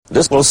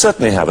This will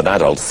certainly have an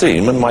adult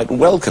theme and might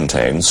well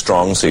contain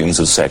strong scenes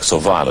of sex or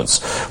violence,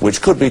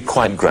 which could be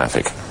quite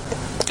graphic.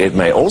 It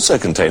may also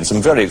contain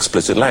some very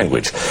explicit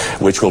language,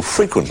 which will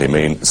frequently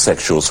mean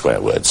sexual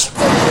swear words.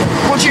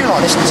 What do you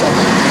like listening to?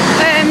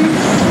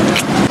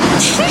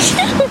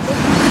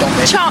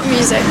 Chart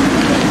music.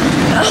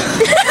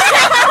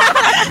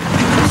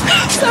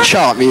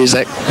 Chart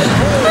music.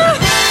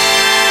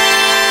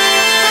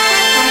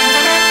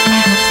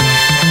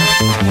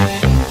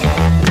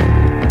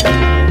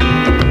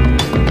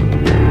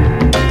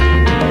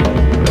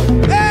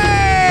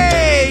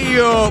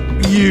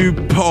 You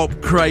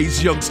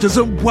pop-crazed youngsters,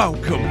 and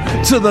welcome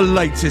to the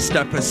latest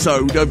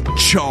episode of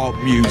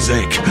Chart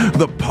Music,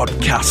 the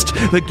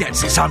podcast that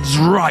gets its hands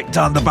right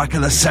down the back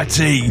of the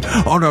settee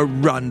on a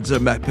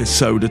random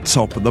episode of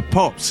Top of the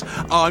Pops.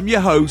 I'm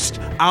your host,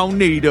 Al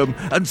Needham,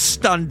 and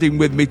standing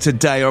with me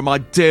today are my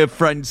dear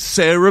friends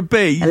Sarah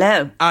B.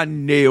 Hello.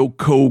 And Neil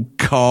Cool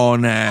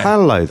Carnett.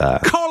 Hello there.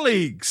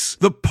 Colleagues,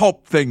 the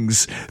pop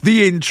things,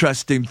 the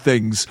interesting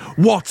things,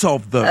 what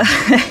of them?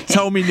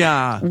 Tell me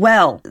now.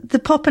 Well, the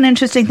pop and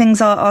interesting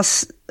things are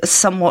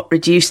somewhat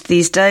reduced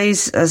these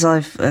days, as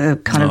I've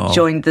kind of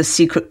joined the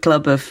secret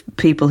club of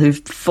people who've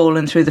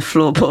fallen through the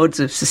floorboards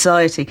of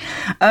society.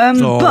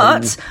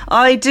 But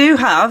I do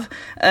have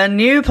a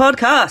new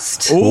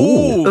podcast.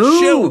 Ooh.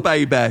 Shill,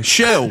 baby,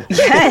 shill.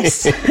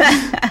 Yes.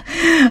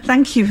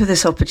 Thank you for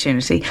this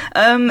opportunity.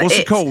 What's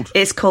it called?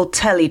 It's called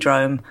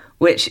Teledrome,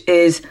 which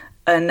is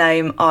a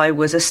name I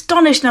was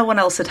astonished no one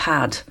else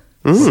had.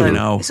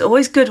 So it's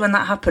always good when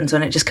that happens,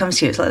 when it just comes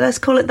to you. It's like, let's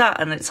call it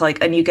that. And it's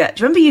like, and you get, do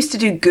you remember you used to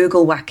do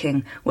Google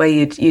whacking, where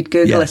you'd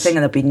Google a thing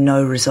and there'd be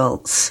no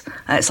results?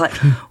 And it's like,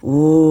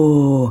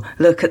 ooh,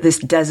 look at this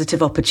desert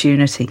of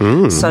opportunity.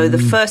 So the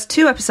first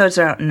 2 episodes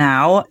are out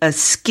now, a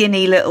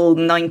skinny little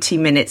 90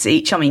 minutes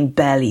each. I mean,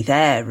 barely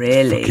there,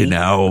 really. Fucking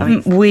hell. I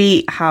mean,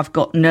 we have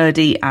got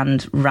nerdy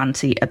and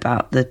ranty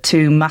about the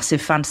 2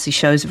 massive fantasy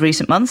shows of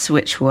recent months,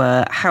 which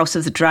were House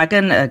of the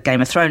Dragon, a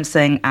Game of Thrones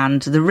thing,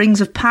 and The Rings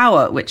of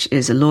Power, which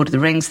is a Lord of the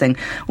Rings thing.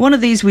 One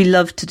of these we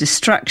loved to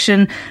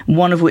distraction,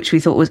 one of which we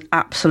thought was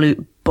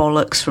absolute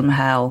bollocks from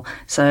hell.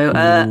 So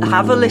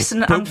have a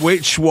listen. But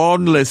which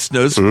one,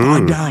 listeners?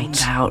 Find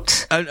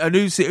out. And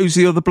who's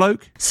the other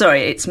bloke?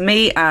 Sorry, it's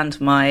me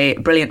and my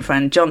brilliant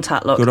friend John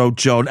Tatlock. Good old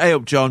John. Hey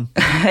up, John.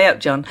 Hey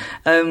up, John.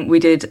 We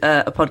did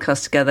a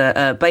podcast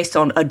together based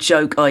on a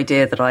joke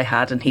idea that I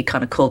had, and he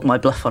kind of called my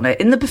bluff on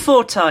it. In the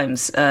before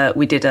times,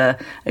 we did a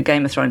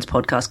Game of Thrones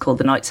podcast called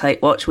The Night's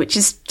Hate Watch, which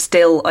is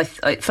still,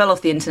 it fell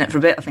off the internet for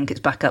a bit. I think it's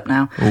back up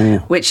now,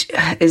 which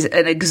is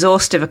an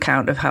exhaustive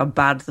account of how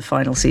bad the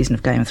final season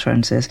of Game of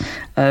Thrones is.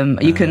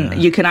 You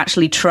can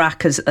actually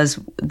track as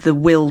the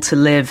will to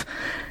live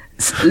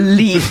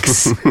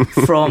leaks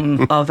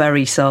from our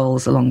very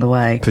souls along the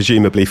way.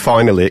 Presumably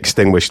finally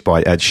extinguished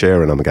by Ed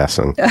Sheeran, I'm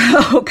guessing.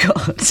 Oh,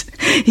 God.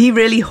 He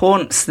really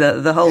haunts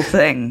the whole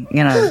thing,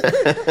 you know.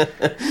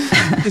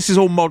 This is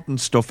all modern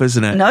stuff,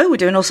 isn't it? No, we're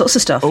doing all sorts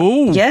of stuff.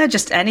 Ooh. Yeah,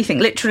 just anything.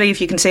 Literally,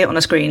 if you can see it on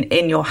a screen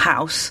in your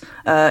house,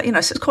 so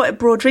it's quite a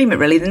broad remit,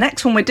 really. The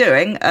next one we're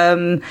doing,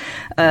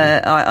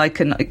 I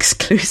can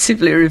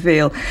exclusively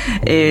reveal,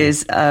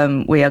 is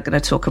we are going to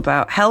talk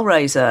about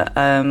Hellraiser,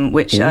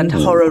 and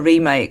horror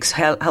remakes.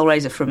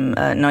 Hellraiser from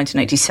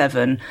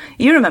 1987.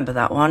 You remember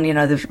that one? You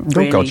know, the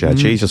really... Oh, God, yeah.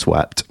 Jesus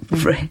wept.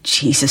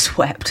 Jesus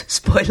wept.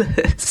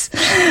 Spoilers.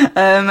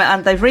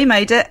 And they've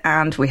remade it,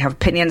 and we have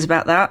opinions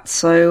about that.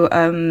 So,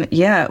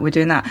 we're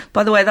doing that.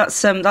 By the way,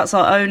 that's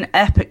our own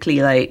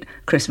epically late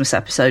Christmas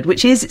episode,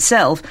 which is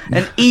itself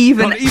an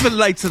even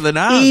later than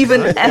ours.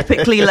 Even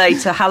epically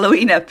later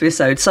Halloween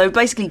episode. So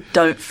basically,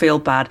 don't feel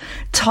bad.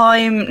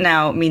 Time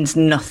now means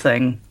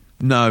nothing.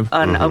 No.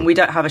 And we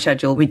don't have a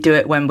schedule. We do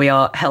it when we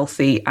are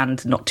healthy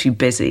and not too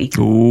busy.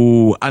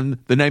 Ooh, and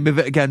the name of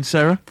it again,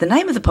 Sarah? The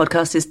name of the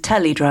podcast is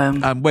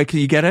Teledrome. And where can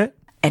you get it?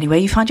 Anywhere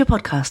you find your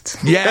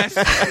podcasts. Yes,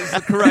 that is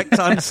the correct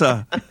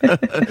answer.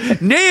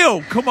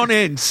 Neil, come on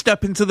in.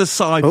 Step into the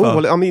cypher. Oh,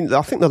 well, I mean,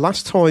 I think the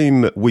last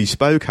time we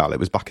spoke, Al, it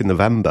was back in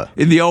November.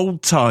 In the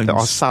old times.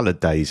 Our salad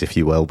days, if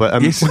you will.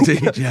 But yes,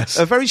 indeed, yes.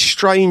 A very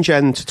strange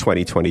end to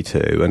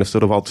 2022 and a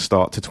sort of odd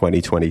start to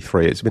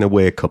 2023. It's been a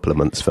weird couple of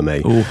months for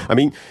me. Ooh. I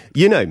mean,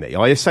 you know me.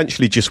 I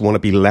essentially just want to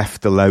be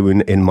left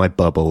alone in my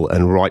bubble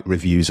and write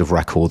reviews of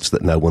records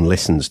that no one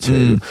listens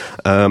to.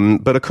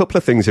 But a couple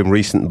of things in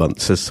recent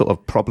months has sort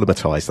of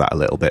problematized that a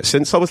little bit.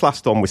 Since I was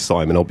last on with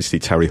Simon, obviously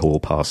Terry Hall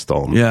passed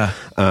on. Yeah.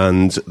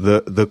 And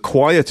the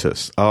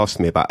quietus asked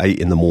me about 8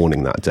 in the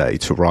morning that day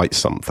to write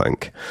something.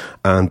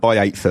 And by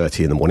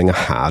 8:30 in the morning I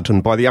had.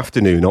 And by the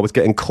afternoon I was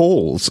getting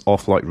calls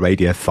off like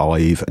Radio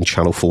 5 and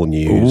Channel 4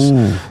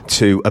 News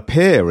to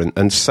appear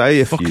and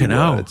say a few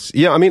words.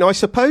 Yeah, I mean, I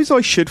suppose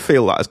I should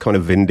feel that as kind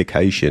of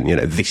vindication. You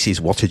know, this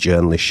is what a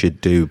journalist should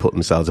do, put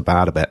themselves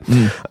about a bit.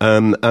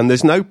 And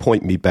there's no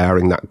point me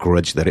bearing that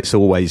grudge that it's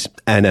always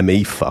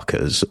enemy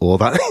fuckers or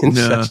that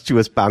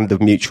incestuous band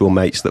of mutual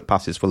mates that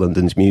passes for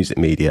London's music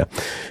media,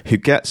 who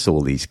gets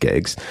all these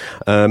gigs.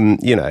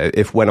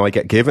 If when I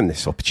get given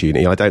this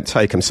opportunity, I don't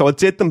take them. So I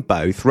did them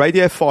both.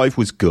 Radio 5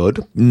 was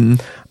good.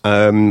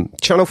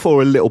 Channel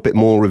 4 a little bit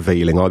more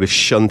revealing. I was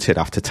shunted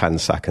after 10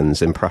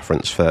 seconds in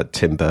preference for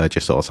Tim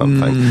Burgess or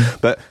something.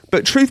 But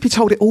truth be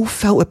told, it all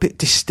felt a bit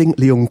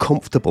distinctly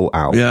uncomfortable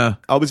out. Yeah.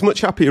 I was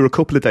much happier a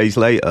couple of days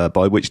later,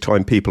 by which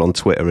time people on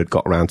Twitter had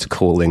got around to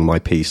calling my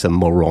piece a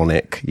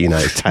moronic,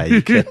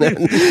 take.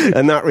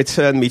 and that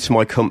returned me to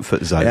my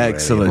comfort zone.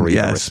 Excellent, really,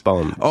 yes.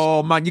 Response.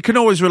 Oh, man, you can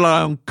always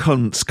rely on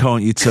cunts,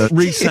 can't you, to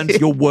recenter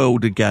your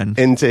world again.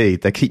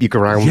 Indeed, they keep you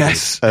grounded.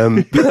 Yes.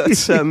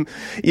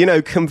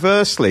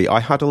 Conversely, I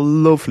had a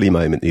lovely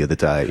moment the other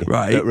day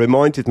that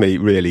reminded me,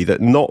 really,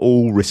 that not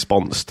all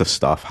response to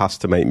stuff has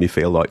to make me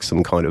feel like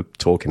some kind of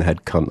talking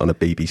head cunt on a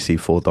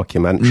BBC4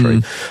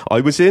 documentary.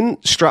 I was in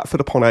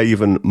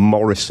Stratford-upon-Avon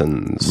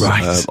Morrison's,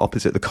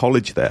 opposite the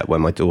college there, where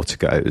my daughter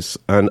goes,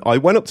 and I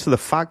went up to the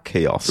fag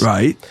kiosk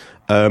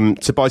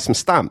to buy some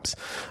stamps.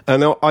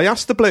 And I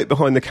asked the bloke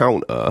behind the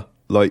counter,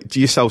 like, do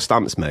you sell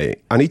stamps,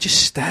 mate? And he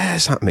just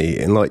stares at me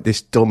in like this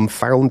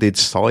dumbfounded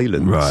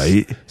silence.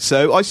 Right.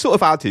 So I sort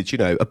of added,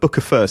 a book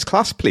of first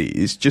class,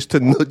 please, just to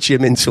nudge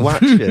him into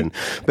action.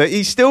 But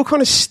he's still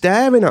kind of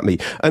staring at me.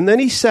 And then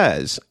he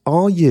says,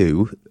 are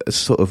you,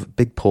 sort of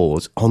big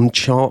pause, on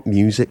Chart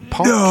Music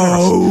Podcast?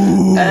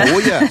 No!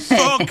 Oh, yes.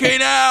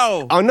 Fucking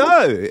hell! I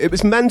know. It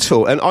was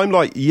mental. And I'm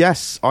like,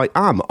 yes, I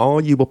am.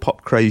 Are you a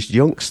pop-crazed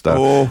youngster?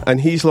 Oh.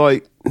 And he's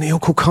like,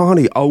 Neil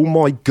Kulkarni, oh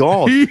my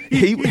God.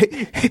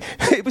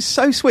 It was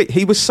so sweet.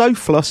 He was so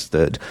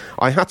flustered.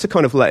 I had to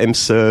kind of let him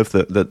serve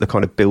the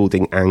kind of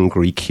building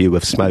angry queue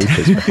of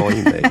smokers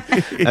behind me.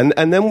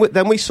 And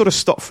then we sort of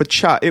stopped for a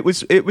chat. It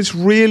was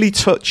really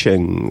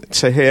touching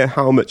to hear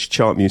how much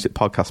Chart Music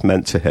Podcast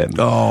meant to him.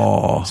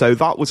 Oh. So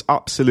that was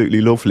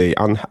absolutely lovely.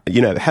 And,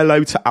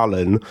 hello to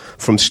Alan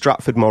from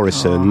Stratford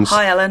Morrison's.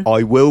 Hi, Alan.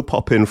 I will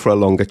pop in for a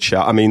longer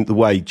chat. I mean, the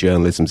way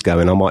journalism's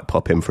going, I might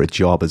pop in for a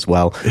job as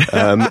well.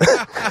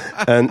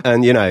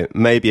 And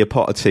maybe a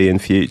pot of tea in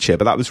future,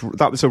 but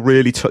that was a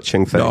really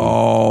touching thing.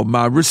 Oh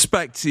man,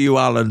 respect to you,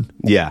 Alan.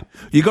 Yeah,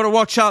 you got to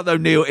watch out though,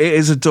 Neil. It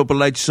is a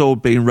double-edged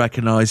sword being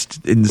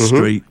recognised in the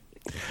street.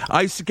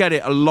 I used to get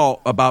it a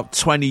lot about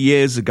 20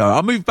 years ago.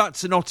 I moved back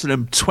to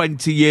Nottingham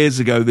 20 years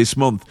ago this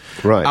month,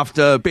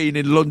 after being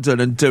in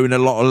London and doing a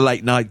lot of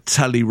late night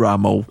telly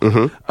ramble.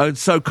 And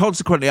so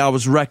consequently I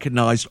was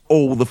recognised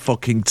all the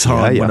fucking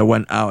time when I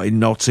went out in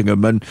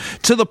Nottingham, and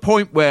to the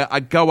point where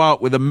I'd go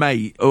out with a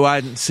mate who I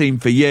hadn't seen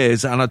for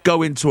years, and I'd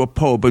go into a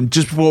pub, and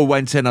just before I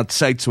went in I'd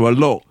say to her,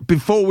 look,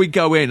 before we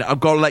go in,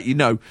 I've got to let you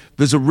know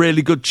there's a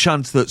really good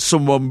chance that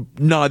someone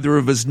neither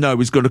of us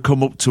know is going to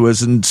come up to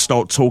us and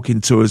start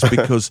talking to us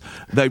because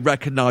they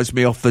recognised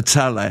me off the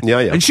telly.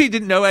 And she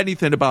didn't know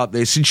anything about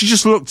this, and she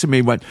just looked at me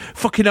and went,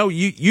 fucking hell,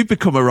 you've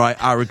become a right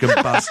arrogant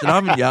bastard,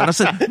 haven't you? And I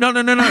said,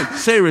 no,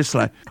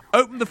 seriously.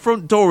 Opened the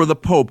front door of the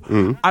pub.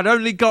 I'd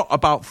only got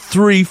about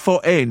 3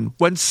 foot in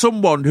when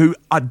someone who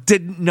I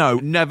didn't know,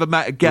 never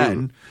met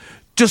again,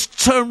 just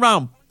turned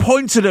round,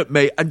 pointed at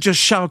me and just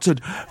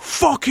shouted,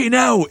 fucking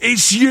hell,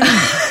 it's you,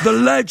 the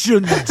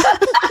legend.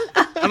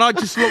 And I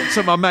just looked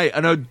at my mate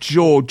and her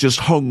jaw just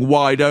hung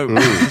wide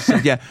open. She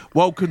said, yeah,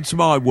 welcome to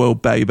my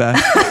world, baby.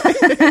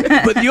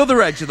 But the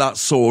other edge of that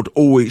sword,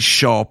 always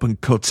sharp and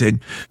cutting.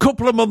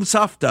 Couple of months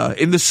after,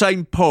 in the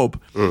same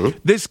pub,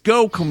 this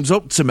girl comes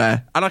up to me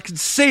and I can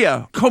see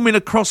her coming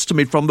across to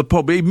me from the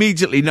pub,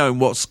 immediately knowing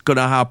what's going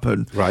to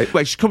happen.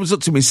 Where she comes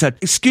up to me and said,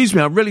 excuse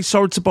me, I'm really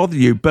sorry to bother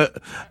you,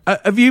 but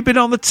have you been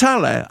on the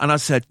telly? And I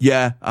said,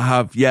 yeah, I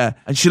have, yeah.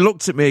 And she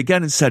looked at me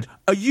again and said,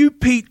 are you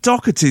Pete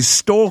Doherty's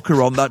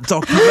stalker on that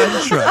documentary?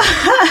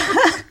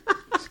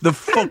 The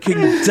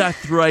fucking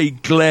death ray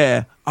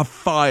glare I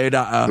fired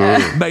at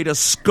her made her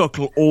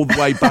scuttle all the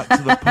way back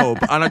to the pub,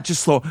 and I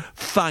just thought,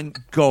 thank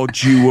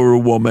God you were a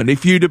woman.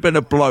 If you'd have been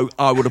a bloke,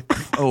 I would have,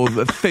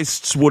 the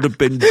fists would have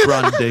been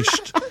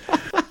brandished.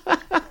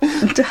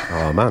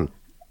 Oh man.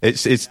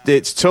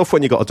 It's tough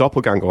when you got a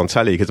doppelganger on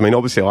telly, because I mean,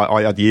 obviously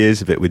I had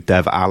years of it with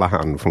Dev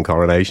Allahan from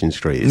Coronation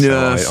Street, so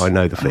yes. I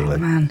know the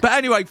feeling. But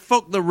anyway,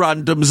 fuck the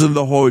randoms and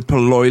the hoi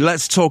polloi.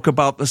 Let's talk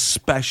about the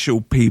special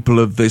people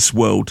of this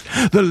world,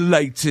 the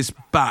latest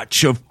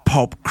batch of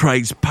pop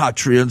craze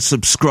Patreon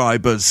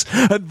subscribers.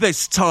 And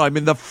this time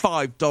in the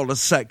 $5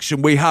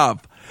 section we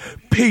have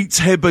Pete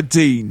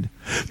Hibberdine,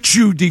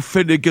 Judy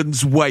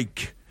Finnegan's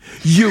Wake,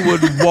 Ewan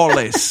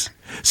Wallace,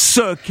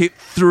 Circuit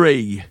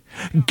 3,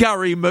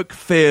 Gary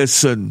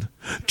McPherson,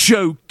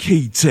 Joe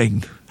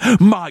Keating,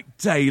 Mike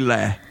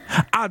Daly,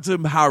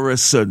 Adam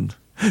Harrison,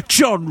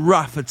 John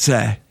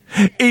Rafferty,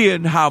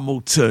 Ian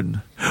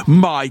Hamilton,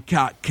 Mike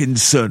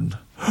Atkinson,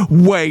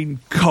 Wayne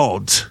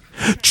Codd,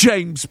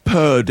 James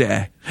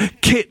Purdy,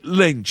 Kit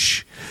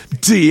Lynch,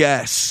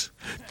 DS,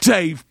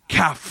 Dave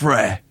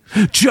Caffrey,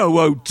 Joe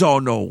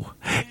O'Donnell,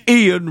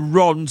 Ian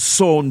Ron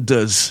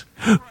Saunders,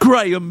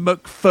 Graham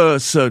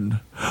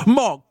McPherson,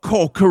 Mark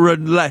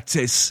Corcoran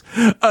Lettuce,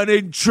 and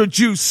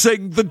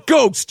introducing the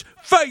Ghost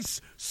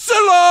Face Silla!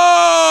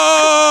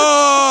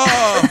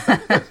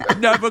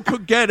 Never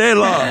could get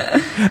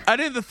iller.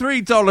 And in the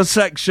 $3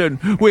 section,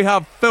 we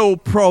have Phil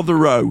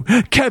Prothero,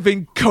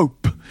 Kevin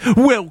Cope,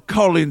 Will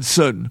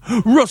Collinson,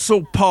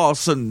 Russell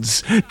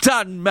Parsons,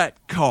 Dan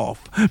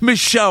Metcalf,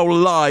 Michelle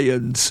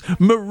Lyons,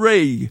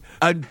 Marie,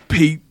 and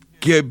Pete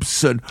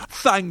Gibson.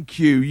 Thank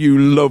you, you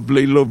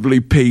lovely, lovely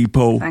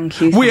people.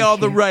 Thank you. We are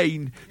the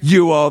rain,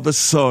 you are the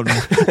sun,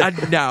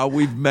 and now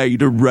we've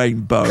made a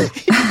rainbow.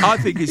 I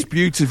think it's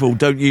beautiful,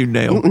 don't you,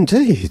 Neil?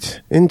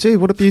 Indeed.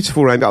 What a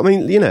beautiful rainbow. I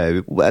mean,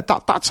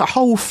 that's a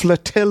whole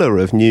flotilla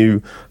of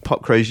new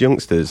pop craze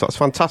youngsters. That's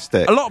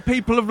fantastic. A lot of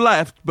people have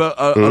left, but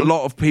a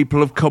lot of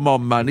people have come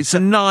on, man. It's a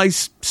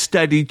nice,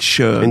 steady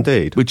churn.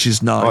 Indeed. Which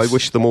is nice. I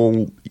wish them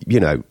all,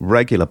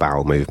 regular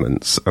bowel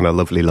movements and a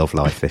lovely love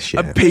life this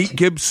year. And Pete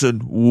Gibson,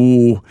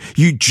 ooh,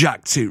 you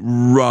jacked it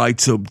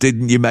right up,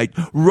 didn't you, mate?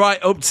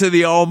 Right up to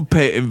the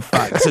armpit, in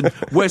fact. And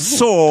we're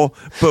sore,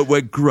 but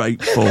we're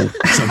grateful.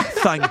 So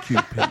thank you,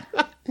 Pete.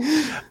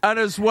 And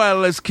as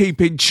well as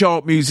keeping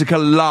chart music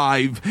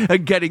alive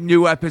and getting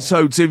new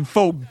episodes in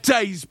full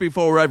days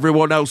before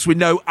everyone else, we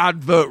know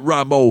advert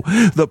ramble.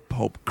 The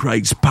pop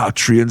craze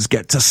Patreons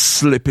get to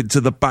slip into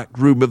the back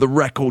room of the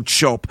record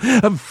shop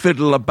and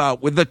fiddle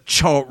about with the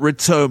chart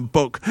return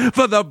book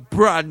for the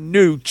brand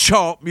new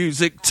chart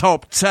music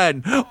top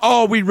 10.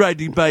 Are we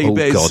ready,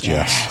 babies? Oh, God,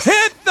 yes.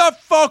 Hit the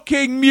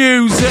fucking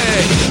music!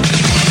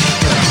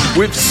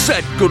 We've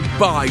said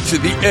goodbye to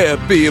the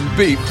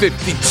Airbnb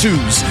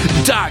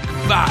 52s, Dag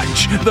Vag,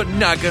 the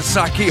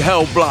Nagasaki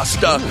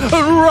Hellblaster,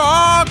 and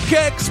rock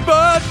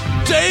expert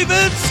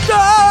David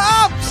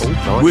Stubbs!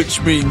 Which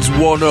means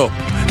 1 up,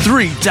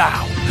 3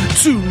 down,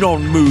 2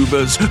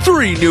 non-movers,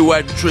 3 new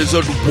entries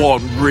and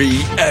 1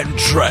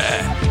 re-entry.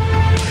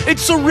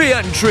 It's a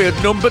re-entry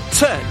at number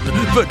 10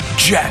 for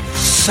Jeff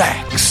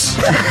Sex.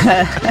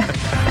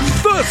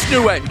 First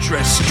new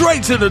entry,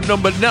 straight in at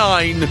number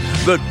 9,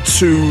 the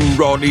 2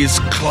 Ronnies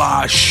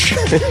clash.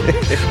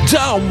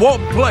 Down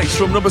 1 place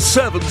from number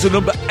 7 to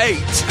number 8,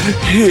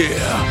 here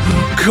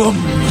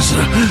comes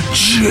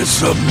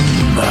Chisholm.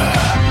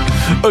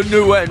 A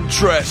new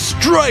entry,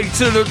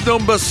 straight in at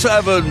number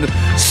 7,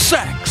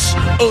 Sex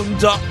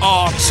Under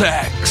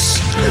Artex.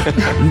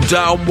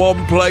 Down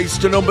 1 place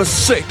to number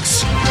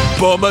 6,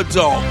 Bummer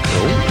Dog.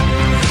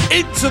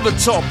 Into the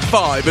top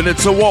 5, and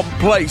it's a 1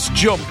 place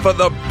jump for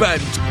the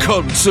bent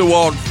cunts who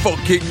aren't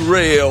fucking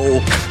real.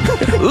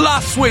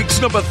 Last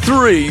week's number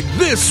 3,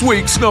 this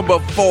week's number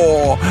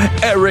 4,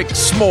 Eric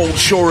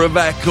Smallshore of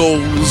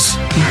Eccles.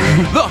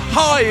 The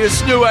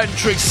highest new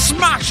entry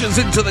smashes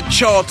into the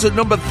chart at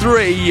number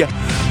 3,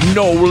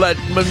 Noel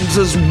Edmonds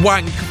as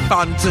Wank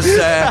Fantasy.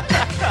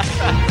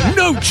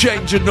 No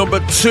change at number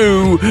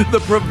 2,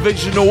 the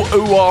provisional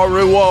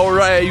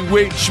Uare,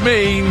 which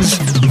means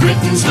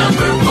Britain's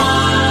number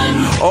 1.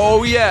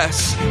 Oh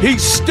yes,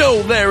 he's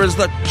still there as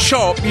the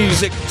chart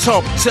music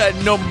top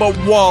 10 number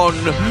 1,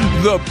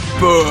 the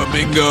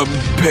Birmingham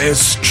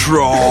Piss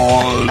Troll.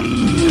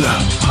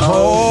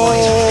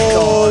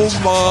 Oh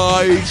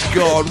my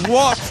God,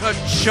 what a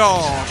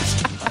chart!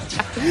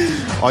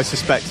 I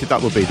suspected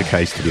that would be the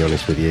case, to be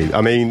honest with you.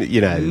 I mean,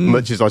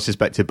 much as I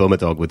suspected Bummer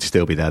Dog would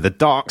still be there, the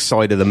dark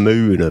side of the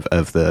moon of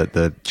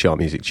the chart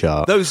music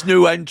chart. Those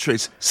new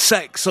entries,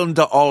 Sex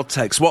Under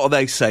Artex, what are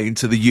they saying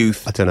to the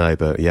youth? I don't know,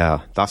 but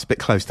yeah, that's a bit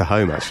close to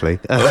home, actually.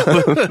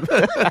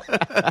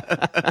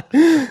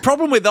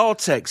 Problem with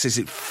Artex is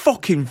it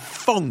fucking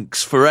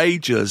funks for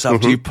ages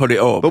after you put it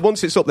up. But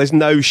once it's up, there's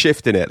no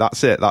shift in it.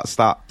 That's it. That's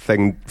that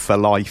thing for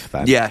life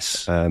then.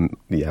 Yes.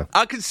 Yeah.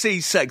 I can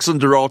see Sex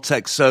Under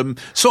Artex,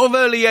 sort of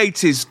early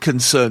 80s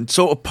concerned,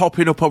 sort of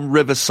popping up on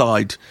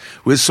Riverside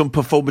with some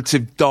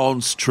performative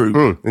dance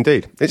troupe.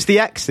 Indeed. It's the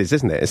X's,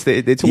 isn't it?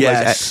 It's always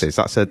X's.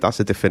 That's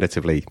a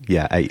definitively,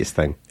 80s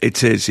thing.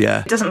 It is,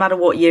 yeah. It doesn't matter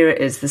what year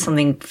it is, there's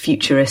something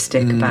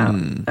futuristic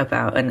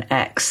about an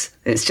X.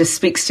 It just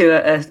speaks to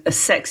a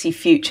sexy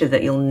future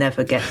that you'll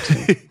never get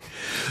to.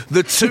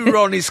 The 2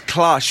 Ronnies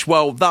clash,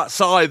 well, that's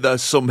either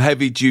some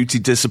heavy-duty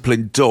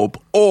discipline dub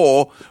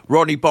or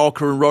Ronnie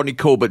Barker and Ronnie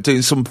Corbett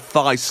doing some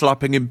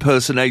thigh-slapping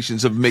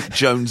impersonations of Mick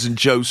Jones and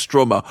Joe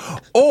Strummer.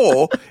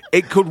 Or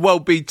it could well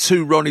be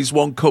 2 Ronnies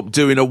 1 Cup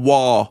doing a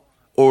wah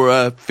or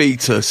a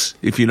fetus,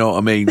 if you know what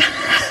I mean.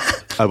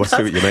 Oh, I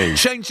see what you mean.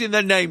 Changing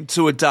their name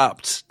to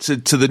adapt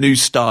to the new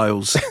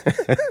styles.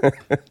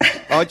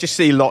 I just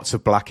see lots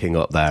of blacking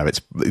up there.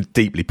 It's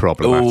deeply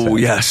problematic. Oh,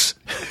 yes.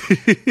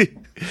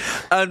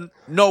 And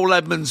Noel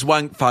Edmonds'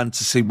 Wank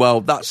Fantasy,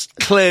 well, that's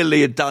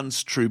clearly a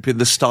dance troupe in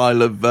the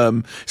style of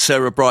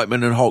Sarah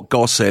Brightman and Hot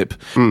Gossip.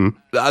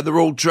 They're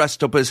all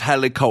dressed up as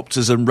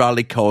helicopters and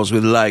rally cars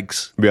with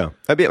legs. Yeah.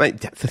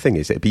 The thing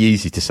is, it'd be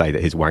easy to say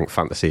that his Wank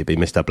Fantasy would be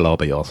Mr.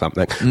 Blobby or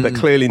something. But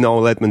clearly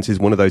Noel Edmonds is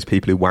one of those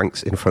people who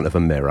wanks in front of a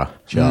mirror.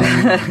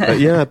 But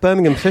yeah,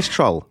 Birmingham Fish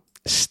Troll.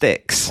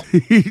 sticks.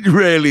 He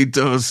really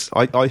does.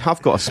 I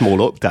have got a small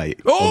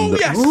update. Oh,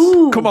 yes.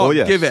 Come on,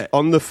 give it.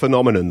 On the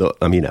phenomenon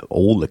that,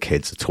 all the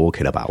kids are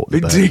talking about.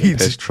 The Birmingham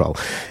piss troll.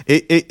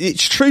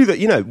 It's true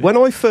that, when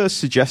I first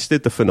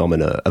suggested the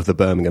phenomena of the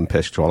Birmingham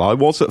piss troll, I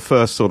was at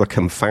first sort of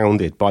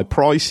confounded by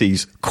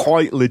Pricey's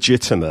quite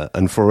legitimate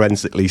and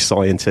forensically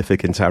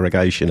scientific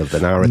interrogation of the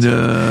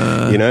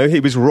narrative. He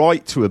was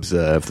right to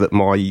observe that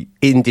my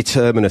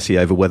indeterminacy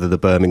over whether the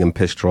Birmingham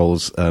piss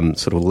troll's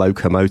sort of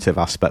locomotive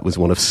aspect was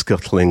one of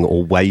scuttling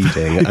or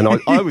wading, and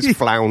I was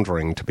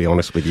floundering, to be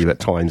honest with you, at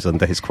times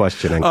under his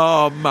questioning.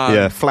 Oh, man.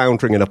 Yeah,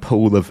 floundering in a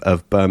pool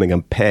of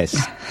Birmingham piss.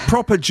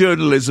 Proper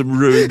journalism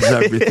ruins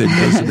everything,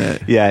 doesn't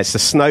it? Yeah, it's the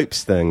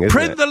Snopes thing, isn't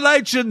Print it? the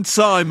legend,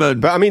 Simon!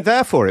 But,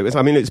 therefore,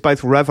 it's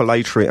both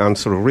revelatory and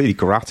sort of really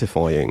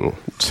gratifying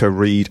to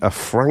read a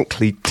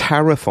frankly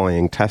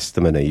terrifying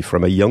testimony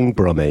from a young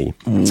brummie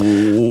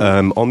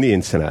on the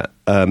internet.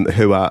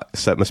 Who are,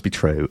 so it must be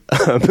true,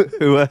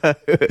 who are at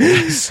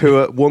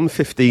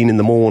 1:15 in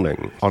the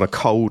morning on a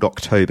cold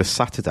October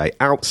Saturday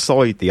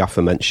outside the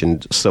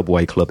aforementioned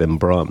Subway Club in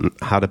Brum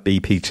had a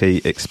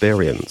BPT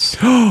experience.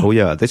 Oh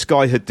yeah, this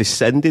guy had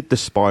descended the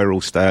spiral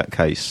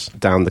staircase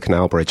down the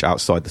canal bridge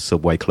outside the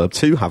Subway Club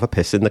to have a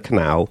piss in the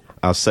canal,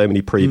 as so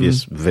many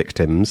previous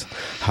victims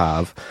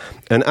have.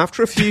 And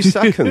after a few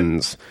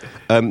seconds,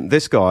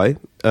 this guy,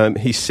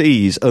 he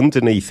sees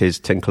underneath his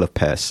tinkle of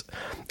piss,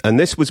 and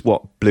this was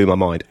what blew my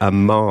mind, a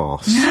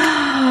mask.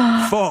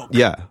 Fuck.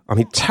 Yeah,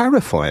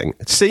 terrifying.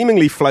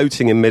 Seemingly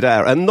floating in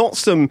midair, and not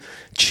some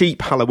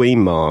cheap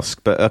Halloween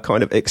mask, but a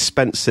kind of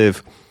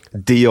expensive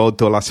Dia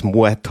de los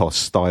Muertos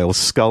style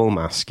skull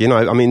mask,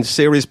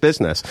 serious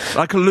business.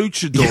 Like a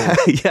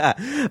luchador. Yeah.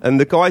 And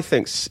the guy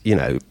thinks,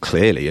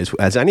 clearly,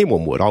 as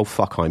anyone would, oh,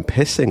 fuck, I'm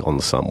pissing on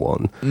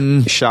someone.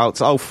 Shouts,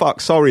 oh,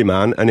 fuck, sorry,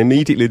 man, and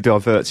immediately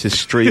diverts his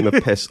stream of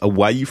piss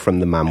away from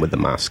the man with the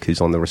mask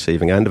who's on the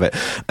receiving end of it.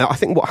 I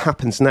think what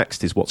happens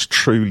next is what's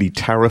truly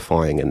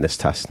terrifying in this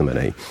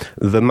testimony.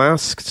 The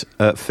masked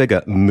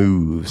figure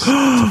moves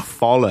to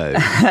follow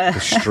the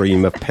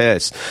stream of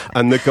piss,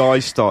 and the guy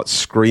starts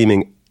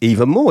screaming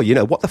even more,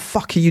 what the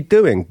fuck are you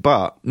doing?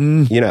 But,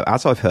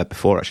 as I've heard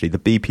before, actually, the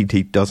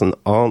BPT doesn't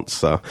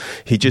answer.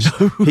 He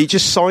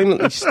just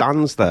silently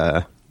stands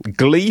there,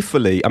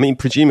 gleefully,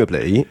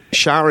 presumably,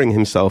 showering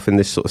himself in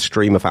this sort of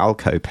stream of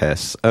alco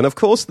piss. And of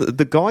course,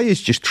 the guy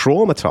is just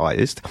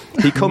traumatized.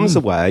 He comes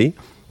away,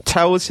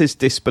 tells his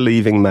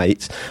disbelieving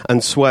mate,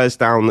 and swears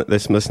down that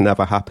this must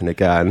never happen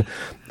again.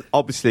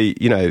 Obviously,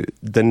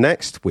 the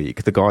next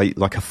week, the guy,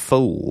 like a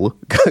fool,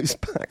 goes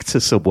back to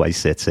Subway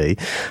City,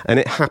 and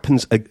it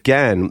happens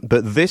again.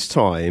 But this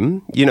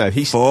time,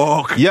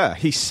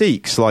 he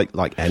seeks,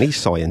 like any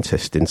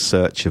scientist, in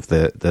search of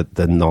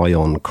the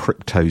nigh-on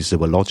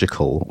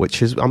cryptozoological,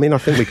 which is, I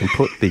think we can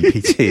put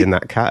BPT in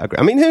that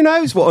category. Who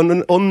knows what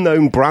an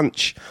unknown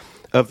branch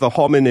of the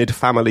hominid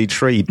family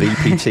tree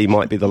BPT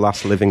might be the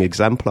last living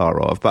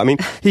exemplar of. But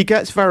he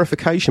gets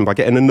verification by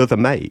getting another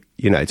mate,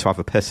 to have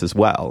a piss as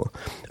well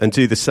and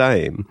do the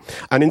same.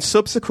 And in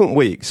subsequent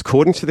weeks,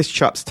 according to this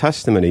chap's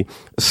testimony,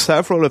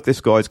 several of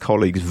this guy's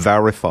colleagues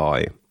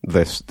verify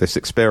this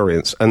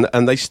experience,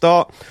 and they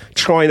start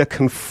trying to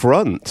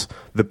confront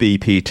the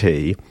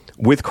BPT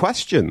with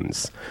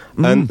questions.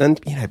 And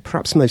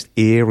perhaps the most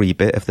eerie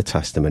bit of the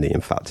testimony,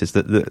 in fact, is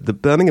that the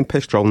Birmingham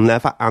piss troll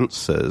never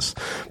answers,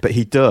 but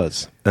he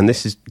does. And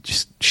this is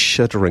just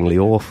shudderingly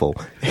awful.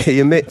 He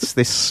emits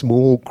this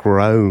small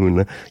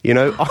groan.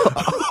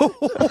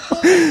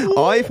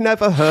 I've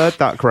never heard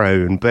that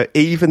groan, but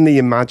even the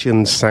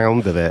imagined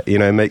sound of it,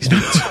 makes me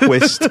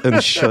twist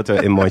and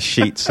shudder in my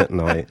sheets at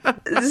night.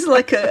 This is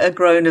like a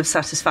groan of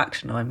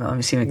satisfaction, I'm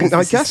assuming.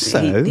 I guess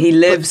so. He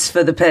lives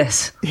for the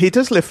piss. He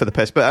does live for the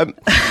piss,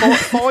 but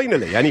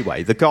finally,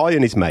 anyway, the guy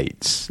and his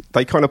mates,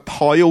 they kind of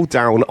pile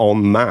down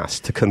en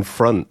masse to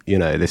confront,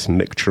 this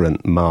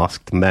micturant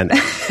masked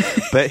menace.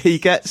 But he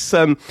gets,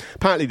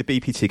 apparently the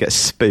BPT gets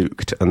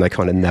spooked and they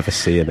kind of never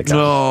see him again.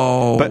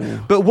 No.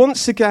 But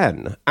once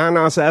again, and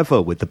as ever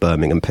with the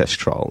Birmingham piss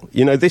troll,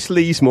 this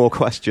leaves more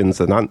questions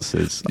than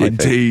answers.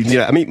 Indeed.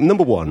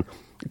 Number one,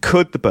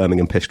 could the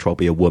Birmingham piss troll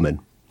be a woman?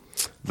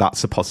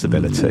 That's a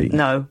possibility.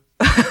 No.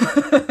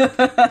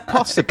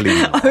 Possibly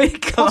not.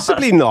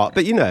 Possibly not,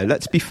 but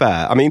let's be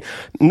fair.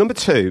 Number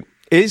two,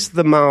 is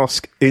the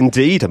mask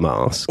indeed a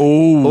mask?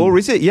 Ooh. Or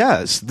is it,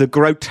 the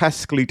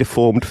grotesquely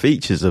deformed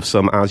features of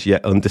some as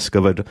yet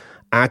undiscovered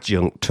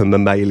adjunct to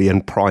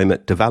mammalian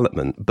primate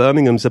development?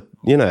 Birmingham's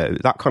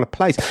that kind of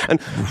place. And,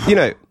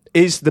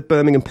 is the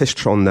Birmingham piss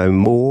troll no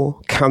more?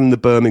 Can the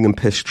Birmingham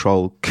piss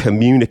troll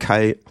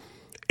communicate?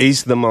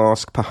 Is the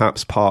mask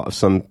perhaps part of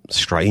some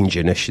strange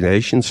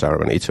initiation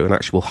ceremony to an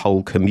actual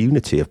whole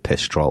community of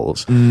piss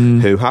trolls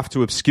who have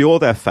to obscure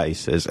their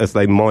faces as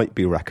they might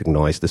be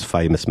recognised as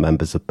famous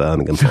members of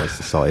Birmingham high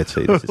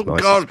society? This is my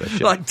suspicion.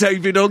 Like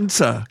David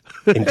Hunter.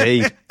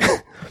 Indeed.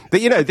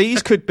 But,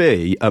 these could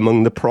be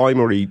among the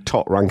primary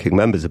top-ranking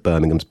members of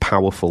Birmingham's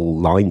powerful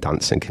line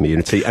dancing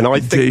community, and I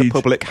think the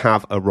public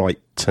have a right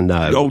to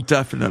know. Oh,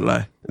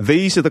 definitely.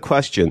 These are the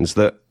questions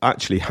that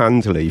actually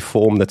handily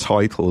form the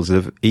titles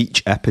of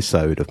each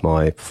episode of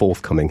my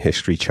forthcoming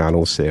History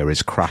Channel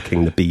series,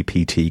 Cracking the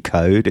BPT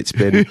Code. It's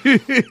been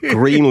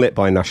greenlit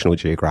by National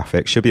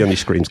Geographic. Should be on your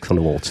screens come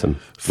autumn.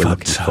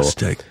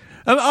 Fantastic.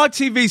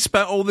 ITV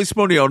spent all this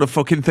money on a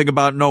fucking thing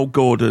about Noel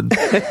Gordon.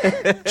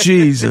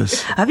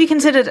 Jesus. Have you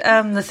considered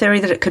the theory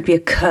that it could be a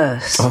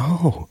curse?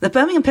 Oh. The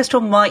Birmingham Piss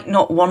Troll might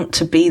not want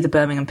to be the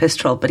Birmingham Piss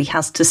Troll, but he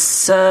has to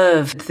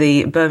serve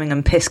the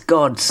Birmingham Piss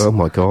gods. Oh,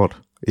 my God.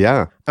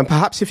 Yeah. And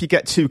perhaps if you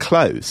get too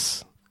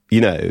close,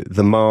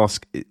 the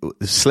mask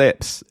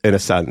slips, in a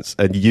sense,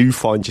 and you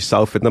find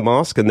yourself in the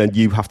mask, and then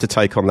you have to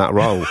take on that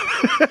role.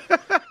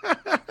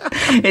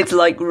 It's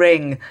like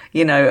Ring,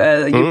 you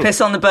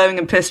piss on the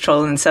Birmingham Piss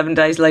Troll, and 7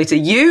 days later,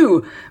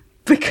 you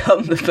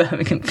become the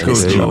Birmingham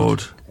Piss Good Troll.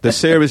 Lord. The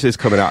series is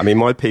coming out. I mean,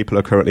 my people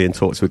are currently in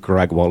talks with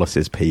Greg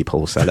Wallace's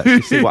people, so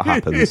let's see what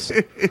happens.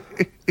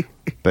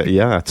 But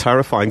yeah,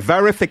 terrifying.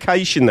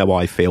 Verification, though,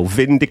 I feel.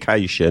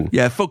 Vindication.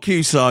 Yeah, fuck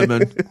you,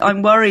 Simon.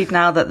 I'm worried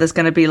now that there's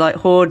going to be like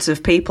hordes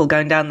of people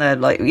going down there,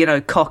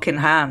 cock in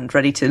hand,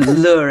 ready to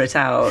lure it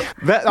out.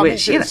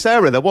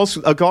 Sarah, there was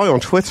a guy on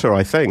Twitter,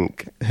 I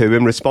think, who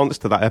in response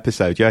to that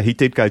episode, he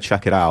did go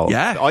check it out.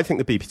 Yeah. I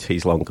think the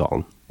BPT's long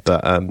gone.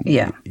 But,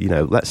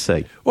 let's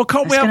see. Well,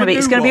 can't we have a new one?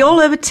 It's going to be all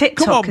over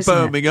TikTok, Come on, isn't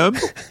Birmingham.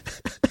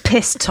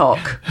 Piss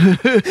talk.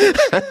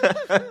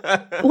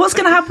 What's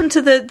going to happen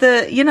to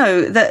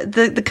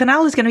the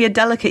canal is going to be a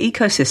delicate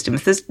ecosystem.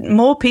 If there's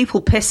more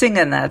people pissing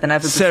in there than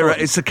ever before. Sarah,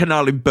 it's a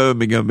canal in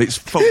Birmingham. It's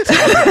fucked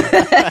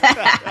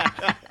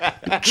up.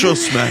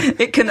 Trust me.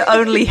 It can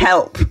only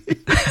help.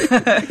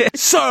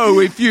 So,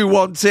 if you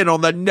want in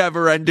on the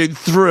never-ending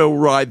thrill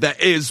ride that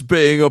is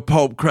being a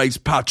Pop Craze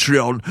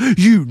Patreon,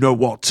 you know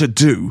what to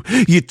do.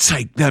 You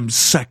take them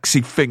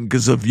sexy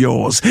fingers of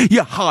yours,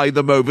 you hie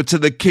them over to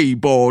the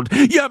keyboard,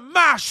 you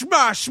mash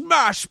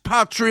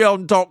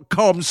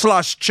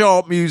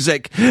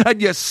patreon.com/chartmusic,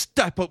 and you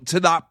step up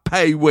to that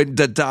pay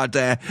window,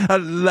 daddy,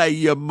 and lay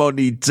your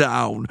money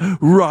down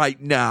right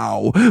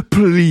now,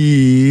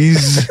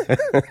 please.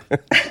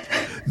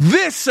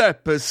 This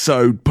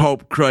episode,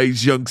 Pop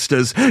Craze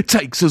Youngsters,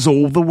 takes us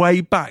all the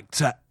way back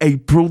to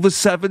April the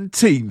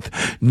 17th,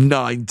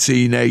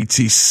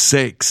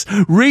 1986.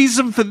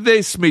 Reason for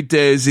this, me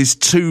dears, is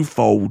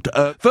twofold.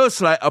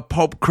 Firstly, a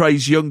Pop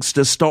Craze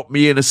Youngster stopped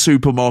me in a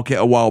supermarket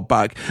a while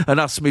back and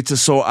asked me to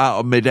sort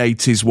out a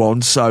mid-80s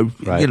one, so,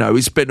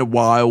 it's been a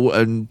while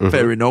and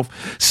fair enough.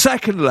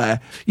 Secondly,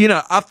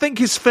 I think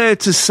it's fair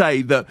to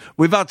say that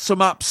we've had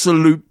some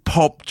absolute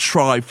pop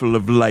trifle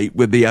of late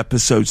with the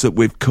episodes that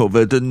we've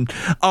covered, and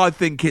I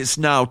think it's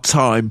now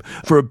time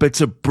for a bit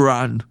of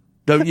Bran.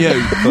 Don't you?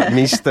 Let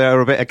me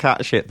stir a bit of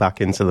cat shit back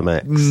into the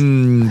mix.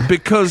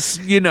 Because,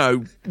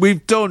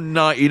 we've done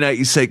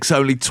 1986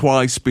 only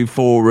twice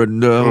before,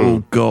 and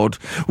oh God,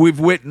 we've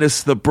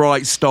witnessed the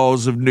bright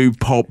stars of new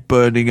pop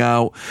burning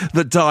out,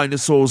 the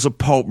dinosaurs of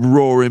pop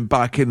roaring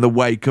back in the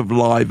wake of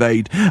Live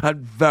Aid,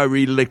 and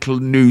very little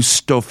new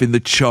stuff in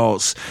the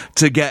charts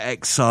to get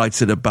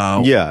excited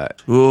about. Yeah.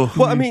 Ugh.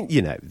 Well, I mean,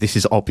 this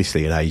is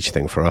obviously an age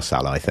thing for us,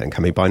 Al, I think.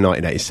 I mean, by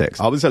 1986,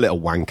 I was a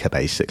little wanker,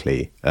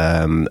 basically,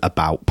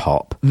 about pop.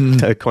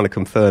 It kind of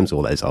confirms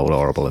all those old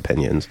horrible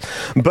opinions.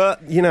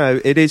 But,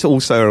 it is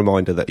also a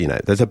reminder that,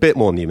 there's a bit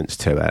more nuance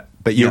to it.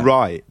 But you're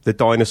right, the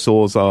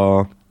dinosaurs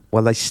are...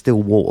 Well, they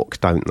still walk,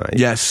 don't they?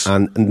 Yes.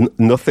 And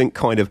nothing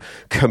kind of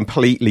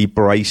completely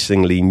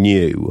bracingly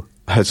new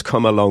has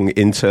come along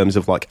in terms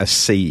of like a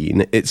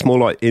scene. It's more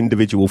like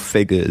individual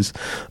figures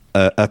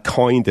are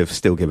kind of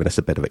still giving us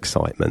a bit of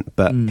excitement.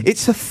 But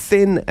it's a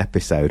thin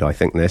episode, I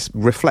think, this,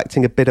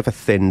 reflecting a bit of a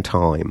thin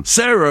time.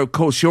 Sarah, of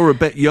course, you're a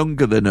bit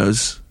younger than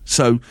us.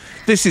 So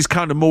this is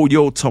kind of more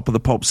your top of the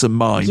pops than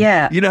mine.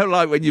 Yeah.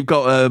 Like when you've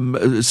got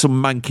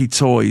some manky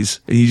toys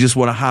and you just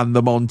want to hand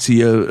them on to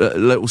your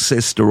little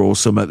sister or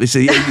something. They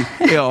say,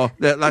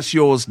 that's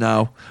yours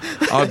now.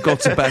 I've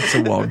got a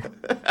better one.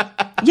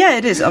 Yeah,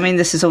 it is. I mean,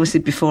 this is obviously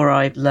before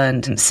I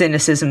learned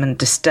cynicism and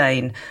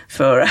disdain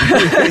for...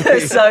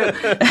 so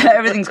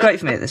everything's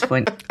great for me at this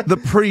point. The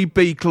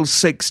pre-Beatles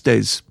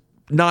 60s,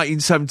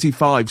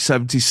 1975,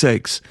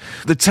 76.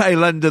 The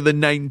tail end of the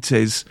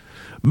 90s.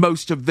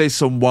 Most of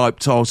this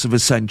unwiped out of a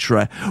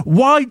century.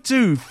 Why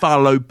do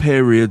fallow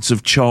periods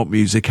of chart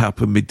music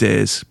happen, me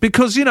dears?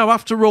 Because,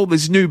 after all,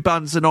 there's new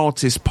bands and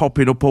artists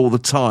popping up all the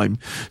time.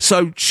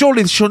 So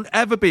surely there shouldn't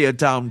ever be a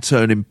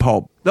downturn in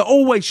pop. There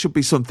always should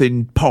be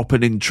something pop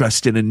and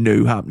interesting and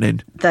new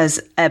happening. There's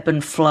ebb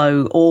and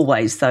flow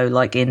always, though,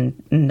 like in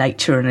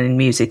nature and in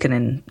music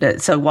and in...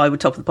 So why would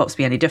Top of the Pops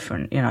be any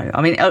different,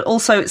 I mean,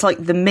 also, it's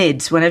like the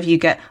mids. Whenever you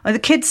get... the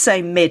kids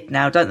say mid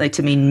now, don't they,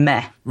 to mean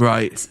meh.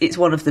 Right. It's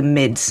one of the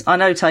mids. I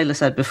know Taylor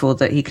said before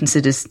that he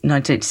considers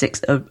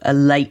 1986 a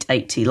late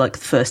 80, like the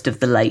first of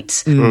the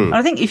lates. And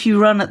I think if you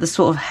run at the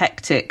sort of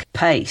hectic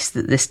pace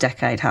that this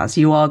decade has,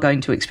 you are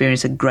going to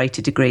experience a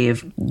greater degree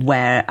of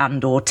wear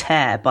and or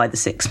tear by the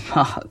 1986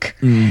 mark.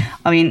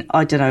 I mean,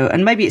 I don't know,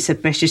 and maybe it's a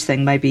British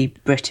thing. Maybe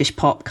British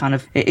pop kind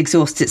of it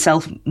exhausts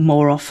itself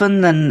more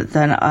often than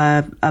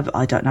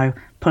I don't know,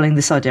 pulling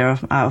this idea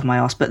out of my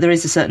arse. But there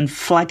is a certain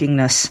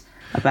flaggingness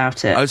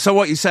about it. So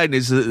what you're saying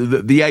is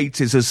that the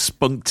 80s has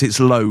spunked its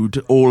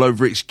load all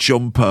over its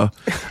jumper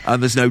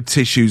and there's no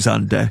tissues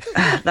under.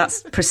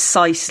 That's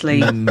precisely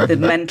the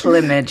mental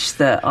image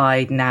that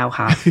I now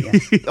have.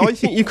 Yes. I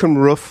think you can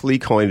roughly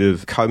kind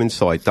of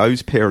coincide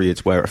those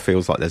periods where it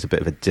feels like there's a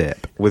bit of a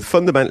dip with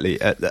fundamentally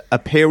a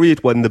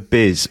period when the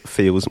biz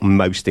feels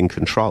most in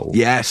control.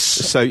 Yes.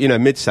 So,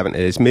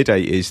 mid-70s,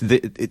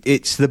 mid-80s,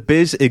 it's the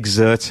biz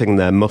exerting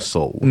their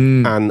muscle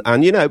and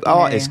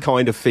artists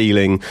kind of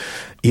feeling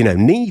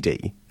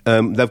needy.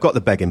 They've got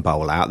the begging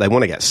bowl out. They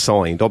want to get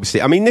signed,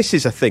 obviously. I mean, this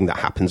is a thing that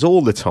happens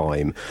all the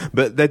time,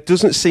 but there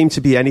doesn't seem to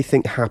be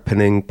anything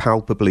happening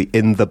palpably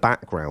in the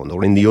background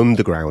or in the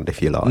underground,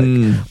 if you like,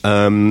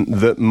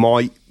 that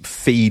might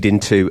feed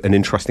into an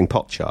interesting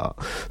pop chart.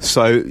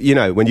 So,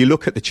 when you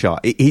look at the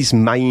chart, it is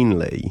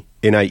mainly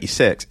in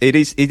 86. It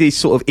is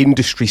sort of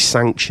industry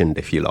sanctioned,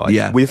 if you like.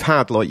 Yeah. We've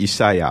had, like you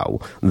say,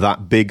 Al,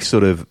 that big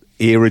sort of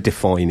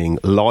era-defining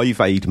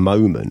Live Aid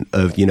moment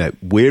of,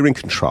 we're in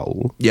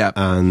control,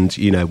 and,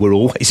 we're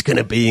always going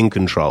to be in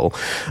control,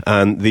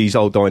 and these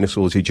old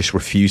dinosaurs who just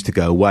refuse to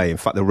go away. In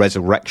fact, the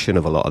resurrection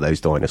of a lot of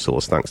those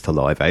dinosaurs, thanks to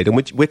Live Aid,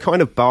 and we're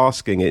kind of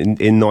basking in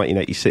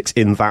 1986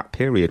 in that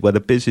period where the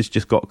biz has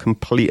just got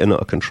complete and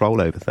utter control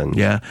over things.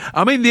 Yeah.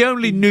 I mean, the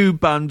only new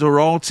band or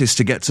artist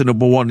to get to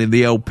number one in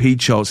the LP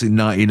charts in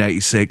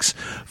 1986,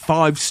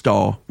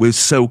 5-star with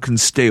Silk and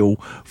Steel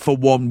for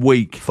 1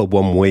 week. For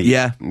 1 week.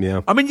 Yeah.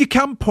 Yeah. I mean, you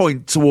can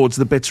point towards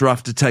the bitter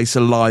aftertaste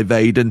of Live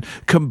Aid and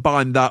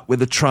combine that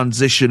with a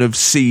transition of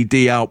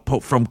CD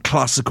output from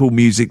classical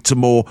music to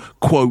more,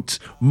 quote,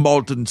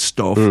 modern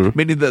stuff,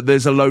 meaning that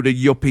there's a load of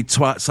yuppie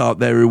twats out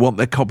there who want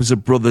their copies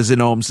of Brothers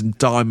in Arms and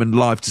Diamond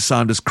Life to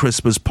sound as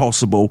crisp as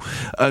possible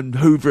and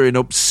hoovering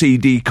up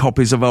CD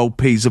copies of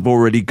LPs have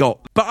already got.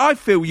 But I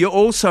feel you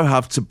also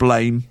have to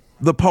blame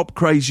the pop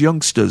crazed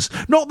youngsters,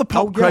 not the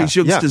pop crazed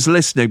youngsters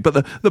listening,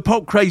 but the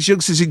pop crazed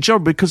youngsters in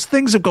general, because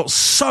things have got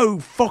so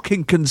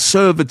fucking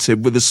conservative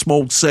with a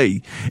small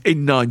c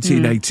in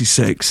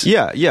 1986.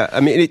 Yeah.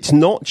 I mean, it's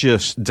not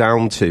just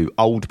down to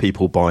old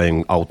people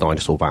buying old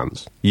dinosaur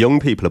bands. Young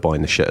people are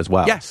buying the shit as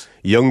well. Yes.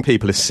 Young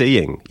people are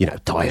seeing,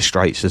 Dire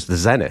Straits as the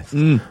zenith,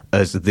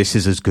 as this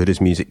is as good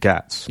as music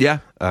gets. Yeah.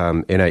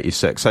 In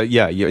 86. So,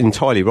 yeah, you're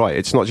entirely right.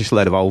 It's not just a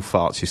load of old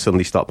farts who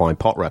suddenly start buying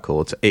pop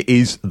records. It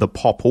is the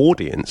pop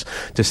audience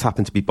just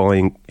happen to be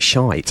buying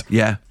shite.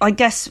 Yeah. I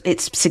guess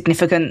it's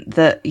significant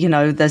that,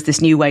 there's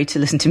this new way to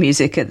listen to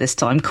music at this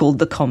time called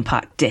the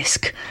compact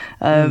disc.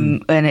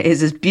 And it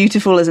is as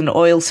beautiful as an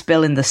oil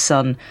spill in the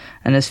sun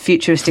and as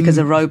futuristic as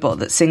a robot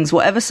that sings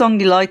whatever song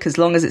you like as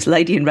long as it's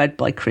Lady in Red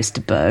by Chris de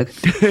Burgh.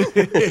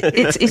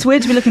 It's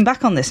weird to be looking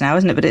back on this now,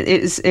 isn't it? But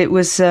it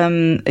was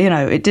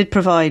it did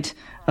provide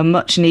a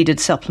much-needed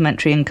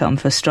supplementary income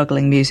for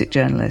struggling music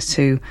journalists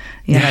who,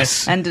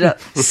 ended up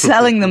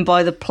selling them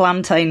by the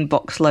plantain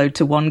boxload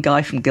to one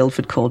guy from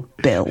Guildford called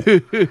Bill.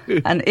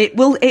 And it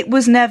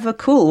was never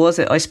cool, was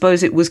it? I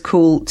suppose it was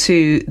cool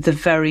to the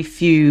very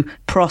few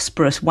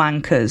prosperous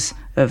wankers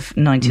of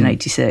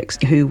 1986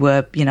 who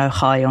were,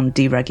 high on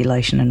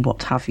deregulation and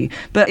what have you.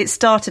 But it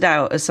started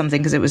out as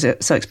something, because it was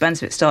so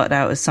expensive, it started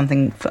out as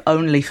something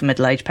only for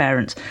middle-aged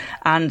parents.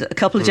 And a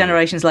couple of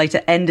generations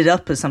later ended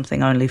up as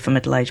something only for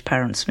middle-aged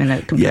parents.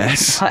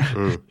 Yes.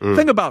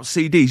 Thing about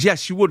CDs,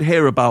 yes, you would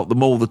hear about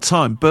them all the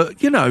time.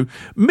 But,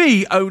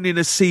 me owning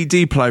a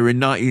CD player in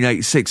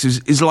 1986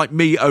 is like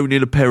me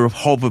owning a pair of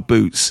hover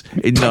boots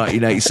in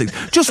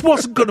 1986. Just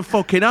wasn't going to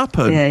fucking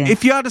happen. Yeah.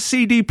 If you had a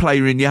CD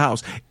player in your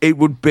house, it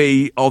would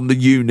be on the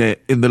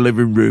unit in the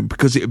living room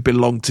because it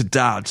belonged to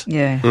Dad.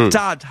 Yeah.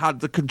 Dad had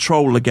the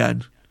control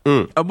again.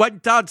 And when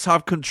dads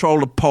have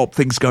control of pop,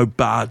 things go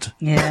bad.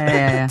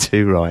 Yeah.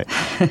 Too right.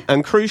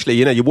 And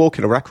crucially, you walk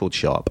in a record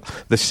shop,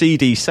 the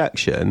CD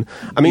section,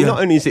 I mean, not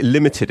only is it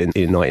limited in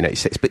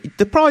 1986, but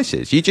the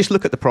prices, you just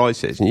look at the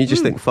prices and you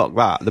just think, fuck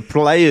that. The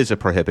players are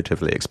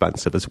prohibitively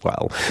expensive as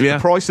well. Yeah.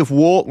 The price of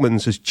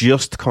Walkmans has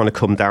just kind of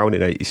come down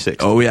in 86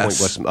 to the point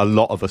where a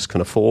lot of us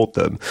can afford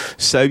them.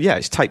 So, yeah,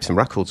 it's tapes and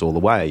records all the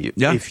way.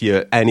 Yeah. If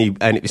you're any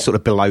sort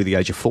of below the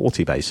age of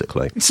 40,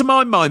 basically. To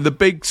my mind, the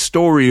big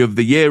story of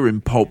the year in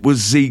pop was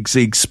Zig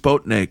Zig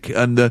Sputnik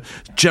and the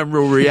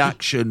general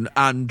reaction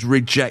and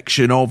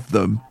rejection of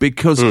them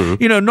because,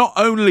 not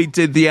only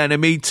did the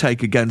NME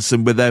take against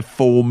them with their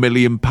 £4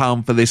 million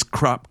for this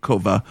crap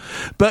cover,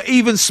 but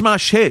even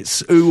Smash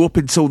Hits, who up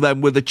until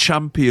then were the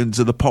champions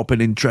of the pop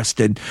and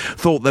interesting,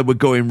 thought they were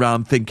going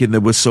round thinking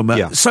there was some...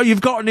 So you've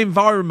got an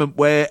environment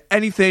where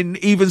anything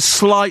even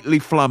slightly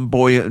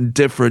flamboyant and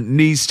different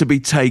needs to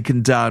be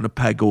taken down a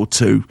peg or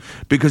two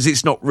because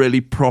it's not really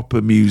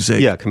proper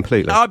music. Yeah,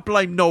 completely. I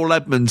blame Noel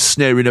Edmonds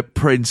sneering at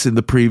Prince in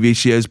the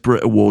previous year's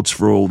Brit Awards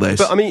for all this.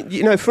 But I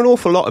mean, for an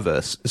awful lot of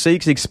us,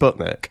 Zig Zig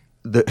Sputnik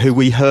who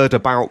we heard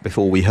about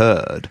before we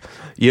heard,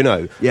 you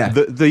know,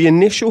 the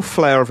initial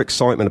flare of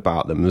excitement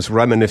about them was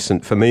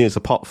reminiscent for me as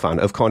a pop fan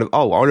of kind of,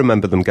 I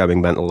remember them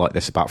going mental like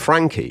this about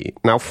Frankie.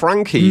 Now,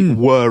 Frankie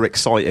were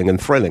exciting and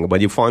thrilling.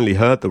 When you finally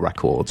heard the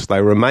records,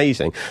 they were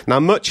amazing. Now,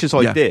 much as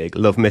I dig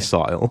Love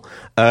Missile,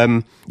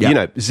 you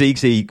know,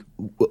 Zig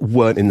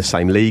weren't in the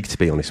same league, to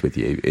be honest with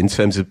you, in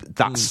terms of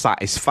that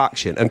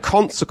satisfaction. And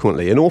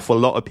consequently, an awful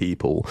lot of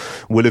people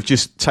will have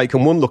just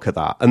taken one look at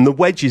that. And the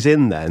wedge is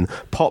in then.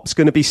 Pop's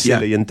going to be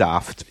silly and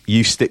daft.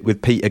 You stick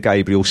with Peter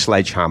Gabriel,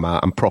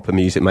 Sledgehammer, and proper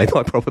music made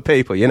by proper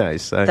people, you know.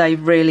 So they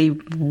really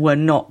were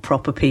not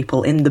proper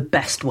people in the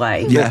best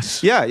way.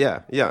 Yes.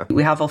 Yeah.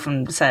 We have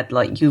often said,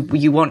 like,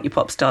 you want your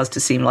pop stars to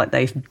seem like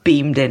they've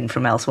beamed in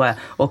from elsewhere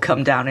or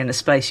come down in a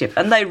spaceship.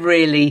 And they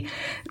really,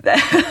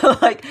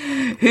 like,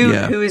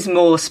 who is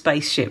more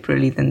spaceship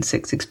really than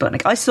Sigue Sigue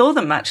Sputnik? I saw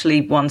them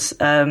actually once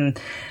at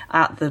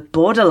the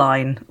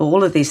Borderline,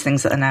 all of these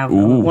things that are now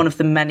one of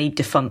the many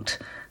defunct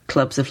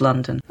clubs of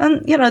London.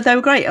 And, you know, they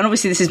were great. And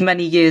obviously this is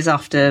many years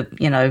after,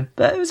 you know,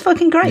 but it was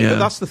fucking great. But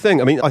that's the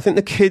thing. I mean, I think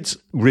the kids'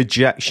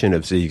 rejection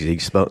of Sigue Sigue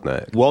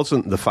Sputnik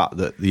wasn't the fact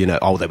that, you know,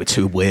 they were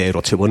too weird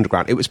or too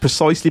underground. It was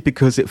precisely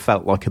because it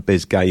felt like a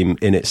biz game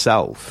in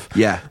itself.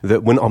 Yeah. That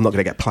I'm not going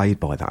to get played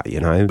by that,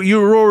 you know. You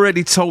were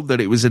already told that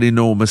it was an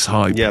enormous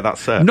hype. Yeah,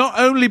 that's it. Not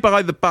only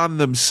by the band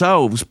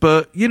themselves,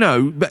 but, you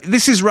know,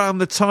 this is around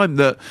the time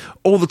that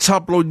all the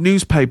tabloid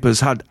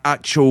newspapers had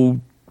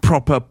actual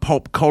proper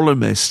pop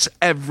columnists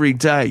every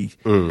day.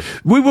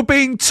 We were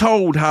being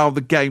told how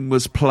the game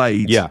was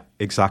played. Yeah,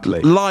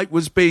 exactly. Light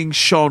was being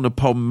shone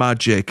upon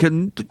magic,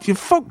 and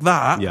fuck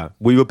that. Yeah,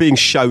 we were being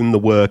shown the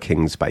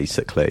workings,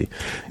 basically.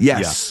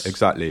 Yes. Yeah,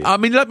 exactly. I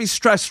mean, let me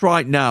stress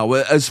right now,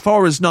 as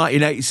far as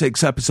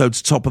 1986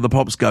 episodes Top of the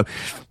Pops go,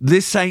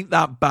 this ain't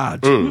that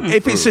bad.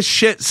 If it's a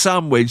shit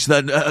sandwich,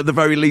 then at the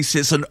very least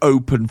it's an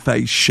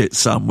open-faced shit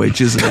sandwich,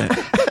 isn't it?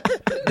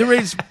 There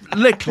is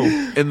little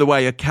in the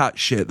way of cat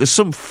shit. There's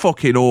some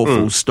fucking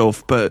awful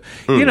stuff, but,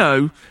 you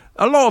know,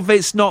 a lot of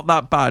it's not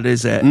that bad,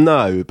 is it?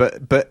 No,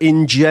 but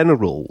in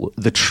general,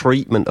 the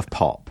treatment of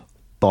pop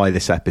by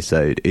this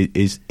episode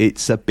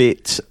it's a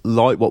bit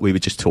like what we were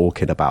just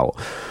talking about.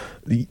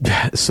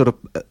 Sort of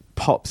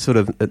pop sort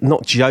of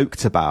not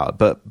joked about,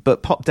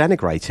 but pop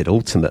denigrated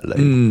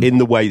ultimately in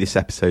the way this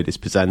episode is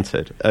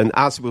presented. And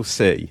as we'll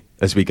see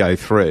as we go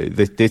through,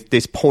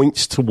 this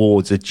points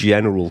towards a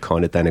general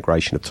kind of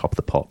denigration of Top of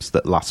the Pops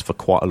that lasts for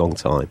quite a long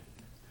time.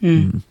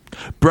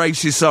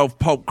 Brace yourself,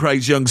 pop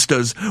craze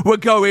youngsters. We're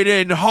going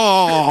in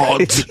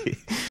hard.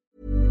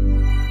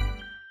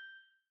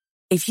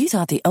 If you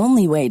thought the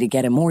only way to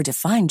get a more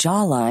defined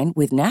jawline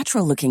with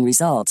natural-looking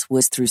results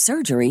was through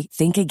surgery,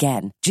 think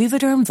again.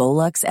 Juvederm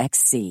Volux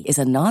XC is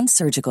a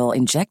non-surgical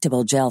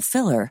injectable gel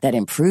filler that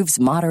improves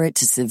moderate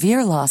to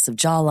severe loss of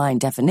jawline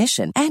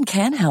definition and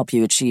can help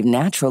you achieve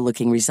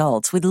natural-looking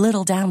results with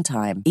little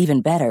downtime.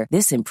 Even better,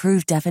 this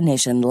improved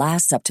definition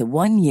lasts up to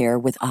 1 year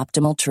with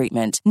optimal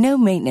treatment. No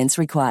maintenance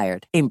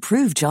required.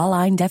 Improve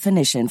jawline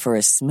definition for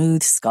a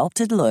smooth,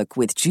 sculpted look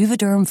with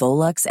Juvederm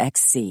Volux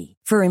XC.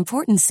 For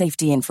important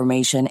safety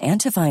information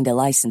and to find a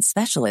licensed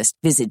specialist,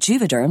 visit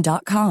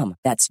Juvederm.com.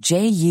 That's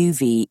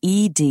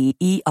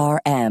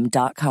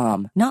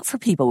JUVEDERM.com. Not for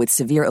people with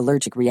severe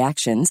allergic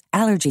reactions,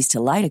 allergies to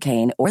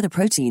lidocaine, or the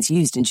proteins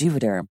used in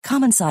Juvederm.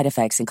 Common side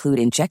effects include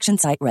injection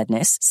site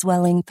redness,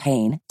 swelling,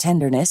 pain,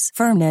 tenderness,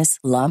 firmness,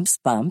 lumps,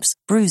 bumps,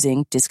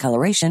 bruising,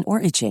 discoloration, or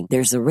itching.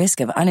 There's a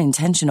risk of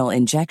unintentional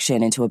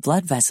injection into a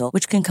blood vessel,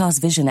 which can cause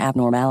vision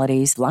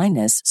abnormalities,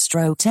 blindness,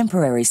 stroke,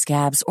 temporary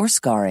scabs, or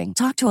scarring.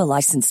 Talk to a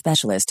licensed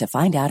specialist to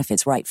find out if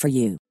it's right for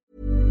you.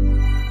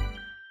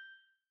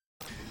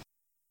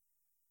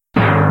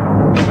 Radio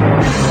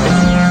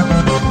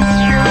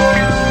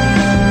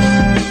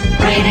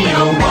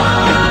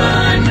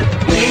 1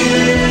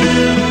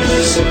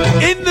 News.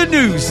 In the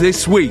news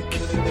this week,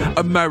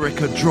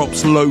 America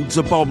drops loads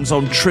of bombs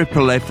on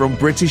Tripoli from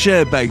British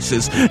air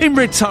bases in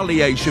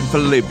retaliation for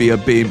Libya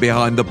being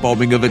behind the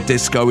bombing of a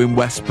disco in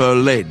West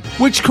Berlin,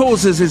 which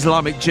causes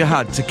Islamic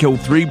Jihad to kill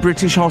 3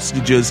 British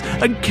hostages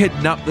and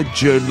kidnap the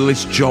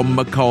journalist John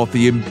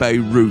McCarthy in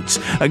Beirut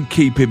and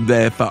keep him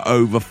there for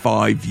over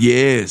 5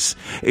 years.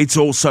 It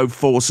also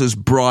forces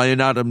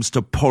Bryan Adams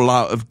to pull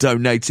out of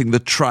donating the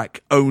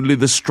track Only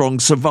the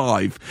Strong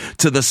Survive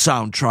to the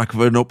soundtrack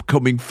of an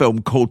upcoming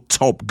film called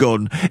Top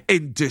Gun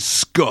in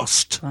disgust.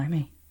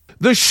 Blimey.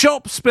 The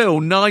Shops Bill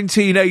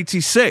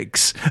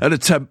 1986, an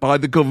attempt by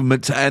the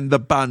government to end the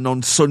ban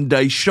on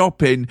Sunday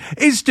shopping,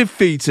 is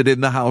defeated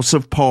in the House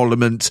of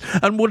Parliament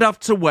and would have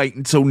to wait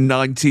until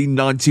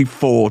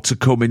 1994 to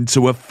come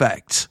into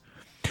effect.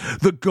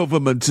 The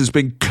government has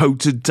been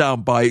coated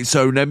down by its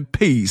own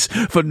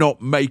MPs for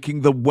not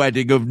making the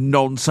wedding of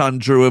Nonce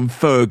Andrew and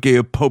Fergie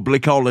a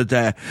public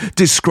holiday,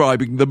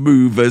 describing the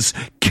move as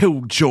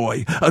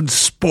killjoy and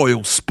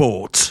spoil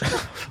sport.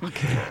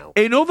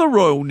 In other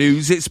royal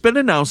news, it's been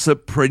announced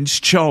that Prince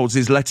Charles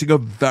is letting a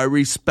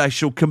very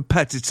special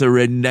competitor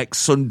in next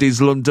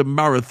Sunday's London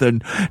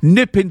Marathon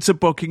nip into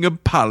Buckingham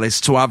Palace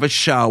to have a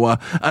shower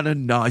and a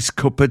nice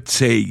cup of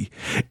tea.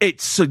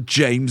 It's Sir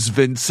James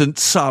Vincent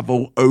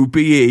Savile,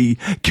 OBE,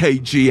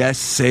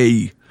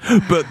 KGSC.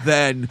 But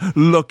then,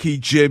 Lucky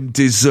Jim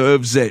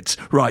deserves it,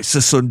 writes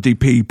the Sunday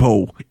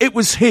People. It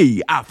was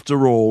he,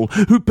 after all,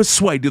 who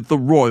persuaded the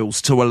royals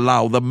to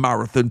allow the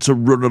marathon to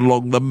run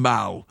along the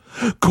Mall.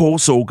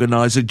 Course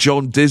organiser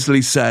John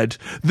Disley said,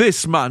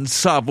 "This man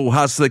Savile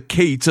has the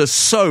key to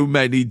so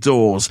many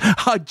doors.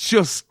 I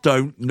just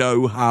don't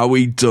know how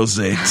he does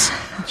it."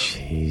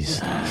 Jesus.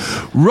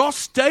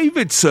 Ross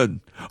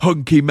Davidson,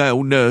 hunky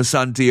male nurse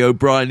Andy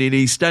O'Brien in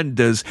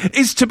EastEnders,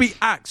 is to be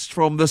axed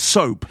from the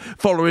soap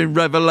following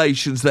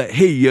revelations that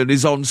he and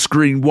his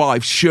on-screen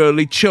wife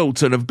Shirley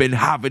Chilton have been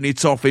having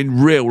it off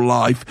in real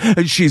life,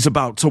 and she's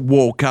about to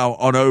walk out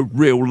on her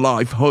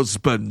real-life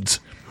husband.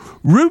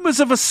 Rumours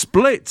of a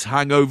split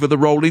hang over the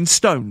Rolling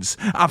Stones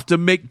after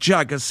Mick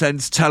Jagger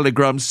sends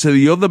telegrams to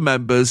the other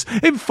members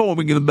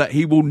informing them that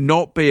he will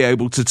not be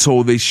able to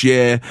tour this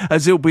year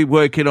as he'll be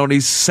working on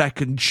his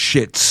second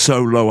shit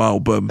solo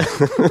album.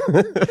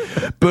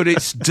 But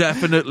it's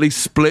definitely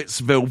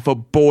Splitsville for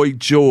Boy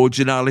George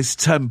and Alice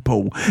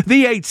Temple,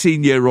 the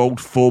 18-year-old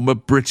former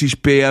British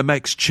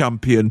BMX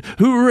champion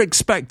who were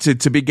expected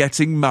to be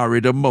getting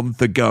married a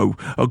month ago,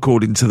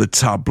 according to the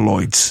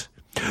tabloids.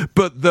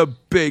 But the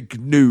big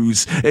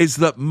news is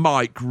that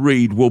Mike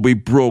Reid will be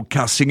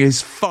broadcasting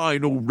his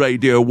final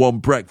Radio 1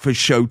 breakfast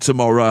show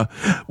tomorrow,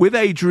 with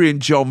Adrian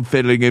John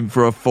filling in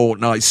for a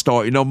fortnight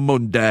starting on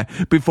Monday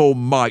before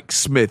Mike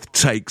Smith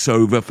takes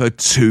over for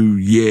 2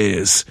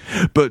 years.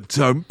 But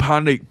don't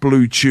panic,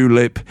 Blue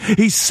Tulip.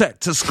 He's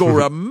set to score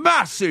a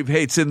massive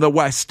hit in the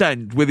West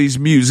End with his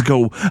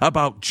musical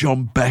about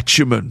John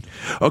Betjeman.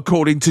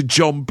 According to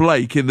John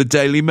Blake in the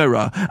Daily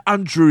Mirror,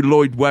 Andrew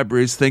Lloyd Webber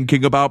is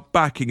thinking about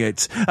backing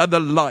it, and the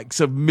likes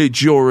of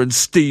Midge Ure and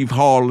Steve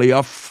Harley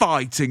are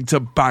fighting to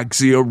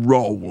Bagsy a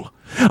role.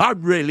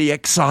 "I'm really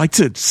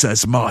excited,"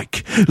 says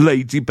Mike.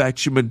 "Lady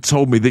Betjeman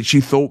told me that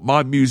she thought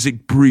my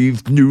music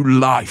breathed new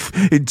life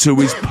into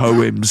his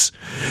poems."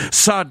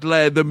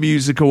 Sadly, the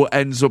musical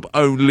ends up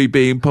only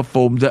being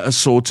performed at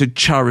assorted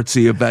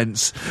charity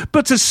events,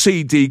 but a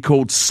CD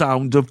called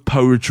Sound of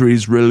Poetry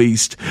is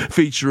released,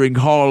 featuring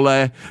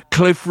Harley,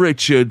 Cliff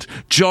Richard,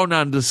 John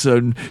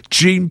Anderson,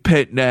 Gene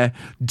Pitney,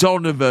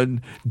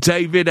 Donovan,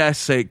 David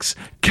Essex,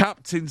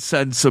 Captain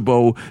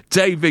Sensible,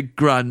 David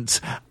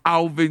Grant,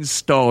 Alvin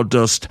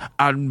Stardust,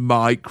 and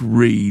Mike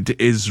Reid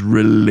is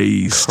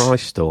released.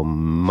 Christ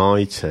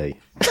almighty.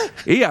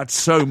 He had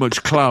so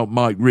much clout,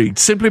 Mike Reid,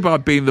 simply by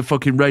being the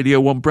fucking Radio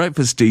 1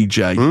 breakfast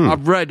DJ.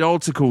 I've read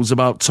articles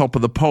about Top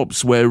of the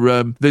Pops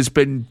where there's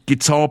been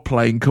guitar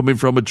playing coming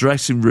from a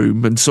dressing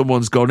room and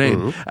someone's gone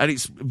in, and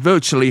it's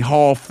virtually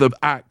half the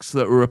acts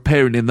that were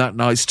appearing in that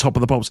night's Top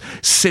of the Pops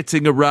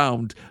sitting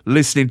around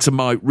listening to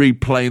Mike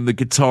Reid playing the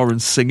guitar and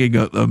singing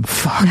at them.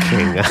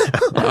 Fucking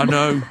I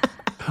know.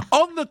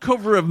 On the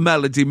cover of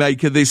Melody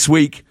Maker this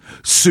week,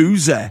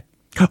 Suze.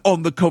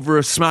 On the cover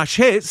of Smash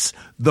Hits,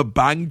 The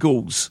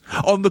Bangles.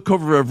 On the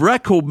cover of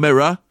Record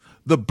Mirror,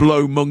 The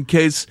Blow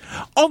Monkeys.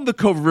 On the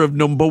cover of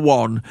Number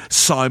One,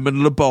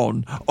 Simon Le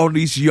Bon on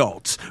his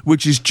yacht,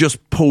 which is just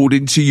pulled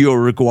into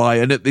Uruguay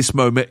and at this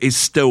moment is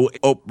still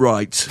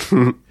upright.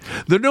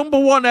 The number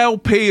one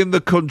LP in the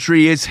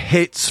country is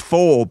Hits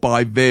 4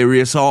 by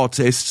various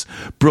artists.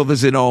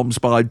 Brothers in Arms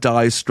by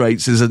Dire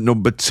Straits is at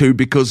number 2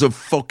 because of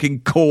fucking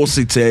course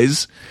it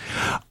is.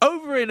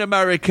 Over in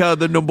America,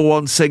 the number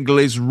one single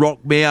is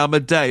Rock Me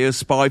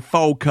Amadeus by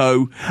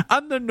Falco,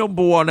 and the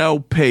number one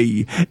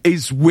LP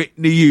is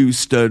Whitney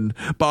Houston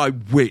by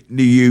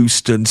Whitney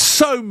Houston.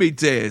 So, me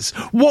dears,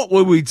 what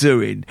were we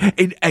doing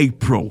in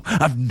April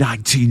of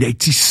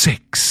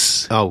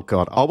 1986? Oh,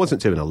 God. I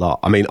wasn't doing a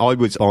lot. I mean, I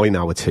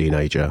now a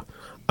teenager,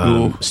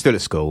 still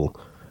at school.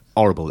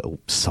 Horrible little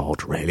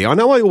sod, really. I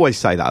know I always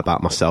say that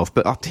about myself,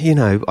 but I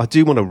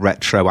do want to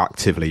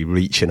retroactively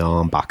reach an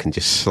arm back and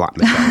just slap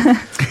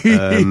myself.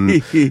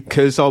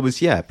 Because I was,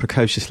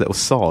 precocious little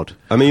sod.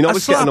 I mean, I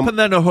was slap getting and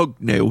then a hug,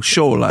 Neil,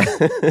 surely.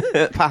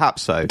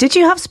 Perhaps so. Did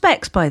you have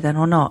specs by then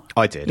or not?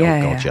 I did. Yeah,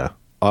 oh, God, yeah.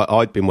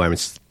 I'd been wearing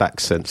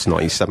specs since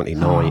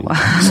 1979,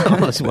 so I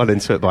was well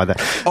into it by then.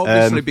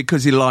 Obviously,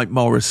 because you like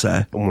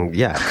Morrissey.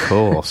 Yeah, of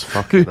course.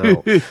 Fucking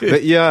hell.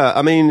 But yeah,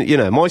 I mean,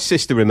 my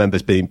sister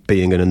remembers being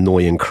an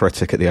annoying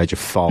critic at the age of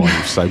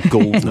 5, so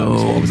God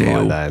knows what I was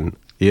like then.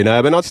 You know,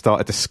 I mean, I'd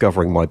started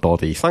discovering my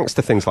body thanks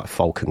to things like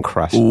Falcon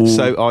Crest. Ooh.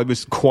 So I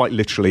was quite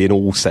literally, in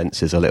all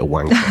senses, a little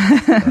wanker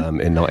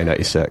in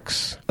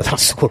 1986.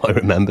 That's all I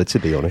remember, to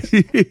be honest.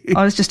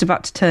 I was just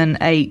about to turn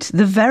 8,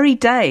 the very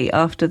day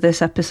after this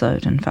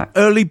episode, in fact.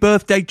 Early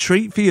birthday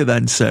treat for you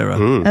then, Sarah?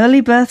 Early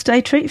birthday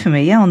treat for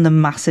me, yeah, on the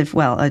massive,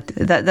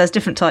 there's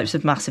different types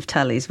of massive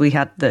tellies. We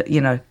had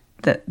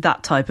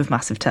that type of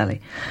massive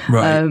telly.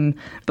 Right.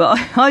 But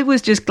I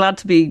was just glad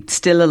to be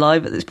still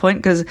alive at this point,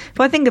 because if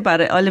I think about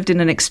it, I lived in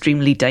an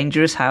extremely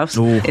dangerous house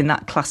in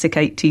that classic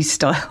 80s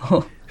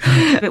style.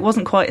 It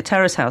wasn't quite a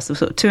terrace house. There were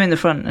sort of 2 in the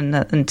front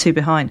and 2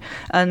 behind,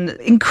 and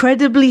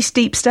incredibly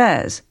steep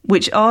stairs,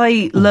 which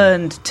I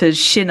learned to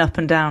shin up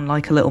and down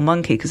like a little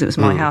monkey because it was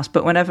my house.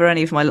 But whenever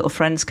any of my little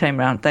friends came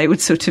round, they would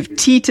sort of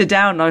teeter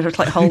down, and I would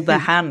like hold their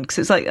hand because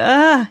it's like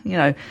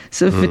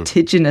sort of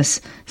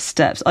vertiginous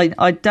steps.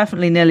 I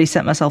definitely nearly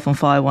set myself on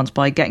fire once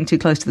by getting too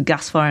close to the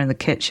gas fire in the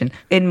kitchen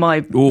in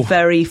my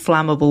very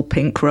flammable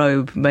pink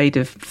robe made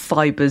of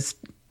fibres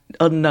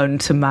unknown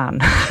to man.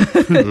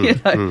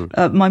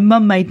 My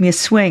mum made me a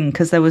swing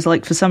because there was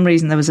for some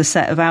reason there was a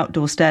set of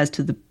outdoor stairs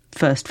to the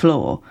first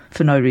floor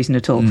for no reason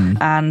at all,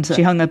 and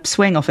she hung a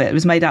swing off it. It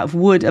was made out of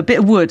wood, a bit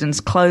of wood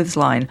and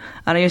clothesline,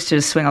 and I used to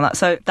just swing on that.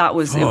 So it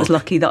was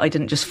lucky that I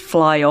didn't just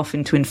fly off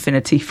into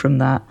infinity from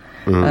that.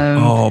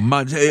 Oh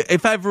man,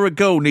 if ever a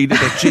girl needed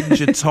a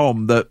ginger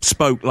Tom that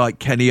spoke like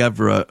Kenny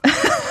Everett,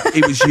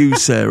 it was you,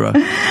 Sarah.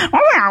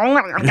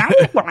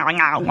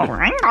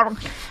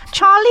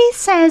 Charlie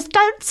says,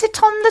 don't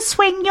sit on the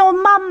swing your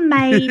mum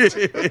made.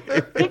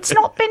 It's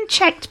not been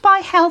checked by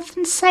health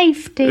and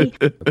safety.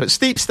 But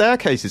steep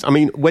staircases, I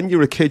mean, when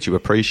you're a kid, you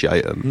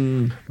appreciate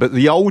them. But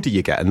the older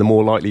you get and the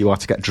more likely you are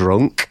to get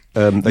drunk,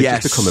 they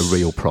just become a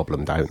real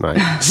problem, don't they?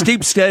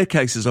 Steep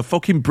staircases are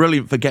fucking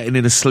brilliant for getting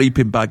in a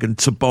sleeping bag and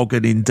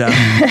tobogganing down.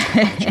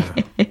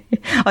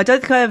 I don't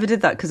think I ever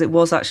did that because it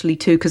was actually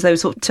 2, because they would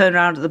sort of turn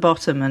around at the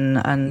bottom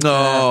and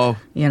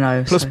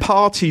Plus,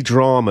 party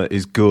drama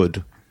is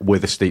good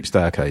with a steep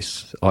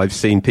staircase. I've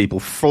seen people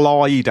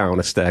fly down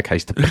a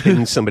staircase to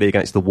pin somebody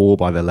against the wall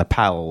by their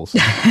lapels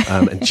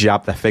and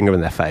jab their finger in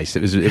their face.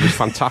 It was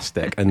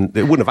fantastic, and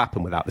it wouldn't have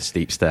happened without the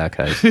steep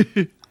staircase.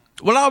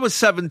 Well, I was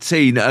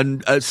 17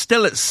 and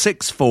still at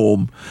sixth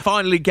form,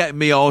 finally getting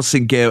me arse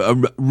in gear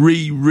and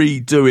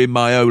redoing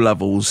my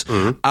O-levels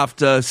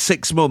after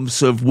 6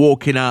 months of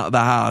walking out of the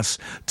house,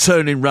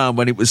 turning round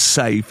when it was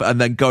safe, and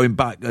then going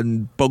back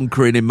and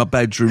bunkering in my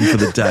bedroom for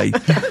the day.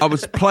 I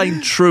was playing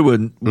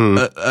truant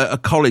at a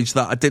college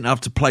that I didn't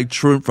have to play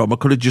truant from. I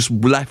could have just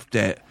left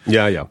it.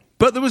 Yeah.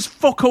 But there was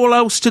fuck all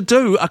else to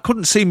do. I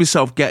couldn't see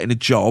myself getting a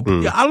job.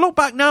 I look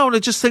back now and I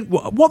just think,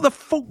 what the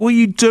fuck were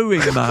you doing,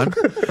 man?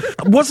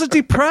 Was I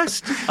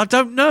depressed? I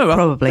don't know.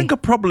 Probably. I think I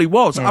probably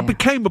was. Yeah. I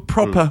became a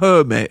proper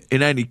hermit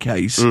in any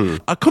case.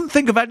 I couldn't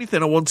think of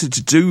anything I wanted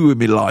to do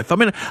with my life. I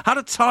mean, I had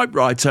a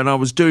typewriter and I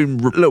was doing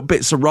little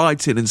bits of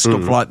writing and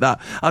stuff like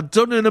that. I'd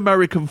done an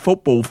American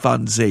football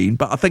fanzine,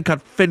 but I think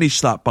I'd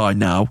finished that by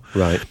now.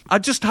 Right. I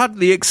just had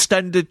the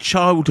extended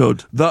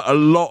childhood that a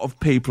lot of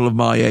people of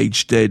my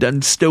age did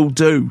and still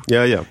do.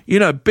 Yeah. You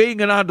know,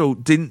 being an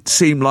adult didn't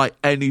seem like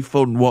any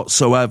fun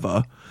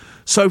whatsoever.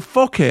 So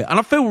fuck it. And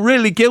I feel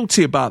really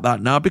guilty about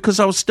that now because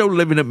I was still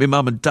living at my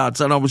mum and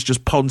dad's and I was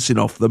just pouncing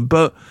off them.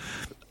 But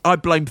I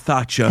blame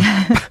Thatcher.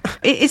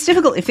 It's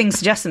difficult if things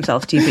suggest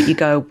themselves to you, but you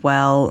go,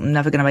 well, I'm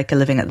never going to make a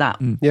living at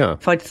that. Yeah.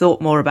 If I'd thought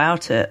more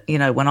about it,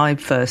 when I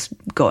first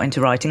got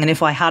into writing, and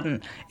if I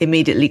hadn't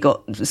immediately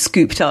got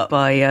scooped up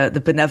by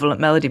the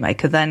benevolent melody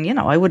maker, then,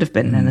 I would have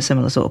been in a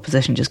similar sort of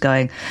position, just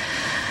going,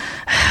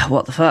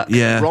 what the fuck?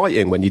 Yeah.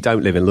 Writing, when you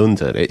don't live in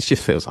London, it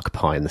just feels like a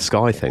pie in the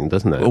sky thing,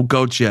 doesn't it? Oh,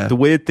 God, yeah. The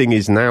weird thing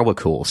is now, of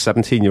course,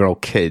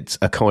 17-year-old kids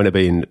are kind of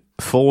being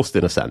forced,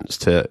 in a sense,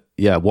 to,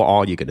 what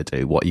are you going to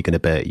do? What are you going to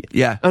be?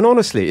 Yeah. And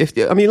honestly,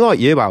 like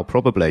you, Al,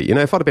 probably,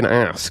 if I'd have been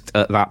asked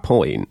at that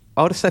point,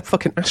 I would have said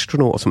fucking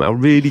astronaut or something. I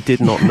really did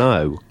not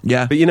know.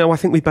 Yeah. But, I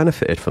think we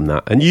benefited from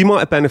that. And you might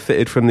have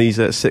benefited from these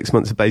 6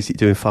 months of basically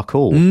doing fuck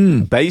all.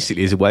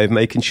 Basically as a way of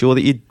making sure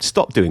that you'd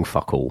stop doing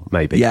fuck all,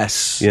 maybe.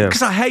 Yes. Yeah.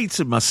 Because I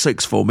hated my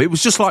sixth form. It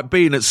was just like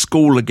being at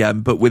school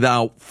again, but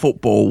without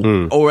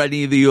football or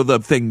any of the other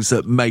things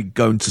that made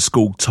going to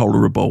school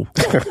tolerable.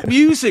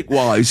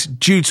 Music-wise,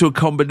 due to a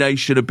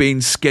combination of being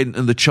skint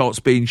and the charts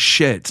being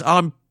shit,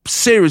 I'm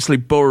seriously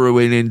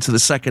burrowing into the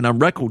second-hand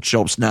record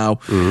shops now,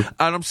 and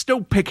I'm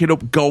still picking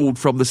up gold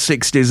from the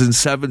 60s and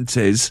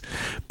 70s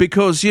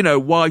because,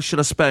 why should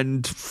I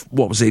spend,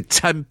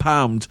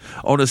 £10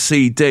 on a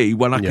CD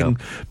when I can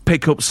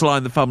pick up Sly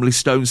and the Family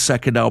Stone's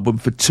second album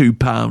for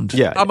 £2?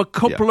 Yeah, I'm a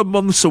couple of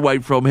months away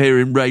from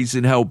hearing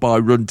Raising Hell by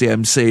Run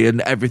DMC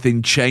and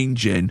everything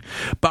changing,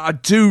 but I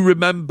do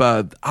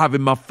remember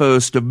having my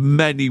first of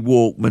many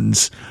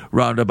Walkmans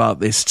round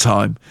about this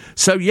time.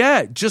 So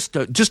yeah, just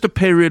a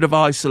period of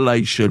isolation.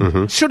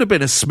 Should have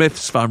been a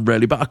Smiths fan,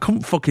 really, but I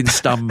couldn't fucking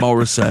stand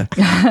Morrissey.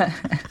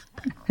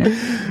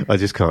 I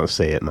just can't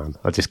see it, man.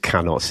 I just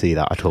cannot see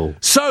that at all.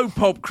 So,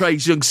 Pop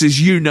Craze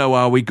youngsters, you know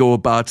how we go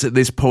about at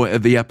this point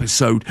of the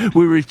episode.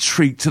 We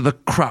retreat to the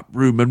crap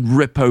room and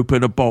rip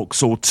open a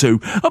box or two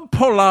and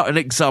pull out an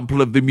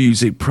example of the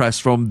music press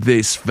from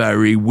this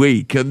very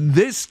week. And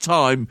this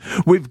time,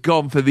 we've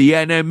gone for the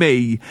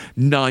NME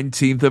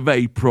 19th of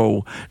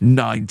April,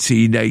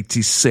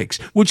 1986.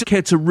 Would you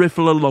care to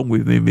riffle along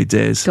with me, my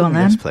dears? Go on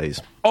then. Yes,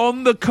 please.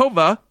 On the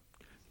cover,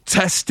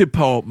 Test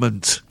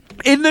Department.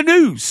 In the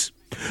news,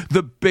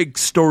 the big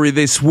story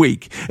this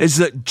week is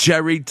that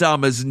Jerry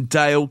Dammers and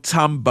Dale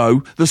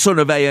Tambo, the son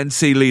of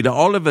ANC leader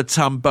Oliver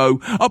Tambo,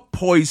 are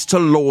poised to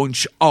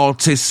launch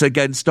Artists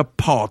Against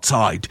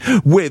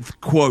Apartheid with,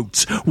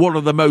 quote, one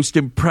of the most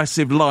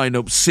impressive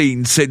lineups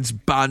seen since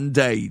Band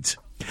Aid.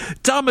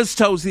 Dammers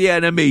tells the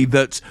NME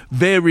that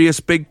various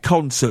big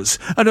concerts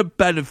and a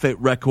benefit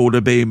record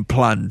are being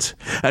planned,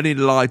 and in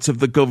light of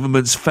the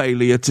government's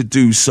failure to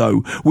do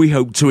so, we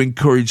hope to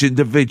encourage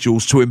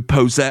individuals to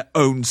impose their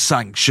own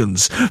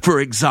sanctions. For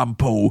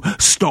example,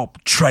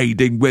 stop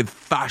trading with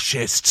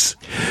fascists.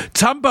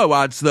 Tambo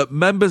adds that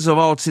members of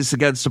Artists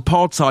Against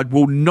Apartheid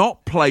will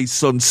not play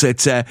Sun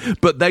City,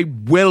 but they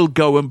will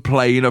go and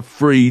play in a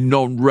free,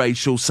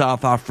 non-racial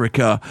South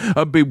Africa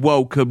and be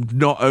welcomed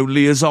not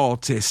only as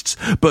artists,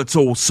 but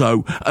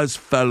also as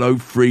fellow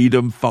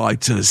freedom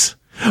fighters.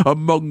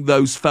 Among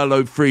those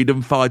fellow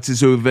freedom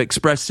fighters who have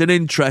expressed an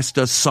interest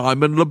are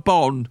Simon Le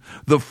Bon,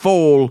 The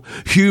Fall,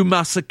 Hugh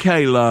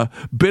Masekela,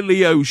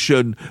 Billy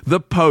Ocean, The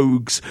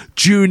Pogues,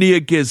 Junior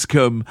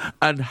Giscombe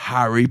and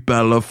Harry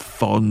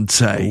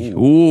Belafonte.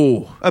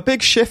 Ooh. A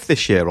big shift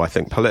this year, I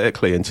think,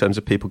 politically, in terms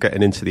of people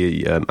getting into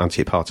the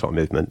anti-apartheid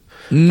movement.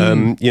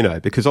 You know,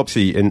 because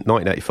obviously in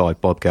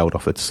 1985, Bob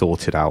Geldof had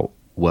sorted out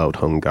world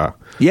hunger.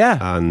 Yeah.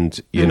 And,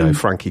 you know,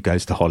 Frankie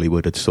Goes to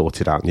Hollywood had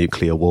sorted out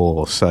nuclear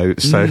war. So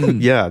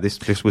yeah,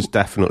 this was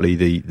definitely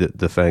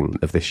the thing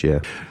of this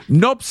year.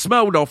 Nob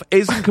Smeldoff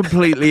isn't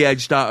completely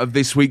edged out of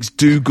this week's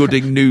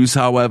do-gooding news,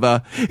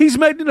 however. He's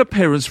made an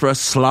appearance for a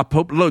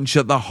slap-up lunch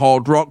at the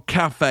Hard Rock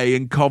Cafe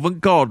in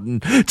Covent Garden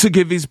to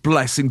give his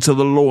blessing to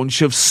the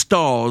launch of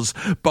Stars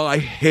by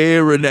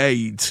Hearing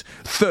Aid.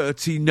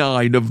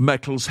 39 of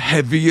metal's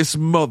heaviest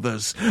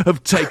mothers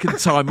have taken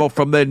time off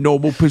from their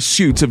normal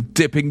pursuit of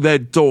dipping their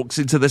dorks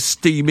into the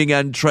steaming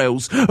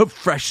entrails of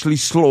freshly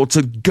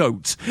slaughtered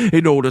goat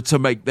in order to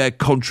make their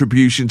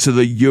contribution to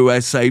the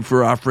USA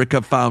for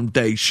Africa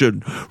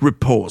Foundation,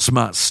 reports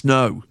Matt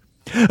Snow.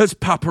 As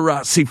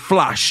paparazzi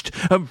flashed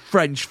and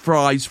French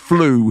fries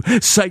flew,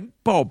 St.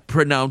 Bob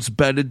pronounced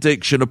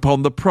benediction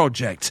upon the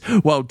project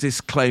while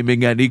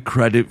disclaiming any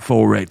credit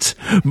for it.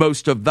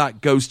 Most of that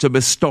goes to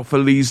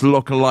Mistopheles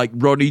lookalike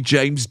Ronnie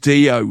James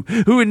Dio,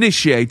 who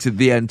initiated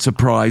the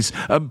enterprise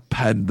and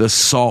penned the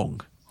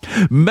song.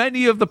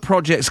 Many of the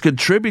project's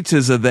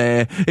contributors are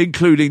there,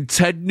 including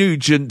Ted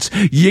Nugent,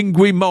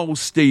 Yingwi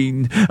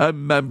Malmsteen,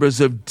 and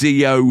members of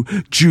Dio,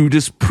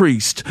 Judas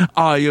Priest,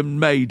 Iron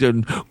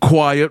Maiden,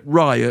 Quiet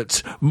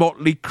Riot,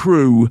 Motley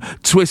Crue,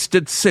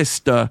 Twisted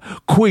Sister,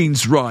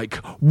 Queensryche,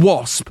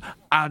 Wasp,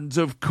 and,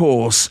 of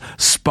course,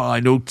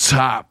 Spinal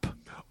Tap.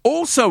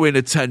 Also in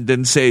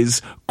attendance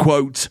is,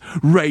 quote,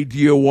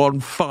 Radio on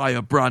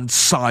Firebrand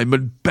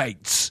Simon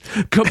Bates,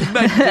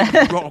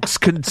 commending Rock's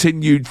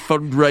continued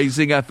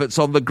fundraising efforts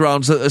on the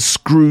grounds that the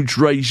Scrooge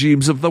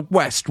regimes of the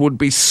West would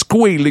be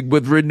squealing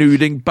with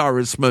renewed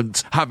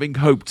embarrassment, having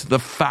hoped the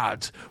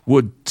fad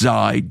would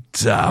die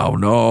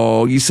down.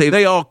 Oh, you see,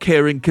 they are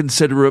caring,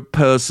 considerate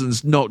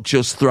persons, not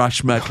just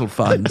thrash metal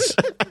fans.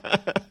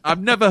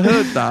 I've never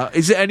heard that.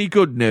 Is it any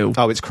good, Neil?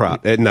 Oh, it's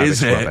crap.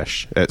 It's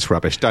rubbish. It's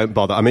rubbish. Don't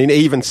bother. I mean,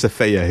 even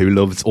Sophia, who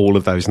loves all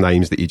of those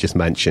names that you just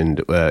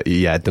mentioned,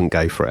 don't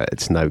go for it.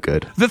 It's no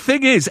good. The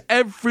thing is,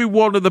 every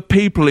one of the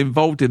people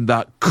involved in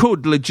that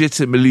could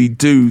legitimately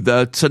do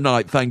the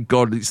 "Tonight, thank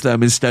God it's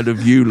them instead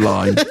of you"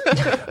 line.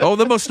 Oh,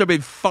 they must have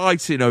been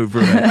fighting over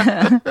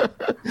it.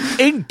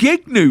 In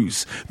gig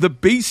news, the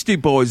Beastie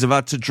Boys have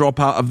had to drop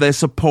out of their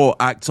support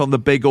act on the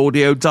big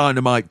Audio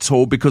Dynamite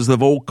tour because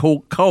they've all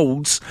caught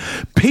colds.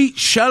 Pete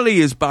Shelley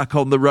is back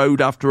on the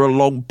road after a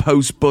long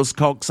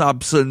post-Buzzcocks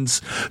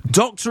absence.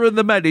 Doctor and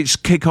the Medics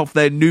kick off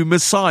their new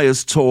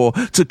Messiahs tour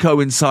to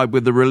coincide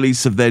with the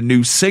release of their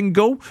new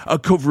single, a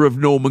cover of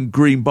Norman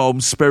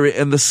Greenbaum's Spirit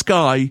in the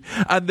Sky,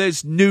 and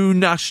there's new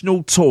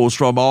national tours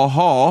from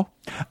a-ha,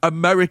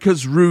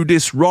 America's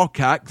Rudest Rock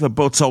Act, the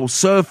Butthole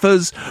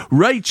Surfers,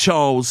 Ray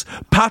Charles,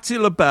 Patti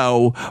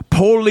LaBelle,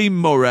 Pauline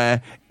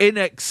Murray, In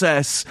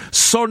Excess,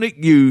 Sonic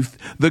Youth,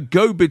 The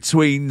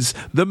Go-Betweens,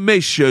 The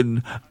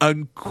Mission,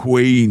 and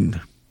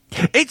Queen.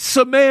 It's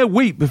some mere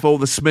week before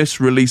the Smiths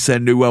release their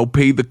new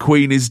LP, The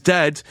Queen is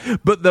Dead,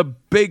 but the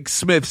big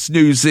Smiths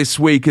news this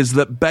week is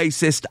that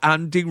bassist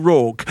Andy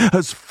Rourke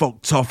has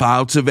fucked off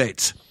out of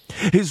it.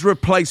 His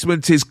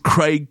replacement is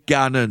Craig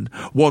Gannon,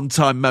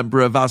 one-time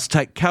member of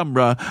Aztec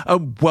Camera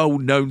and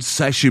well-known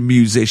session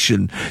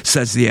musician,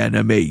 says the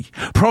NME,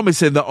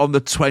 promising that on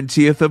the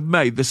 20th of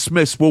May, the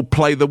Smiths will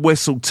play the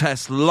Whistle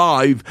Test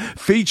live,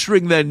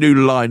 featuring their new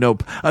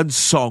lineup and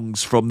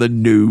songs from the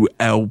new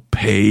LP.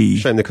 he.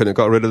 Shame they couldn't have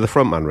got rid of the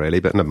front man, really,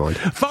 but never mind.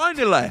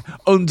 Finally,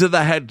 under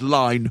the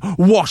headline,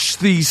 "Wash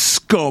these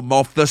scum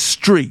off the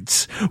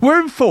streets,"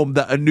 we're informed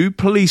that a new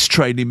police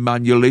training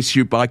manual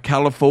issued by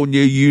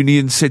California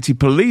Union City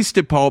Police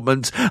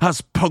Department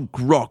has punk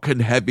rock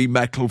and heavy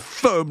metal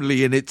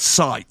firmly in its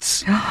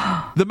sights.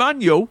 The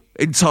manual,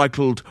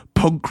 entitled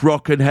Punk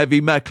Rock and Heavy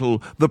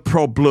Metal, The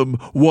Problem,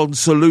 One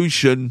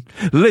Solution,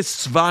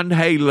 lists Van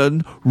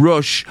Halen,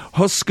 Rush,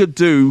 Husker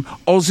Du,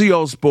 Ozzy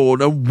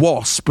Osbourne and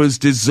Wasp as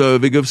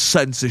deserving of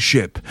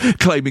censorship,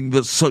 claiming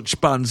that such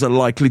bands are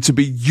likely to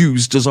be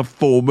used as a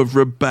form of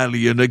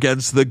rebellion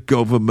against the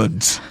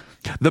government.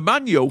 The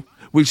manual,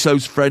 which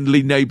those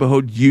friendly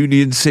neighbourhood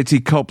Union City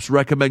cops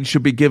recommend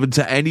should be given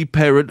to any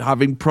parent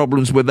having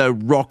problems with their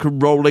rock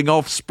and rolling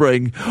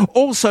offspring,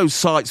 also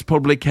cites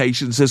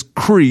publications as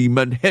Cream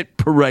and Hit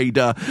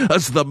Parader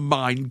as the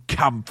Mein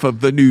Kampf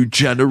of the new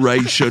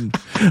generation,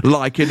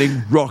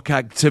 likening rock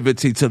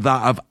activity to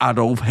that of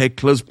Adolf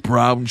Hitler's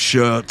brown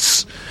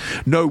shirts.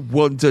 No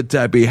wonder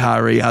Debbie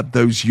Harry had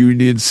those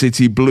Union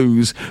City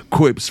blues,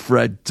 quips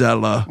Fred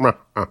Della.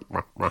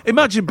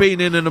 Imagine being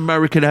in an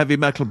American heavy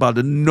metal band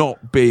and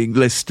not being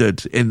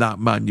listed in that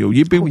manual.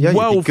 You'd be you'd be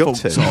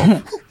fucked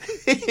off.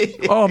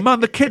 Oh man,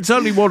 the kids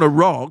only want to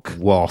rock.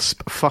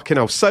 Wasp. Fucking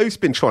hell. So's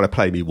been trying to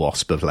play me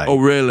Wasp of late. Oh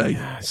really?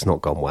 It's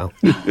not gone well.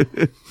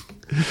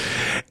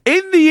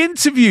 In the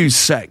interviews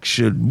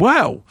section,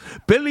 well,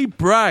 Billy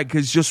Bragg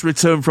has just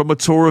returned from a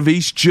tour of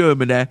East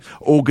Germany,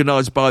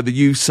 organised by the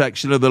youth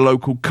section of the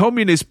local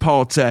Communist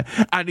Party,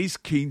 and he's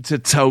keen to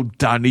tell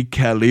Danny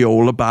Kelly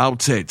all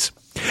about it.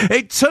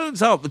 It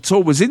turns out the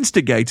tour was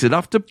instigated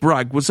after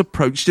Bragg was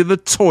approached in the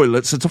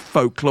toilets at a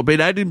folk club in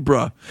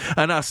Edinburgh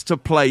and asked to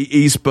play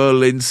East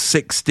Berlin's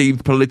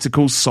 16th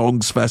Political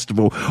Songs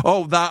Festival.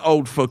 Oh, that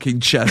old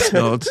fucking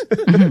chestnut.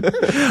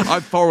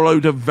 I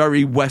followed a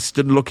very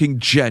Western-looking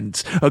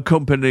gent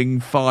accompanying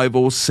 5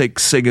 or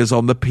 6 singers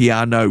on the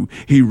piano,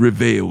 he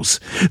reveals.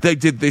 They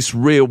did this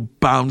real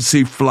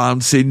bouncy,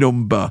 flouncy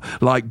number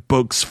like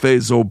Bucks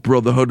Fizz or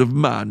Brotherhood of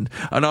Man,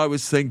 and I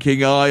was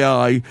thinking,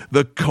 aye,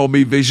 the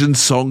Commie Vision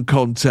Song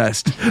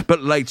Contest,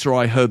 but later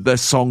I heard their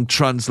song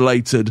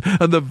translated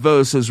and the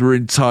verses were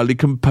entirely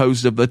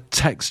composed of the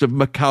text of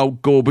Mikhail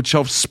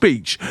Gorbachev's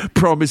speech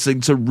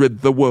promising to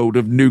rid the world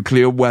of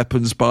nuclear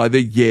weapons by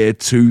the year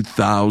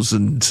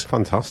 2000.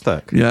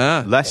 Fantastic.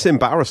 Yeah. Less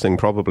embarrassing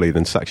probably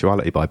than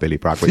Sexuality by Billy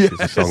Bragg, which is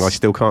a song I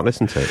still can't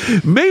listen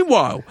to.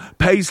 Meanwhile,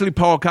 Paisley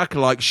Park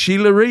acolyte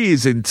Sheila E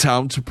is in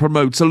town to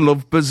promote a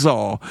Love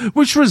Bazaar,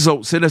 which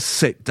results in a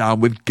sit-down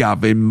with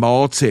Gavin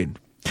Martin.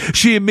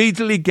 She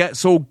immediately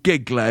gets all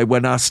giggly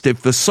when asked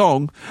if the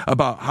song,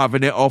 about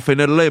having it off in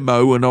a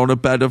limo and on a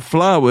bed of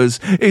flowers,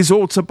 is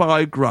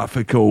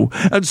autobiographical,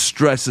 and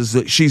stresses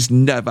that she's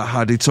never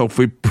had it off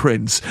with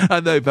Prince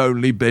and they've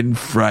only been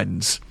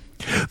friends.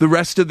 The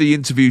rest of the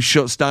interview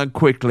shuts down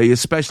quickly,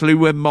 especially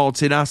when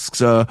Martin asks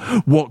her,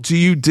 "What do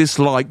you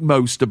dislike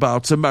most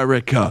about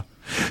America?"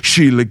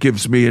 Sheila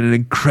gives me an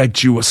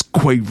incredulous,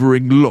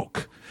 quavering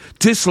look.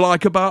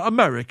 "Dislike about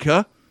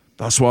America?"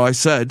 That's what I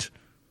said.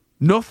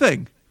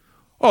 "Nothing."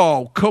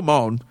 "Oh, come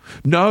on."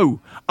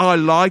 "No, I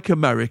like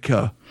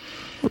America."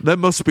 "There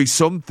must be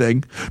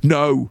something."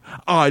 "No,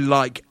 I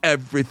like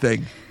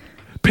everything."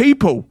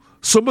 "People,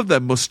 some of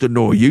them must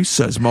annoy you,"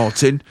 says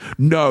Martin.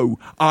 "No,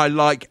 I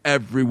like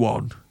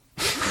everyone."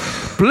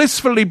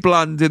 Blissfully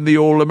bland in the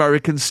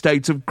all-American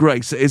state of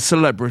grace at his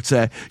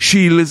celebrity,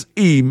 Sheila's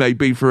E may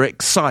be for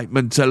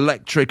excitement,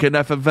 electric and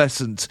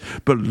effervescent,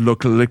 but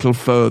look a little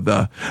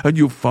further and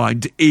you'll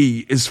find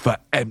E is for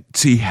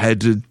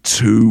empty-headed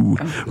too,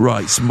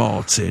 writes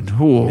Martin.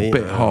 Oh, a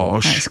bit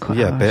harsh. That's quite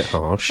Yeah, harsh. a bit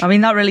harsh. I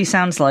mean, that really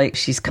sounds like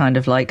she's kind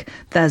of like,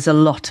 there's a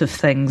lot of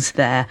things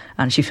there,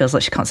 and she feels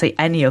like she can't say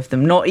any of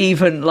them. Not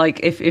even,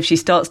 like, if she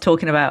starts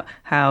talking about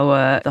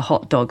how the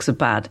hot dogs are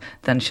bad,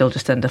 then she'll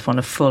just end up on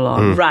a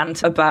full-on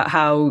rant about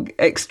how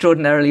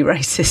extraordinarily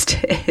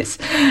racist it is.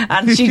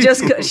 And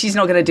she's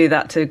not going to do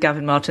that to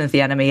Gavin Martin of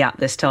The Enemy at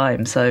this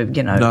time, so,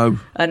 you know. No.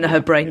 And her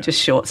brain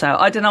just shorts out.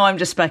 I don't know, I'm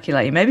just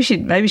speculating. Maybe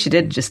she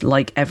did just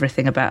like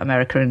everything about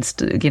America, and,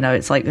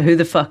 it's like, who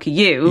the fuck are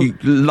you? You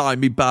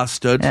limey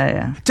bastard.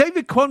 Yeah.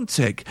 David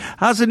Quantick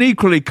has an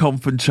equally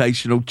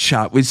confrontational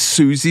chat with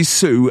Susie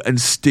Sue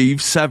and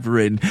Steve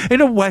Severin in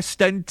a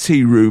West End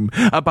tea room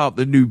about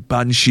the new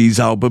Banshees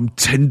album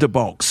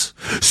Tinderbox.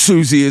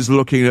 Susie is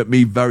looking at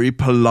me very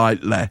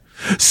politely.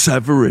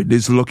 Severin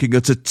is looking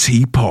at a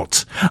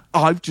teapot.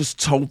 I've just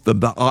told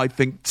them that I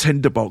think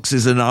Tinderbox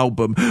is an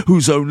album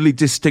whose only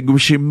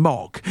distinguishing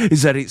mark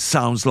is that it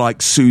sounds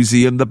like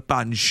Susie and the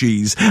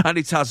Banshees, and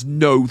it has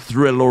no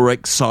thrill or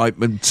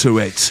excitement to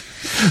it.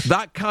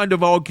 That kind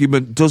of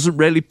argument doesn't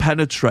really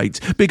penetrate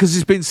because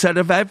it's been said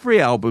of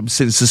every album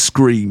since The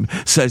Scream,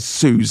 says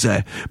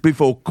Susie,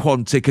 before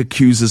Quantick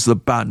accuses the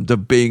band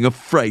of being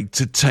afraid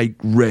to take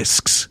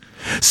risks.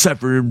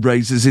 Severin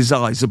raises his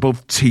eyes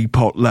above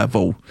teapot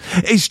level.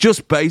 It's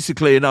just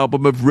basically an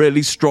album of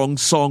really strong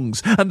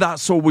songs, and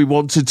that's all we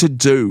wanted to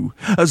do,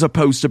 as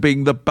opposed to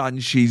being the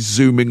Banshees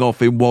zooming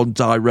off in one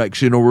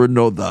direction or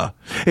another.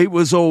 It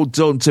was all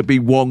done to be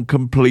one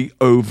complete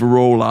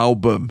overall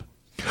album.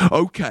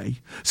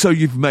 Okay, so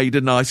you've made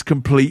a nice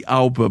complete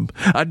album,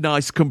 a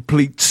nice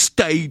complete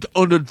staid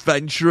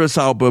unadventurous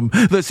album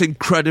that's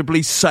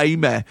incredibly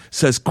samey,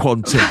 says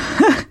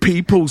Quantic.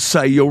 People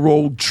say you're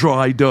all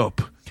dried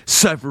up.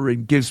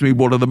 Severin gives me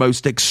one of the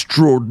most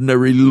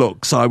extraordinary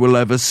looks I will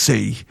ever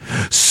see.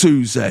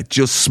 Suzette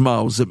just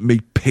smiles at me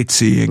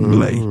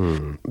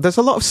pityingly. There's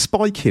a lot of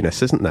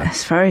spikiness, isn't there?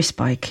 It's very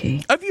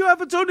spiky. Have you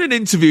ever done an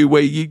interview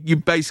where you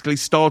basically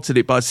started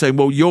it by saying,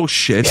 well, you're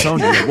shit,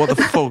 aren't you? What the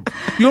fuck?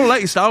 Your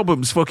latest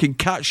album's fucking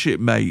cat shit,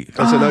 mate.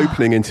 As an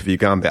opening interview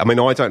gambit, I mean,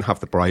 I don't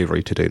have the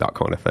bravery to do that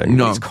kind of thing.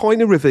 No. It's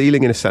kind of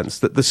revealing in a sense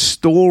that the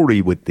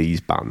story with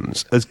these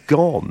bands has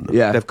gone.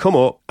 Yeah. They've come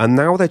up and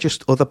now they're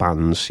just other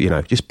bands, you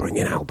know, just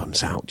bringing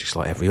albums out just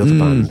like every other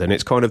band. And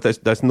it's kind of,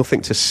 there's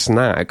nothing to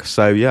snag.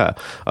 So, yeah,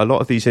 a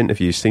lot of these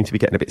interviews seem to be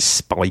getting a bit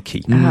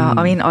spiky.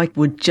 I mean, I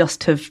would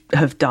just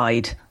have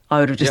died. I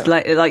would have just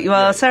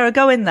Sarah,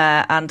 go in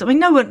there. And I mean,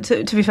 no one,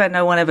 to be fair,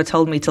 no one ever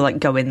told me to like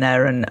go in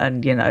there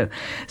and you know,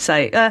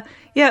 say,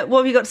 yeah, what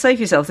have you got to say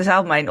for yourself? This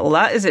album ain't all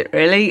that, is it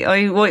really?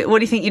 I mean, what do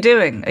you think you're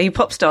doing? Are you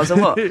pop stars or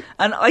what?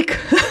 And I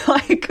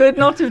could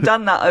not have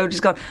done that. I would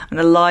just gone, I'm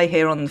going to lie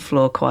here on the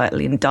floor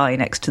quietly and die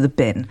next to the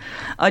bin.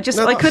 I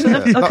couldn't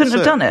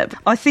have done it.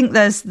 I think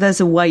there's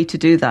a way to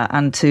do that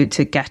and to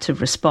get a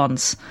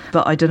response.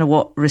 But I don't know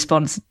what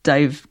response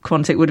Dave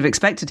Quantic would have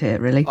expected here,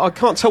 really. I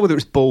can't tell whether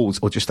it's balls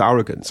or just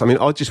arrogance. I mean,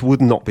 I just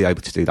would not be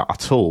able to do that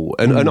at all.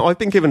 And I've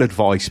been given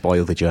advice by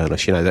other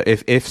journalists, you know, that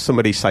if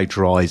somebody, say,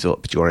 dries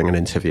up during an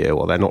interview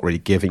or they're not really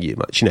giving you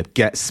much, you know,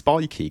 get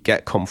spiky,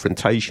 get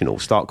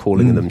confrontational, start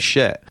calling them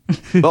shit.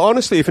 But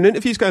honestly, if an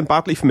interview's going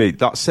badly for me,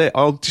 that's it.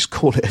 I'll just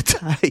call it a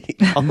day.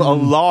 I'll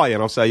lie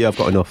and I'll say, yeah, I've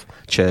got enough.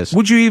 Cheers.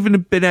 Would you even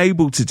have been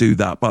able to do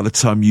that by the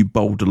time you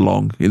bowled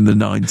along in the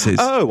 90s?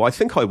 Oh, I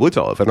think I would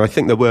have. And I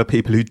think there were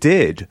people who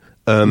did.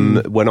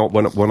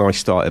 When I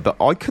started, but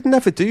I could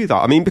never do that.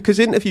 I mean, because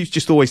interviews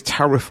just always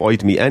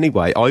terrified me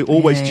anyway. I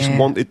always just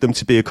wanted them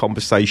to be a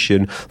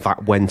conversation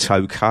that went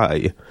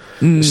okay.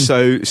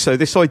 So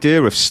this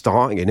idea of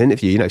starting an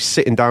interview, you know,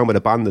 sitting down with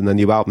a band and the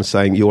new album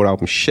saying your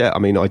album's shit, I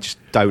mean, I just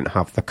don't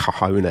have the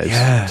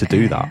cojones to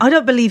do that. I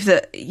don't believe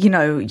that, you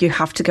know, you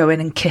have to go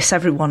in and kiss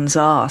everyone's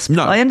arse.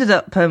 No. I ended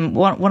up,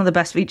 one of the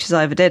best features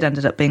I ever did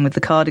ended up being with the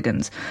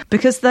Cardigans,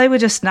 because they were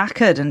just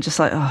knackered and just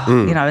like,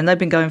 you know, and they've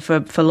been going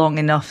for long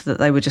enough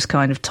that they were just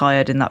kind of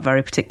tired in that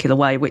very particular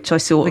way, which I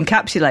sort of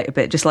encapsulate a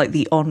bit, just like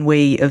the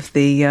ennui of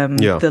the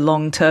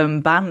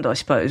long-term band, I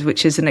suppose,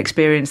 which is an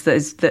experience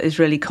that is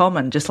really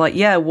common. Just like,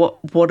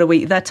 what are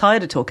we? They're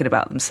tired of talking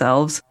about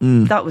themselves.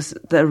 That was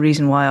the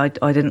reason why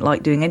I didn't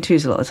like doing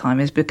interviews a lot of the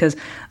time, is because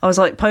I was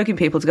like poking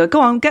people to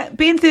go on,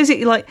 be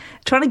enthusiastic, like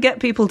trying to get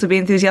people to be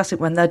enthusiastic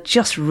when they're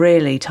just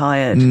really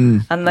tired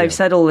and they've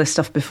said all this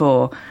stuff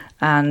before.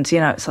 And, you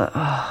know, it's like,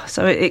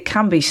 so it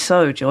can be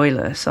so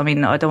joyless. I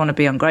mean, I don't want to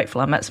be ungrateful.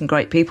 I met some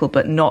great people,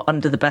 but not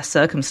under the best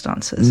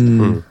circumstances.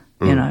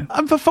 You know.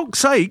 And for fuck's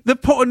sake,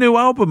 they've put a new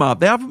album out.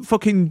 They haven't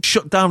fucking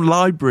shut down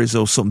libraries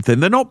or something.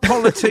 They're not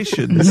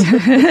politicians.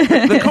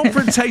 The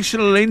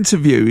confrontational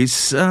interview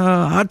is,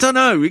 I don't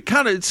know,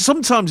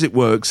 sometimes it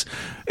works.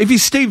 If you're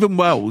Stephen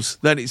Wells,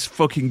 then it's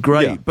fucking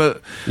great.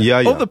 But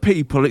other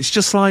people, it's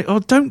just like,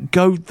 don't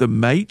goad them,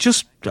 mate.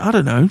 Just, I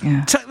don't know,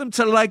 take them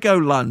to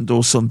Legoland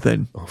or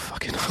something. Oh,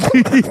 fucking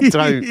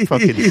don't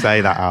fucking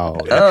say that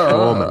out.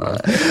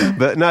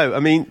 But no, I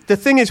mean, the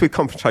thing is with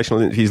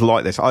confrontational interviews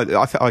like this,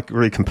 I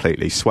agree completely.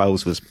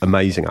 Swells was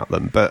amazing at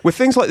them. But with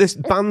things like this,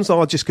 bands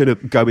are just going to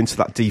go into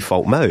that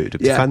default mode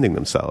of defending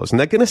themselves, and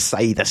they're going to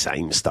say the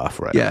same stuff,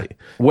 really. Yeah.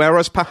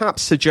 Whereas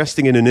perhaps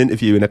suggesting in an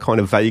interview in a kind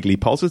of vaguely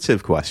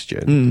positive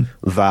question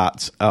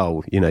that,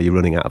 you know, you're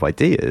running out of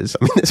ideas.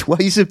 I mean, there's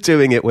ways of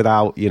doing it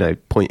without, you know,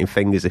 pointing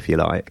fingers, if you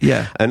like.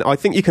 Yeah. And I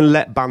think you can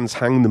let bands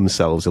hang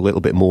themselves a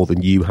little bit more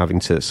than you having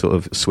to sort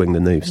of swing the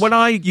noose. When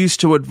I used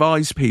to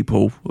advise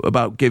people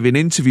about giving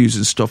interviews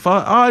and stuff,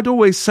 I'd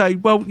always say,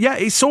 well, yeah,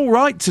 it's all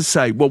right to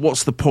say, well,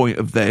 what's the point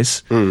of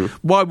this?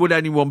 Why would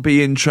anyone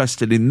be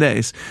interested in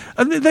this?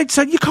 And they'd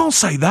say, you can't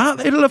say that.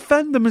 It'll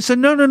offend them. And say,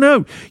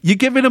 no. You're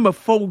giving them a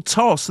full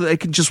toss that they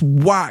can just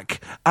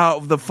whack out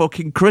of the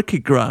fucking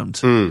cricket ground.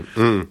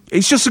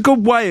 It's just a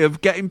good way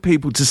of getting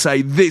people to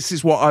say, this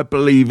is what I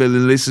believe in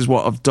and this is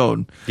what I've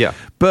done. Yeah.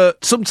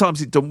 But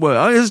sometimes it doesn't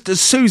work.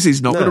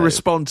 Susie's not going to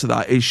respond to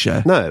that, is she?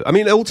 No. I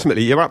mean,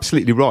 ultimately, you're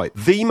absolutely right.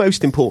 The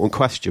most important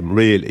question,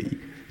 really,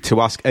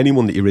 to ask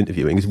anyone that you're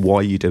interviewing is, why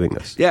are you doing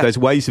this? Yeah. There's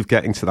ways of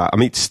getting to that. I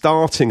mean,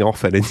 starting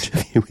off an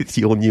interview with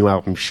your new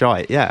album,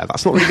 shite,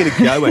 that's not really going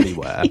to go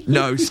anywhere.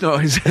 No, it's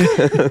not, is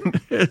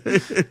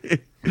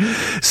it?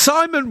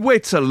 Simon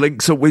Witter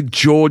links up with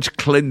George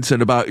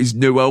Clinton about his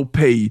new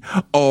LP,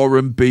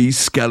 R&B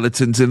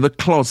Skeletons in the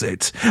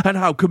Closet, and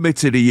how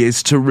committed he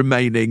is to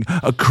remaining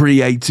a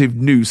creative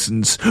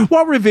nuisance,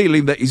 while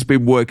revealing that he's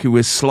been working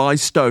with Sly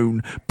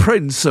Stone,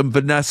 Prince and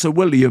Vanessa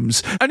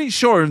Williams, and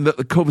ensuring that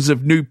the covers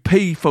of new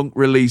P-Funk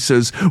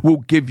releases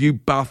will give you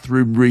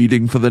bathroom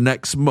reading for the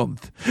next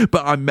month.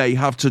 But I may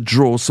have to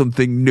draw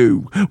something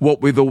new,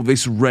 what with all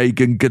this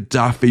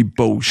Reagan-Gaddafi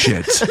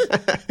bullshit.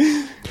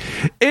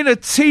 In a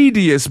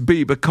tedious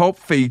Bieber Cop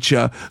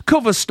feature,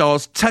 cover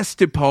stars Test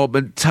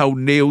Department tell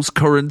Neil's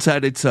current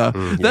editor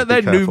that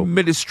their new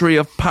Ministry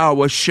of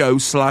Power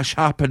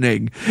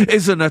show/happening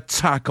is an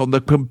attack on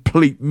the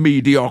complete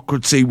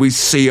mediocrity we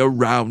see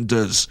around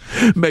us.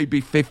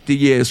 Maybe 50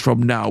 years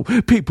from now,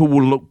 people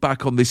will look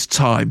back on this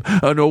time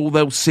and all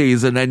they'll see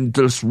is an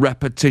endless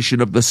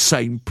repetition of the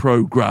same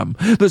programme,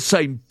 the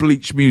same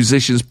bleach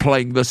musicians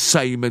playing the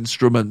same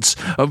instruments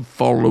and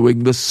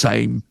following the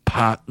same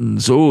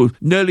patterns. Oh,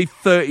 nearly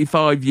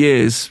 35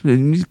 years.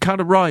 And he's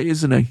kind of right,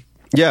 isn't he?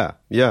 Yeah.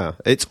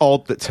 It's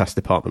odd that Test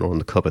Department are on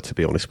the cover, to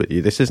be honest with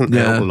you. This isn't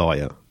the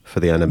outlier for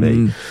the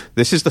enemy.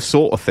 This is the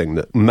sort of thing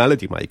that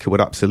Melody Maker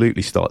would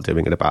absolutely start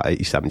doing in about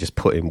 87, just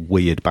putting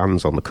weird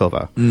bands on the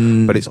cover.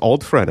 But it's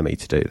odd for Enemy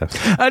to do this.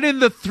 And in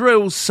the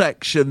thrills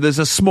section, there's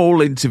a small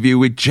interview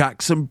with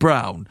Jackson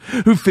Brown,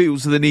 who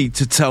feels the need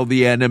to tell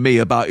the enemy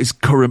about his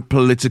current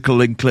political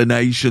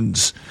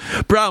inclinations.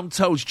 Brown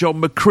tells John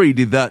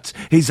McCready that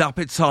his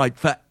appetite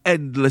for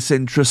endless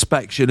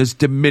introspection has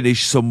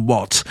diminished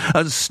somewhat,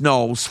 and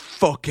snarls,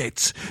 "Fuck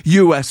it.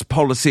 US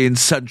policy in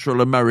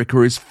Central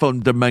America is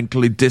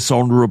fundamentally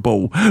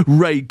dishonourable.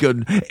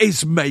 Reagan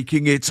is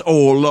making it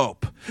all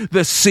up.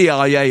 The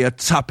CIA are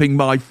tapping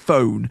my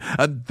phone,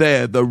 and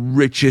they're the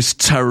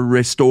richest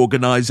terrorist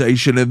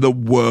organisation in the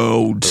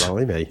world."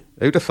 Blimey.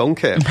 Who'd have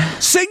thunk it?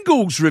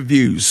 Singles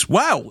reviews.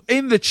 Well,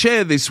 in the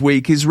chair this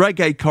week is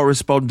reggae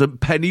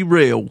correspondent Penny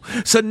Real.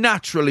 So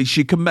naturally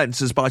she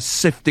commences by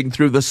sifting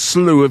through the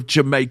slew of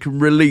Jamaican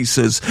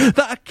releases that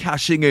are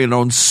cashing in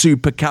on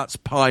Supercat's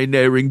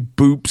pioneering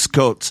Boops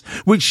cut,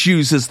 which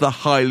uses the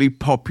highly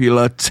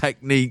popular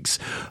techniques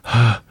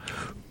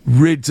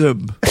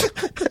rhythm.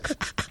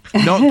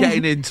 Not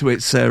getting into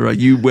it, Sarah.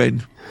 You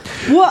win.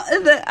 What?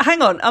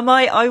 Hang on.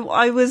 I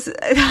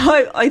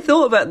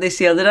thought about this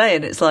the other day,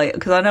 and it's like,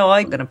 because I know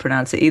I'm going to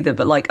pronounce it either,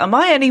 but like, am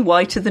I any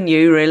whiter than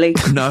you, really?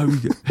 No.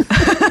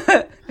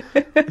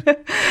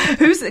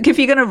 If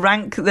you're going to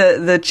rank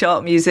the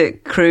chart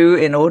music crew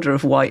in order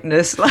of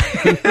whiteness,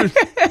 like.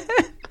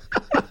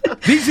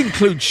 These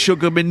include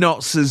Sugar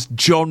Minot's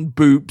John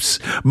Boops,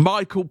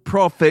 Michael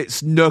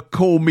Prophet's No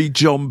Call Me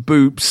John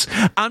Boops,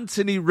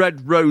 Anthony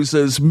Red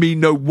Rosa's Me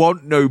No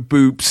Want No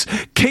Boops,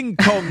 King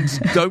Kong's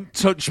Don't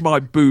Touch My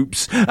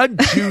Boops, and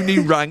Junie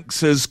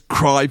Ranks'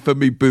 Cry For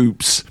Me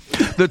Boops.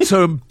 The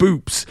term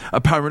boops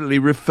apparently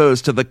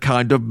refers to the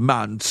kind of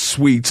man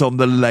sweet on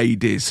the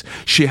ladies,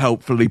 she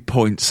helpfully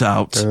points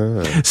out.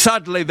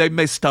 Sadly, they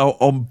missed out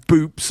on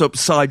boops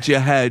upside your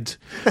head.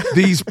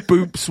 These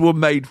boops were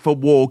made for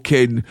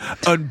walking,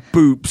 and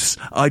boops,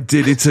 I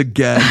did it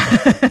again.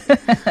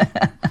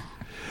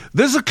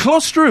 There's a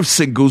cluster of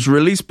singles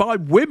released by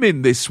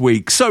women this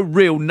week, so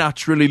Real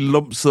naturally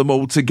lumps them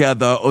all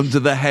together under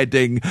the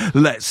heading,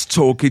 Let's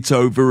Talk It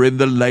Over in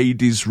the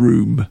Ladies'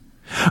 Room.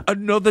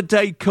 Another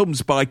Day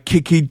Comes by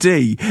Kiki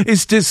D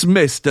is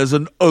dismissed as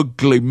an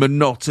ugly,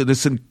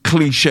 monotonous and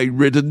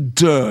cliche-ridden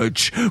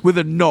dirge with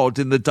a nod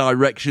in the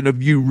direction of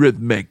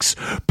Eurythmics,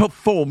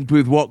 performed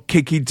with what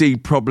Kiki D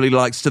probably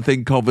likes to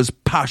think of as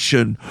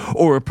passion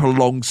or a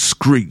prolonged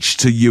screech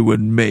to you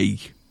and me.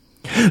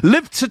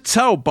 Live to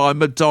Tell by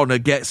Madonna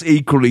gets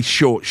equally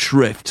short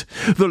shrift.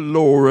 The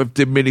law of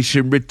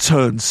diminishing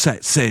returns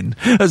sets in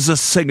as the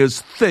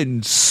singer's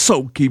thin,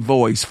 sulky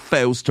voice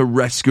fails to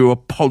rescue a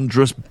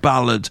ponderous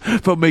ballad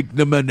from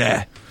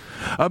ignominy.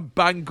 And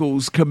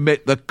Bangles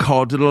commit the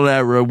cardinal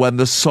error when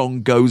the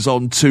song goes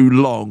on too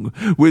long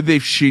with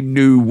If She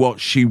Knew What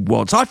She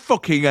Wants. I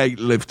fucking hate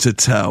Live to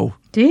Tell.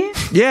 Do you?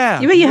 Yeah.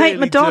 You hate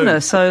Madonna,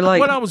 do. so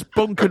like... When I was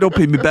bunkered up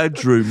in my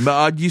bedroom,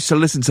 I used to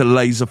listen to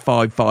Laser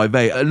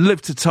 558, and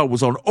Live to Tell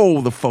was on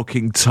all the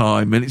fucking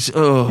time, and it's...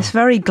 It's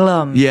very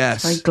glum. Yes.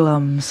 It's a very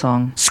glum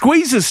song.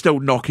 Squeezer's still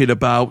knocking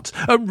about,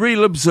 and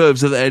Real observes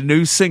that their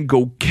new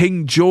single,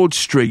 King George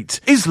Street,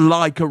 is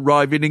like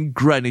arriving in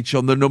Greenwich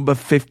on the number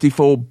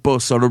 54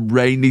 bus on a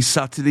rainy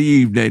Saturday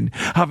evening,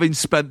 having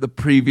spent the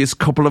previous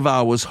couple of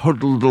hours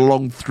huddled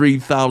along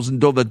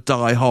 3,000 other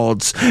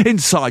diehards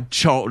inside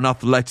Charlton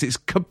Athletics'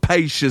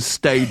 capacious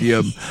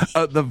stadium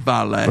at the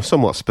Valley. A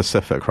somewhat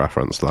specific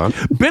reference, that.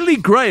 Billy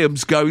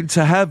Graham's Going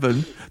to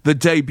Heaven, the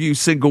debut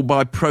single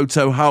by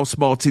Proto House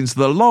Martins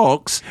The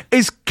Larks,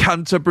 is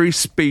Canterbury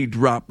speed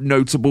rap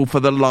notable for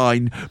the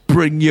line,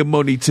 Bring Your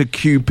Money to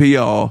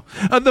QPR,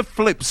 and the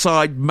flip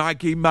side,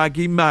 Maggie,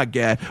 Maggie,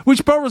 Maggie,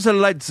 which borrows a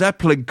Led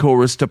Zeppelin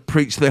chorus to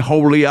preach the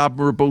wholly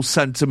admirable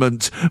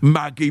sentiment,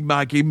 Maggie,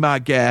 Maggie,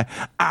 Maggie,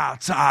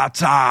 at.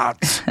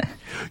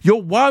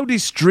 Your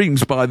Wildest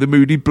Dreams by the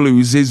Moody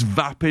Blues is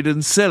vapid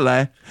and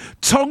silly.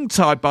 Tongue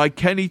Tied by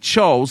Kenny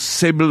Charles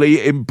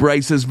similarly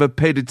embraces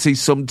vapidity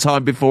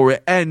sometime before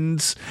it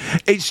ends.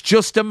 It's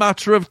Just a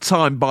Matter of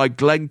Time by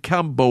Glenn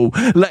Campbell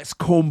lets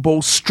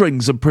cornball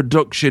strings and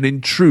production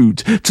intrude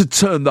to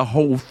turn the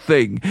whole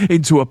thing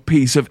into a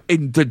piece of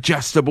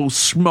indigestible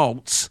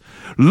schmaltz.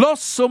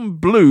 Lost Some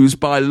Blues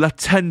by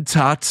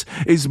Latentat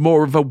is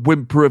more of a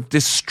whimper of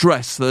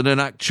distress than an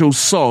actual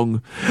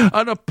song.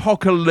 And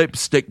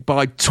Apocalyptic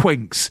by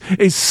Twinks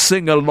is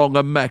sing-along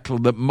a metal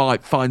that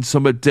might find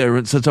some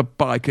adherence at a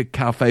biker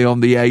cafe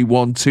on the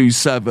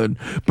A127,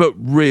 but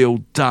real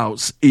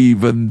doubts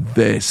even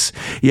this.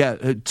 Yeah,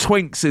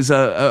 Twinks is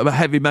a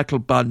heavy metal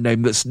band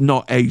name that's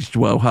not aged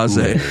well, has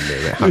it?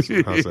 No,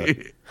 it has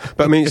it?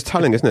 But I mean, it's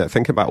telling, isn't it?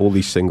 Think about all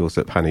these singles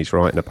that Penny's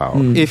writing about.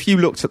 If you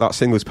looked at that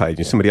singles page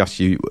and somebody asked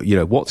you,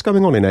 what's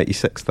going on in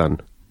 86 then?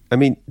 I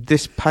mean,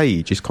 this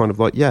page is kind of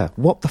like,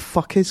 what the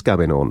fuck is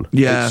going on?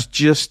 Yeah. It's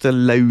just a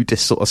load of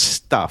sort of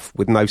stuff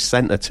with no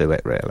centre to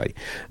it, really.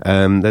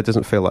 There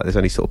doesn't feel like there's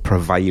any sort of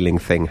prevailing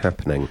thing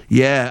happening.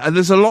 Yeah, and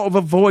there's a lot of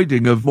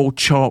avoiding of more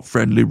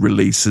chart-friendly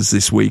releases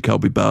this week, I'll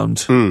be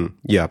bound.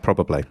 Yeah,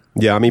 probably.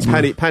 Yeah, I mean,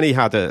 Penny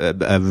had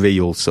a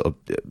real sort of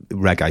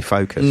reggae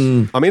focus.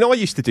 I mean, I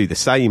used to do the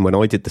same when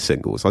I did the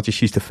singles. I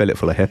just used to fill it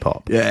full of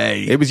hip-hop.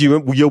 Yay. It was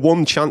your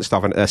one chance to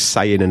have a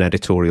say in an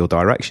editorial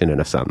direction, in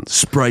a sense.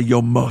 Spray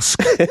your musk.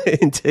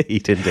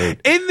 Indeed.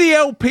 In the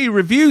LP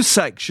review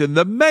section,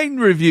 the main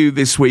review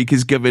this week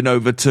is given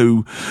over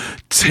to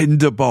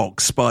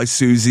Tinderbox by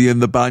Susie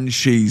and the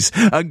Banshees,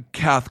 and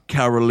Kath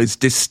Carroll is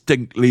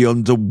distinctly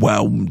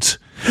underwhelmed.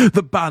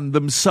 The band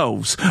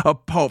themselves,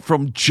 apart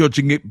from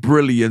judging it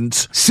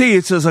brilliant, see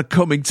it as a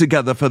coming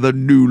together for the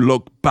new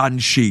look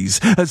Banshees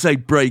as they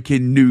break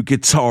in new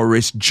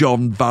guitarist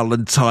John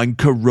Valentine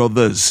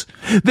Carruthers.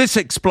 This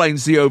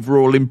explains the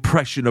overall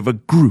impression of a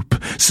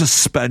group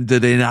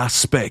suspended in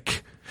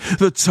aspic.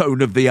 The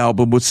tone of the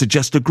album would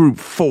suggest a group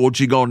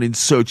forging on in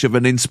search of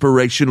an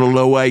inspirational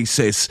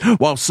oasis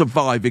while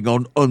surviving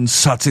on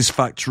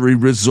unsatisfactory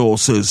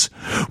resources.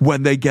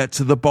 When they get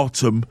to the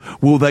bottom,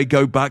 will they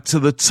go back to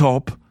the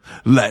top?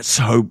 Let's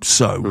hope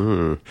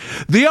so.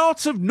 The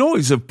Art of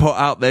Noise have put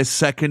out their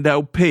second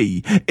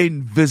LP,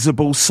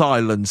 Invisible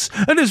Silence,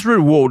 and is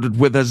rewarded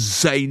with a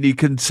zany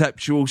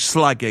conceptual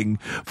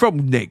slagging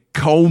from Nick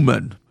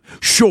Coleman.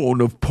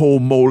 Shorn of Paul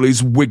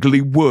Morley's wiggly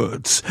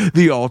words,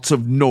 The Art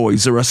of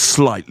Noise are a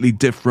slightly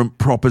different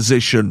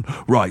proposition,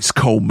 writes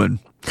Coleman.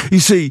 You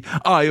see,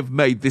 I have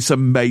made this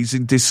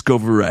amazing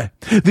discovery.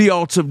 The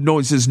Art of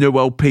Noise's new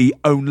LP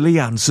only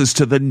answers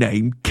to the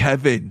name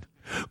Kevin.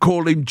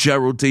 Call him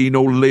Geraldine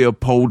or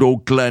Leopold or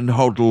Glenn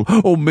Hoddle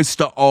or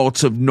Mr.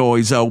 Art of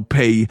Noise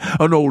LP,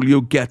 and all you'll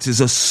get is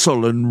a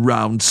sullen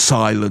round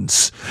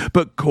silence.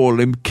 But call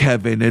him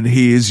Kevin and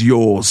he is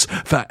yours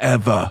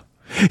forever.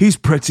 He's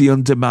pretty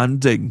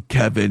undemanding,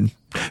 Kevin.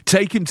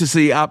 Take him to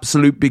see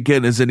Absolute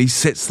Beginners and he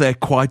sits there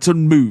quite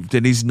unmoved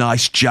in his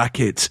nice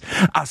jacket.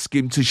 Ask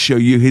him to show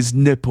you his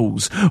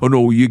nipples and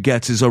all you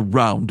get is a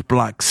round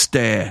black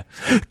stare.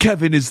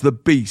 Kevin is the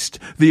beast,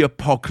 the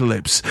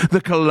apocalypse,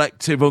 the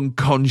collective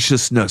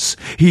unconsciousness.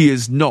 He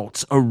is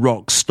not a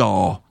rock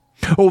star.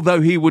 Although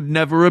he would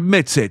never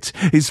admit it,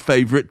 his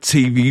favourite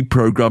TV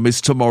programme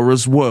is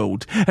Tomorrow's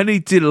World, and he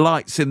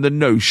delights in the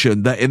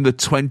notion that in the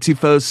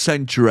 21st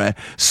century,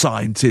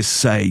 scientists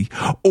say,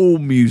 all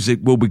music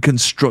will be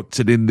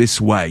constructed in this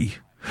way.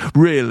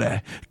 Really,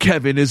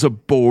 Kevin is a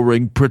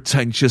boring,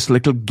 pretentious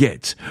little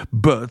git,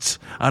 but,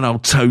 and I'll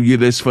tell you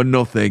this for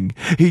nothing,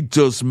 he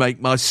does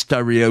make my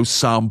stereo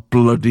sound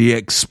bloody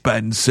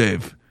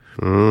expensive.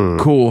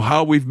 Cool,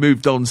 how we've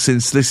moved on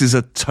since this is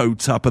a toe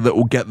tapper that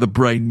will get the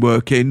brain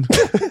working.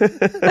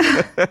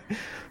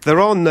 There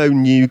are no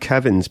new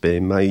Kevins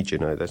being made,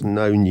 There's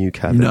no new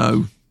Kevins.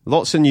 No.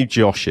 Lots of new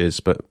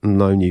Joshes, but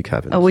no new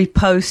Kevins. Are we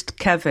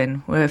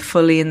post-Kevin? We're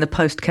fully in the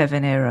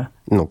post-Kevin era.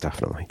 No,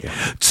 definitely,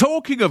 yeah.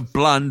 Talking of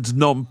bland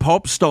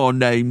non-pop star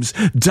names,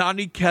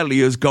 Danny Kelly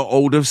has got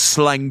hold of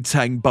Slang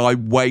Tang by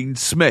Wayne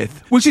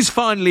Smith, which is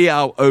finally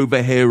out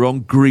over here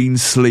on Green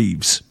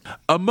Sleeves.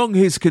 Among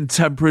his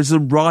contemporaries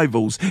and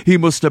rivals, he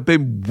must have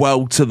been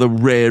well to the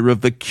rear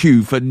of the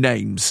queue for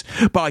names.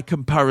 By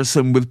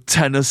comparison with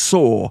Tenor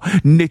Saw,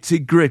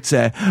 Nitty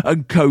Gritty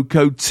and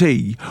Coco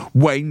T,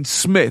 Wayne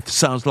Smith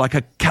sounds like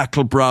a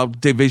cackle-browed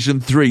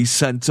Division 3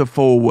 centre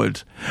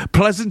forward.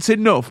 Pleasant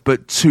enough,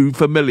 but too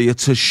familiar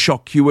to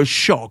shock you a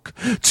shock,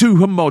 too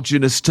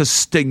homogenous to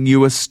sting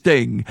you a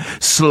sting.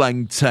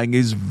 Slang Tang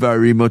is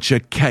very much a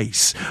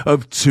case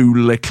of too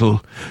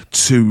little,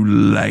 too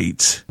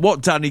late.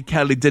 What Danny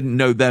Kelly didn't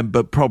know then,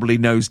 but probably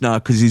knows now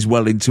because he's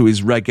well into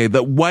his reggae,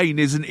 that Wayne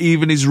isn't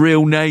even his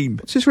real name.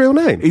 What's his real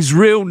name? His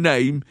real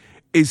name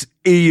is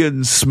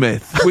Ian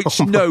Smith,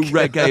 which no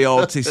reggae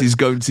artist is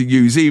going to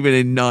use, even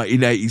in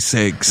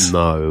 1986.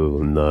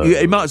 No.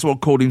 He might as well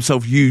call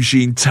himself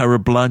Eugene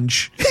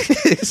Terreblanche.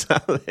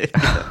 Exactly.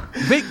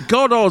 Vic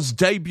Goddard's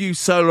debut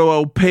solo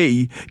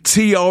LP,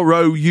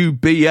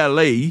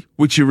 Trouble,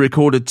 which he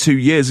recorded 2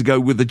 years ago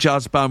with the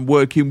jazz band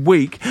Working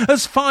Week,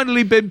 has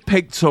finally been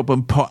picked up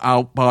and put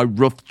out by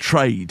Rough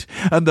Trade,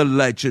 and the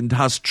legend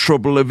has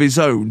trouble of his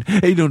own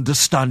in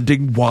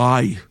understanding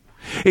why.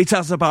 It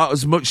has about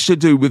as much to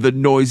do with the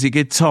noisy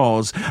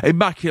guitars,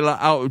 immaculate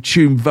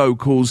out-of-tune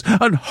vocals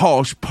and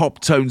harsh pop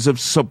tones of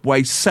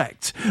Subway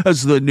Sect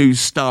as the new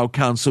Style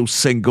Council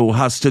single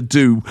has to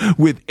do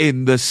with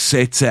In the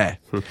City.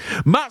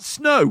 Matt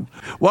Snow,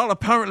 while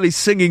apparently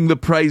singing the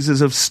praises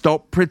of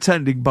Stop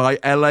Pretending by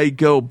LA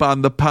girl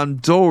band The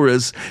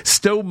Pandoras,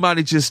 still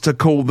manages to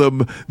call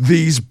them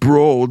These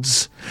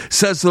Broads,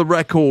 says the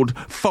record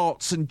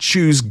farts and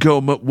chews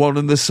gum at one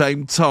and the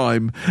same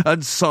time,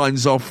 and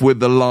signs off with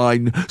the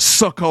line,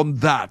 suck on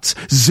that,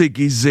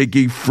 Ziggy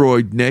Ziggy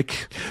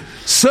Freudnik.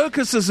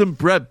 Circuses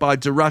bred by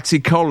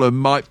Dorati Column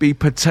might be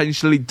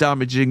potentially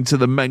damaging to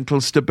the mental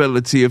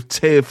stability of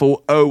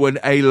tearful O and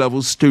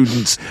A-level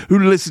students who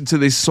listen to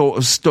this sort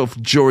of stuff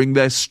during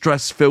their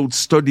stress-filled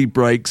study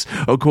breaks,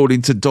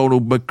 according to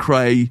Donald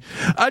McRae.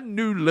 And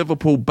new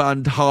Liverpool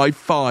band High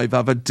Five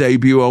have a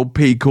debut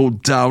LP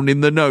called Down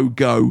in the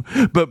No-Go,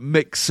 but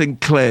Mick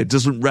Sinclair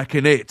doesn't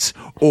reckon it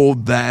or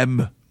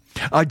them.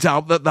 I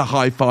doubt that the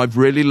High Five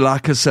really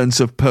lack a sense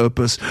of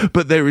purpose,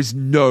 but there is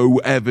no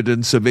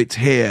evidence of it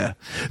here.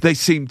 They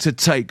seem to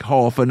take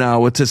half an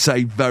hour to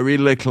say very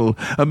little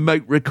and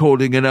make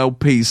recording an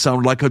LP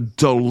sound like a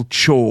dull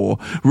chore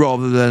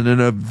rather than an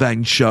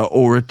adventure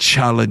or a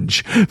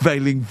challenge,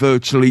 veiling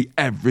virtually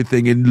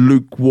everything in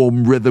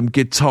lukewarm rhythm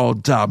guitar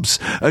dabs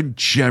and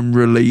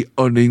generally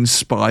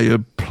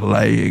uninspired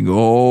playing.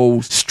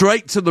 Oh,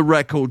 straight to the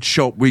record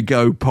shop we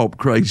go, pop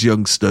craze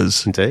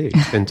youngsters.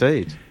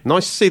 Indeed.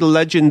 Nice to see the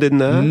legend in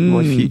there,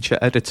 my future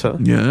editor.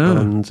 Yeah.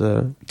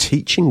 And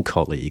teaching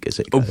colleague, as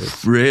it goes.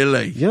 Oh,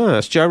 really? Yeah,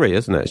 it's Jerry,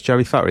 isn't it? It's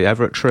Jerry Fattery.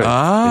 Everett Tripp is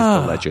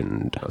the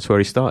legend. That's where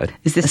he started.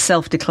 Is this a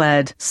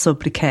self-declared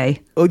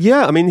sobriquet? Oh,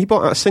 yeah. I mean, he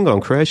bought that single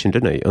on Creation,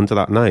 didn't he? Under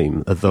that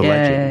name, The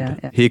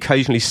Legend. Yeah. He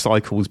occasionally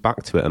cycles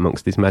back to it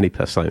amongst his many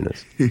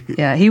personas.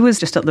 Yeah, he was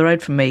just up the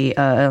road from me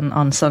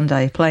on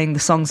Sunday, playing the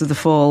Songs of the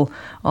Fall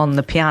on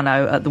the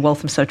piano at the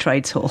Walthamstow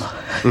Trades Hall.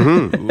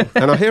 Mm-hmm.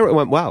 And I hear it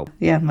went well.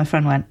 Yeah, my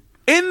friend went.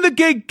 In the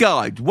gig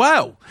guide,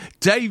 well,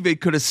 David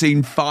could have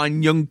seen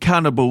Fine Young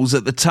Cannibals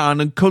at the Town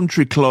and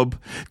Country Club,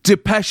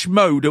 Depeche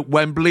Mode at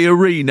Wembley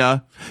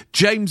Arena,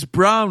 James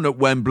Brown at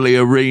Wembley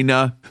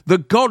Arena, The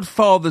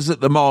Godfathers at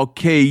the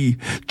Marquee,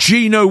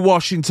 Gino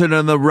Washington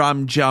and the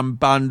Ram Jam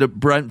Band at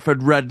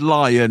Brentford Red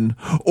Lion,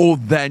 or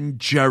Then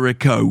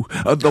Jericho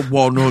at the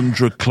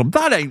 100 Club.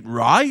 That ain't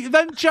right.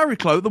 Then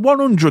Jericho at the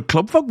 100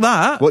 Club. Fuck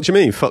that. What do you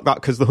mean? Fuck that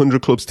because the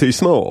 100 Club's too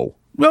small?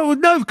 Well,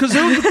 no, because the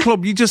 100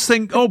 Club, you just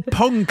think,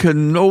 punk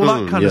and all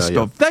that kind of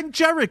stuff. Yeah. Then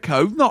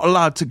Jericho, not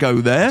allowed to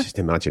go there. Just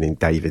imagining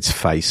David's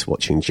face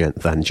watching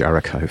Then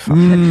Jericho.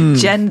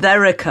 Jen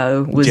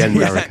Therico was... Jen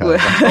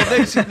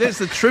Therico. There's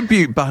the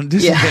tribute band,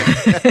 isn't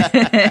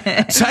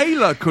it?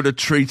 Taylor could have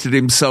treated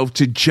himself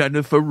to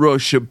Jennifer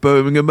Rush at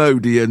Birmingham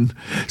Odeon,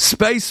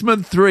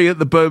 Spaceman 3 at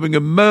the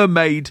Birmingham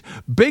Mermaid,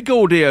 Big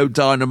Audio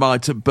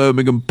Dynamite at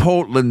Birmingham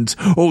Portland,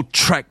 or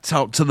trekked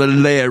out to the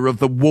lair of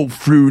the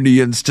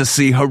Wolfrunians to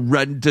see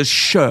horrendous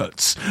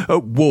shirts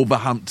at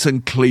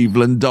Wolverhampton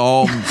Cleveland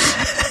Arms.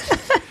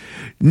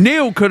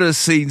 Neil could have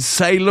seen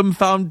Salem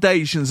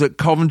Foundations at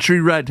Coventry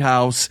Red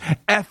House,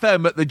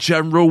 FM at the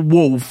General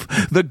Wolf,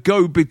 the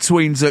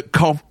Go-Betweens at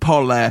Cov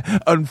Poller,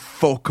 and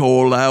fuck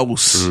all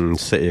else.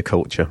 City of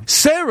Culture.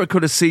 Sarah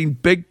could have seen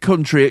Big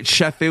Country at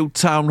Sheffield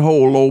Town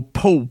Hall or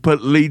Pulp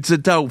at Leeds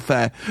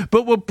Adelphi,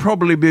 but would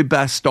probably be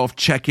best off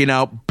checking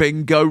out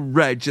Bingo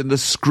Reg and the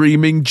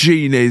Screaming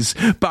Genies,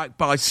 backed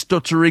by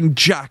Stuttering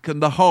Jack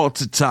and the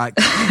Heart Attack,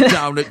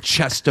 down at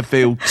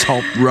Chesterfield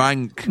Top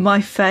Rank. My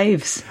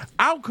faves.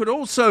 Al could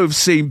also have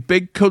seen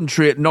Big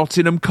Country at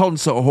Nottingham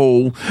Concert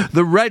Hall,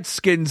 the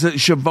Redskins at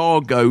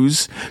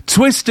Zhivago's,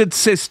 Twisted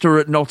Sister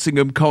at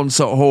Nottingham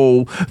Concert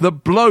Hall, the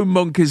Blow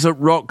Monkeys at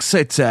Rock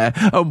City,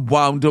 and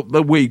wound up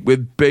the week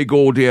with Big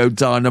Audio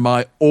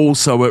Dynamite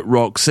also at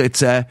Rock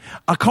City.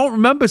 I can't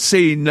remember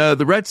seeing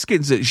the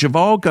Redskins at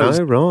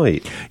Zhivago's. Oh,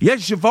 right. Yeah,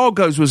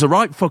 Zhivago's was a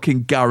right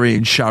fucking Gary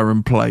and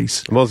Sharon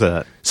place. Was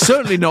it?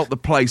 Certainly not the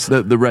place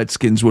that the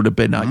Redskins would have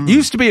been at.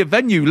 Used to be a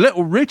venue.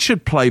 Little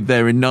Richard played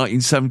there in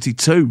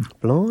 1972.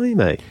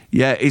 Blimey.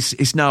 Yeah,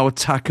 it's now a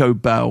Taco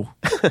Bell.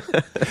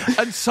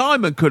 And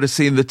Simon could have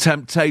seen the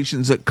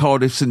Temptations at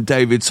Cardiff St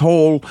David's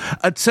Hall,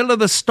 Attila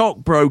the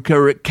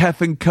Stockbroker at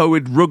Kevin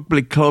Coed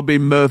Rugby Club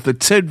in Merthyr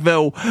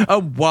Tydfil,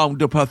 and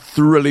wound up a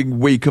thrilling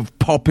week of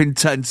pop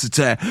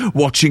intensity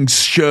watching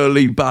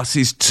Shirley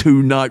Bassey's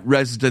 2-night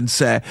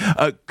residency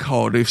at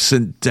Cardiff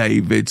St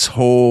David's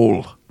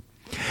Hall.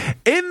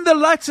 In the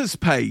letters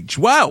page,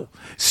 well,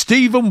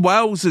 Stephen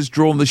Wells has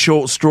drawn the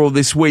short straw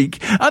this week,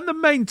 and the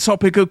main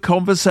topic of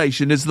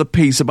conversation is the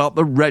piece about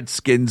the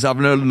Redskins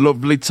having a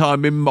lovely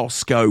time in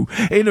Moscow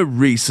in a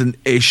recent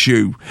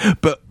issue.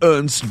 But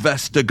Ernst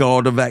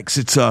Vestergaard of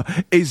Exeter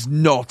is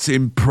not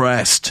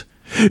impressed.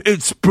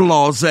 It's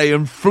blasé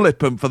and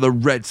flippant for the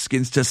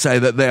Redskins to say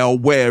that they are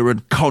aware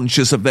and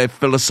conscious of their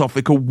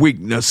philosophical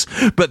weakness,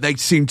 but they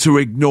seem to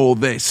ignore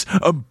this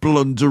and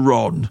blunder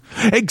on.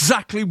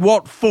 Exactly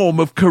what form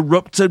of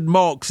corrupted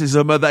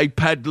Marxism are they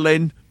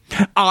peddling?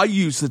 I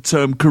use the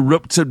term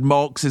corrupted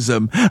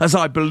Marxism as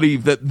I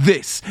believe that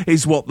this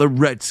is what the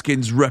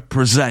Redskins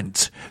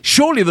represent.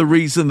 Surely the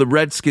reason the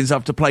Redskins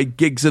have to play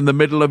gigs in the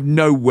middle of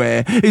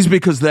nowhere is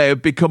because they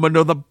have become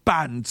another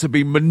band to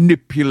be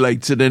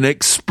manipulated and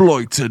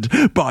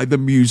exploited by the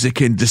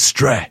music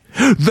industry.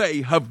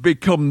 They have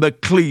become the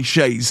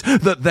cliches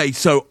that they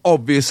so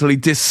obviously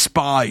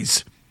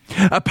despise.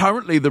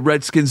 Apparently the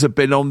Redskins have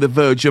been on the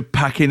verge of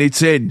packing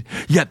it in,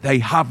 yet they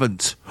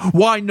haven't.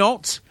 Why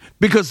not?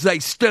 Because they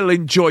still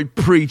enjoy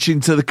preaching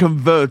to the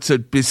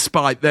converted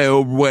despite their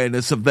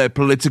awareness of their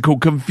political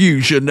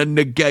confusion and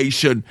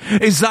negation.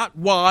 Is that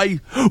why?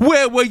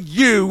 Where were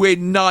you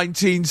in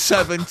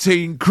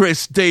 1917,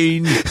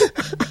 Christine?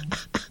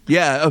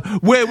 Yeah,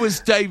 where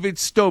was David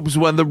Stubbs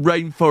when the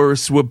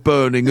rainforests were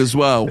burning as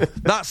well?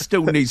 That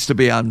still needs to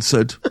be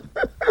answered.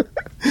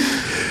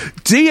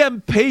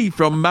 DMP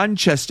from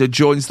Manchester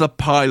joins the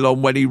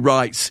pylon when he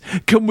writes,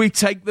 "Can we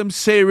take them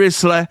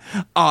seriously?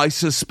 I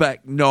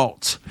suspect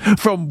not.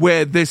 From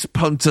where this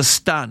punter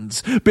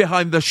stands,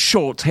 behind the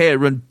short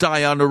hair and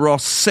Diana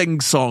Ross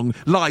sing-song,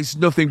 lies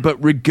nothing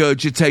but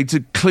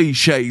regurgitated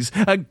cliches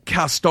and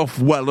cast-off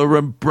Weller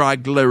and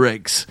Bragg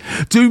lyrics.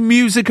 Do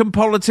music and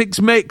politics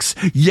mix?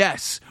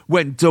 Yes,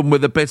 when done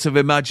with a bit of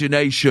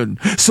imagination,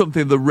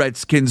 something the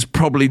Redskins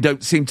probably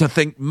don't seem to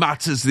think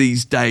matters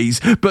these days,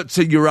 but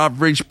to your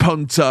average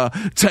punter,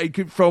 take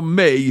it from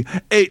me,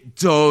 it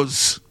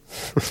does."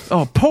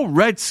 Oh, poor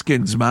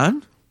Redskins,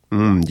 man.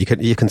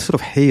 You can sort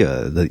of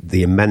hear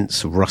the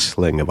immense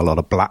rustling of a lot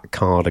of black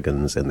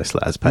cardigans in this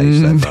letters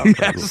page.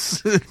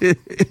 Yes.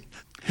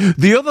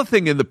 The other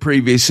thing in the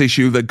previous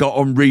issue that got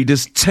on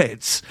readers'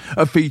 tits,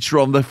 a feature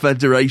on the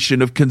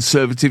Federation of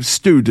Conservative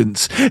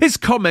Students, is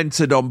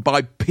commented on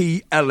by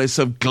P. Ellis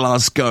of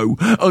Glasgow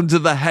under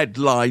the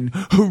headline,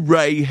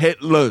 "Hooray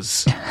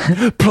Hitlers."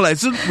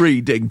 Pleasant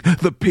reading,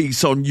 the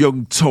piece on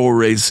young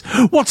Tories.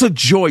 What a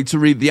joy to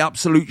read the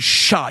absolute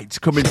shite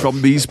coming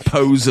from these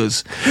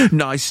posers.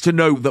 Nice to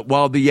know that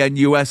while the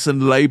NUS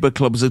and Labour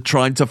clubs are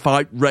trying to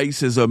fight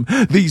racism,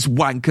 these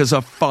wankers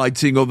are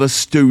fighting other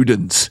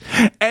students.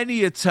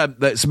 Any attempt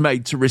that's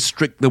made to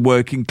restrict the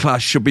working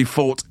class should be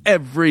fought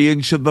every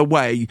inch of the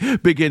way,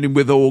 beginning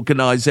with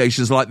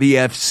organisations like the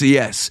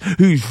FCS,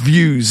 whose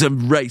views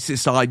and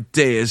racist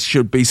ideas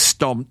should be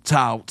stomped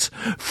out.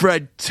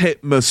 Fred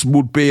Titmus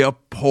would be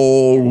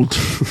appalled.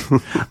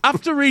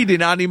 After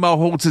reading Annie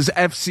Malhotra's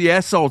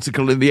FCS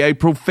article in the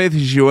April 5th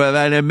issue of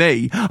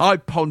NME, I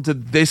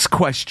pondered this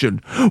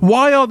question.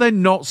 Why are there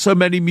not so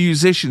many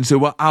musicians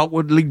who are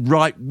outwardly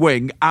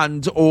right-wing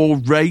and or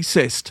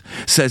racist?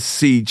 Says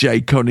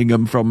CJ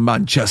Cunningham from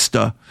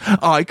Manchester.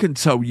 I can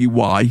tell you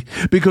why.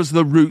 Because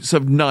the roots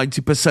of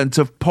 90%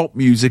 of pop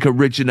music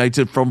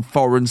originated from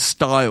foreign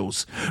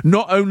styles.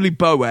 Not only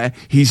Bowie,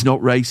 he's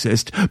not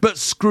racist, but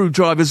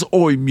Screwdriver's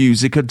Oi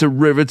music are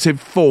derivative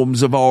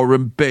forms of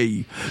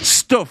R&B.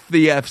 Stuff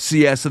the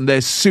FCS and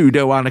their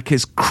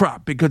pseudo-anarchist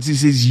crap because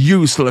this is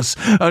useless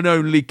and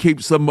only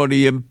keeps the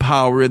money and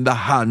power in the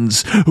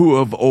hands who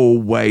have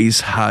always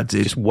had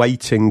it. Just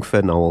waiting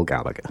for Noel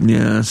Gallagher.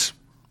 Yes.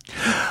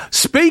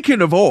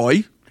 Speaking of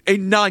Oi,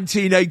 in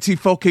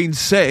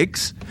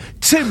 1986,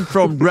 Tim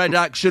from Red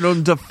Action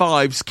Under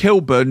 5's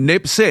Kilburn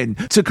nips in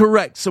to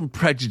correct some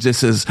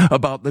prejudices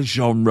about the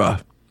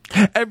genre.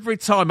 Every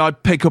time I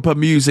pick up a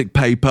music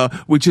paper,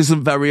 which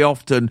isn't very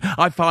often,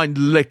 I find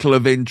little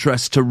of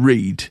interest to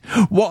read.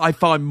 What I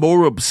find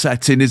more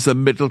upsetting is the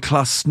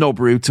middle-class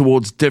snobbery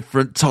towards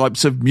different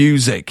types of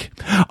music.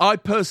 I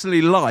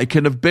personally like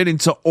and have been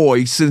into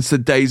Oi since the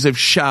days of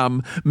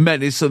Sham,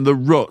 Menace and the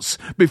Ruts,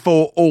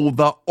 before all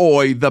the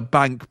Oi, the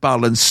bank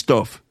balance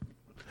stuff.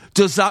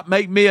 Does that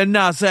make me a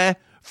Nazi?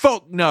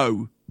 Fuck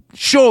no.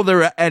 Sure,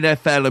 there are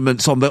NF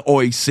elements on the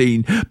Oi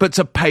scene, but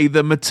to pay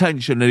them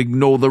attention and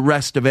ignore the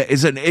rest of it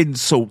is an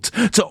insult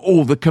to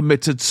all the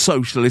committed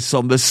socialists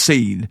on the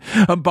scene.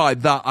 And by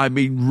that I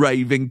mean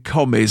raving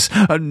commies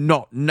and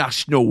not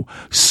national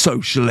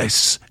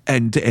socialists.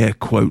 End air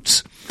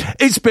quotes.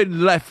 It's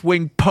been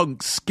left-wing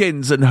punks,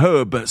 skins and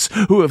Herberts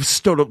who have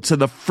stood up to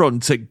the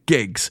front at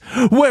gigs.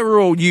 Where are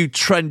all you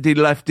trendy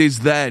lefties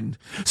then?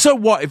 So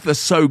what if the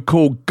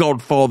so-called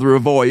godfather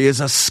of Oi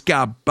is a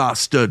scab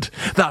bastard?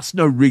 That's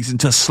no reason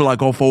to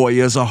slug off Oi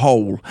as a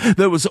whole.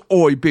 There was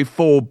Oi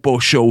before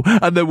Bushell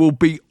and there will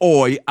be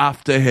Oi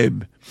after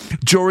him.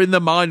 During the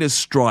miners'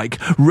 strike,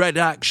 Red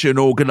Action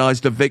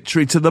organised a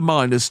victory to the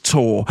miners'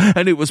 tour,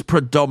 and it was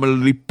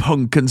predominantly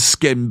punk and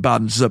skin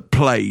bands that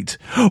played.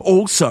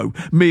 Also,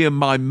 me and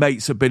my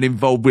mates have been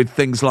involved with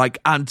things like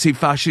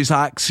anti-fascist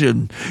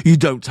action. You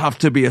don't have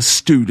to be a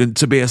student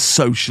to be a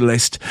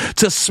socialist.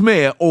 To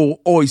smear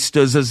all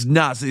oysters as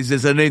Nazis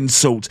is an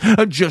insult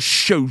and just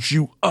shows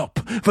you up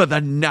for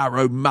the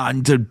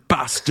narrow-minded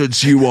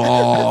bastards you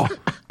are.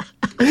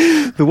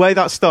 The way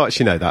that starts,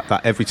 you know,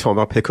 that every time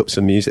I pick up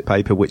some music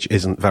paper, which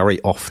isn't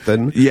very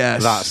often,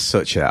 yes, that's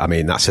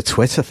a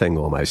Twitter thing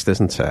almost,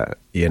 isn't it?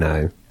 You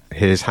know,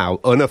 here's how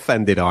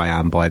unoffended I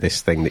am by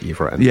this thing that you've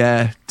written.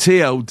 Yeah,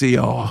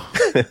 TLDR.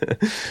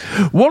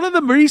 One of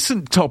the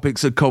recent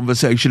topics of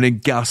conversation in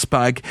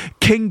Gasbag,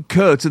 King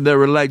Kurt and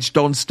their alleged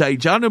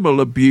on-stage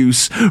animal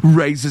abuse,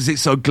 raises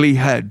its ugly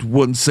head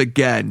once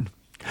again.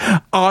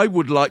 I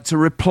would like to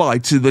reply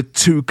to the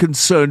two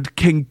concerned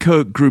King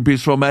Kirk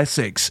groupies from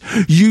Essex.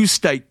 You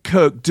state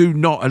Kirk do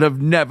not and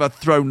have never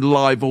thrown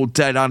live or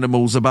dead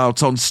animals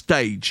about on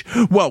stage.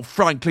 Well,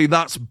 frankly,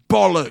 that's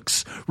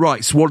bollocks,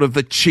 writes one of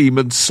the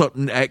Cheeman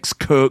Sutton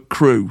ex-Kirk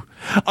crew.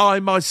 I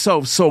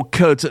myself saw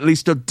Kurt at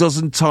least a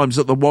dozen times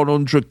at the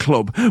 100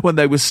 Club when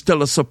they were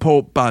still a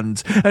support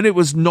band, and it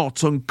was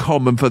not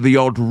uncommon for the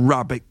odd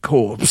rabbit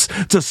corpse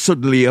to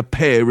suddenly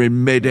appear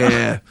in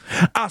mid-air.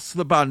 Ask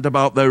the band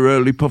about their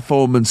early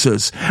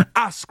performances.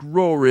 Ask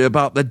Rory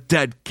about the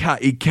dead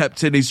cat he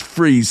kept in his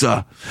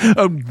freezer.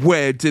 And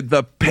where did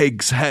the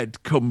pig's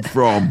head come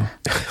from?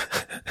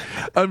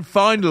 And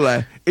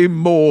finally, in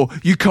more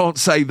you can't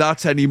say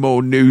that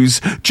anymore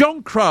news,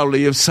 John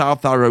Crowley of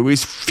South Arrow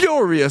is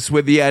furious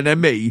with the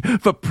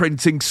NME for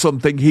printing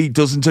something he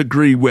doesn't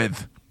agree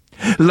with.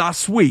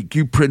 Last week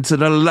you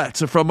printed a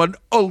letter from an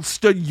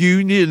Ulster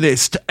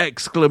Unionist! !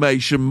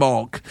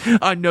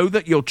 I know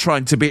that you're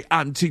trying to be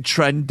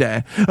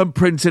anti-trendy, and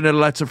printing a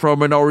letter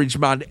from an Orange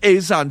man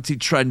is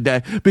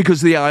anti-trendy because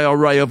the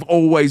IRA have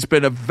always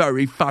been a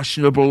very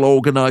fashionable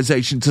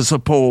organisation to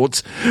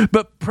support,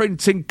 but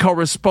printing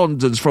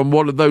correspondence from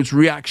one of those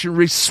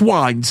reactionary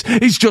swines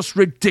is just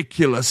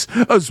ridiculous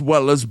as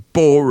well as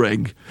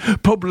boring.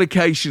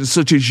 Publications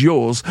such as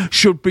yours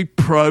should be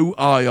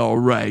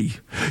pro-IRA.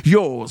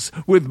 Yours,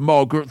 with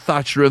Margaret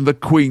Thatcher and the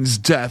Queen's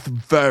death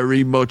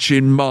very much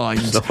in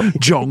mind.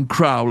 John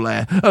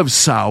Crowley of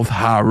South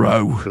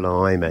Harrow.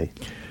 Blimey.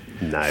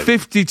 No.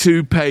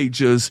 52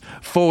 pages,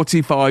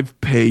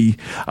 45p.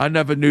 I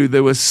never knew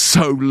there was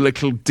so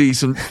little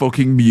decent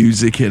fucking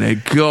music in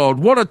it. God,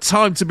 what a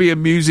time to be a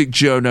music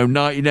journo,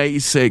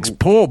 1986.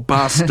 Poor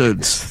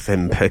bastards.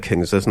 Thin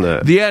pickings, isn't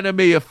it? The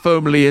enemy are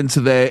firmly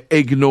into their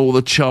ignore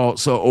the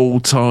charts at all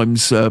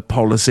times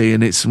policy,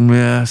 and it's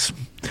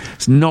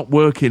not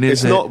working, is it?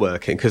 It's not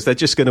working because they're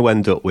just going to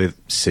end up with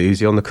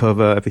Susie on the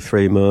cover every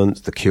 3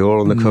 months, The Cure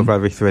on the cover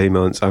every 3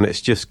 months, and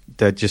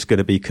they're just going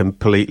to be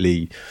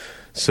completely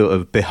sort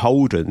of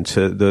beholden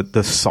to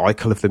the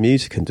cycle of the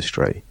music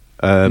industry.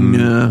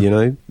 You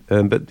know,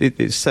 but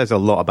it says a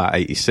lot about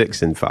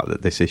 86, in fact,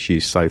 that this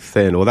issue's so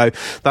thin. Although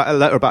that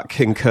letter about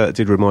King Kurt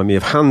did remind me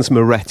of Hans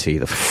Moretti,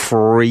 the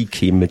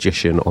freaky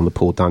magician on the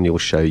Paul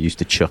Daniels show, used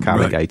to chuck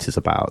alligators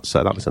about.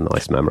 So that was a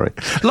nice memory.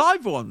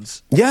 Live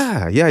ones?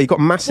 Yeah, he got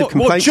massive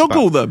complaints. What,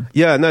 juggle them?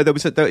 Yeah, no,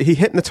 he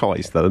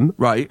hypnotised them.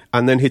 Right.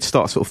 And then he'd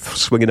start sort of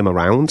swinging them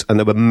around, and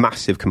there were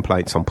massive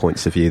complaints on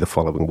Points of View the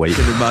following week.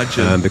 I can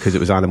imagine. Because it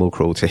was animal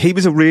cruelty. He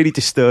was a really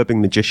disturbing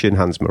magician,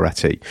 Hans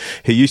Moretti.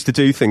 He used to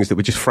do things that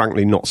were just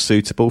frankly not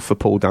suitable for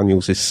Paul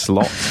Daniels'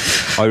 slot.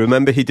 I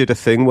remember he did a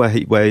thing where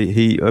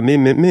me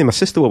and my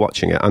sister were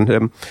watching it,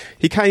 and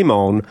he came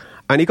on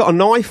and he got a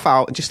knife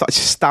out and just started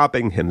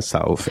stabbing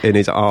himself in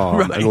his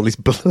arm, and all this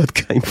blood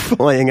came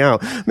flying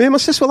out. Me and my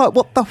sister were like,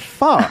 what the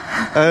fuck?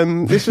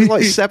 This was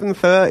like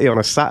 7:30 on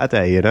a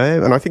Saturday, you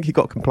know, and I think he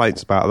got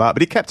complaints about that,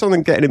 but he kept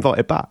on getting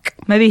invited back.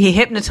 Maybe he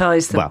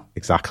hypnotised them. Well,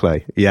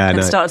 exactly. Yeah,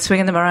 and started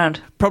swinging them around.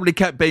 Probably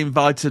kept being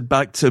invited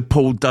back to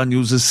Paul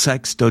Daniels'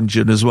 sex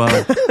dungeon as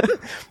well.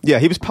 Yeah,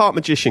 he was part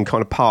magician,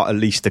 kind of part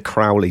Aleister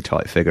Crowley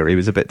type figure. He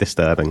was a bit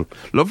disturbing.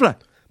 Lovely.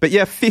 But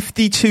yeah,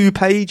 52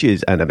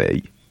 pages,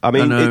 Enemy. I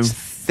mean, it's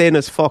thin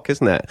as fuck,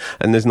 isn't it?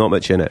 And there's not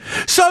much in it.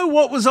 So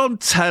what was on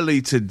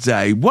telly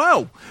today?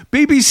 Well,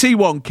 BBC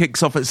One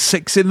kicks off at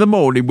 6 in the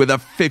morning with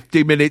a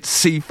 50-minute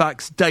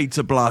CFAX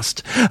data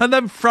blast. And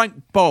then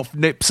Frank Boff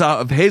nips out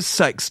of his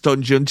sex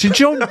dungeon to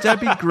join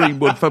Debbie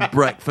Greenwood for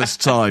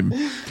breakfast time.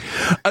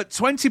 At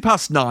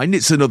 9:20,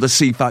 it's another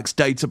CFAX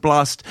data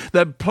blast,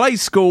 then Play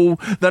School,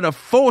 then a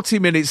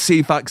 40-minute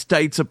CFAX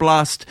data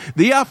blast,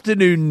 the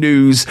afternoon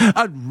news,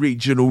 and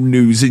regional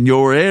news in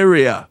your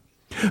area.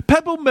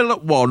 Pebble Mill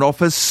at 1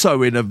 offers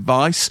sewing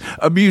advice,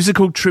 a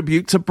musical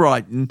tribute to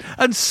Brighton,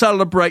 and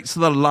celebrates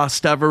the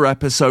last ever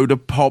episode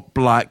of Pop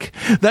Black.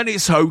 Then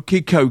it's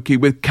Hokey Cokey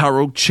with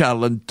Carol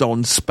Chell and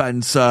Don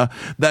Spencer.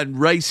 Then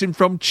Racing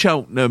from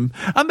Cheltenham,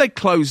 and they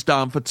close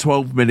down for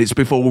 12 minutes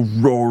before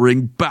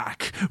roaring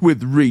back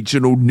with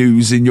regional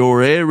news in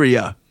your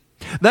area.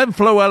 Then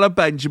Floella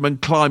Benjamin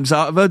climbs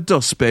out of her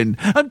dustbin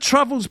and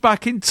travels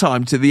back in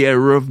time to the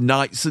era of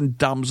knights and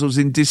damsels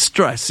in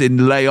distress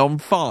in Leon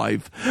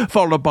 5,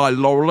 followed by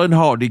Laurel and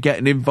Hardy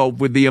getting involved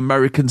with the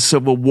American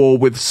Civil War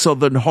with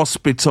Southern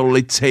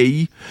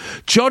hospitality.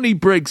 Johnny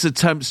Briggs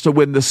attempts to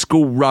win the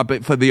school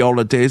rabbit for the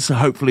holidays,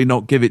 hopefully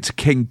not give it to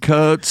King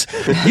Kurt.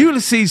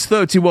 Ulysses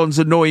 31's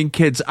annoying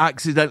kids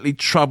accidentally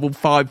travel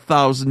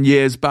 5,000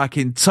 years back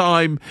in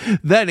time.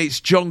 Then it's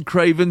John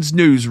Craven's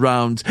news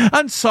round,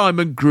 and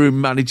Simon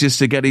Groom manages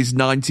to get his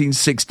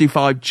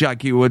 1965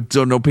 Jaguar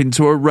done up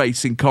into a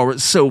racing car at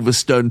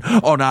Silverstone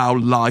on our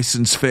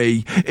licence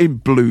fee in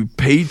Blue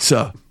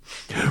Peter.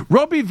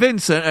 Robbie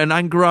Vincent and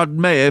Angarad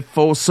Meyer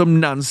force some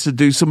nans to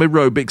do some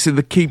aerobics in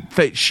the Keep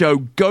Fit show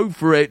Go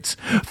For It,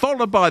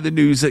 followed by the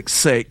news at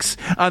 6,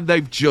 and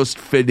they've just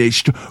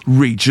finished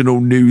regional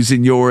news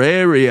in your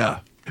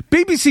area.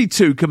 BBC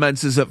Two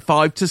commences at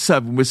 5 to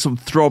 7 with some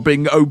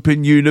throbbing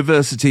Open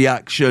University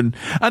action,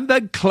 and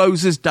then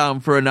closes down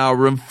for an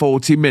hour and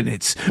 40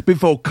 minutes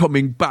before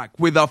coming back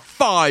with a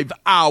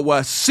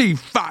 5-hour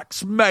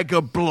CFAX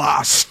mega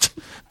blast.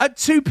 At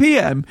 2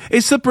 p.m,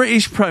 it's the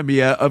British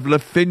premiere of Le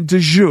Fin de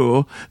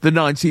Jour, the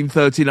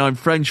 1939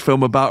 French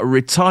film about a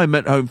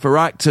retirement home for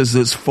actors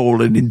that's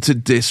fallen into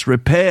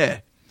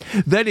disrepair.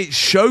 Then it's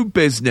Show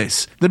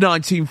Business, the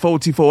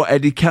 1944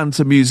 Eddie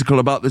Cantor musical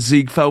about the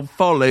Ziegfeld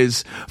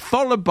Follies,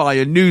 followed by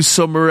a new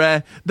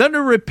summary, then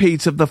a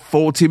repeat of the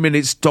 40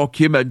 minutes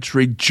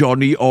documentary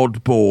Johnny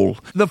Oddball,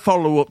 the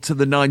follow-up to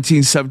the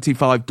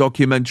 1975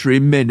 documentary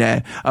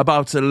Minnie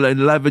about an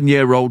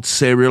 11-year-old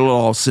serial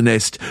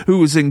arsonist who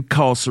was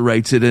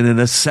incarcerated in an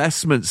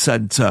assessment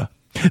centre.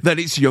 Then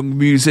it's Young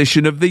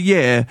Musician of the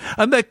Year,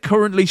 and they're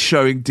currently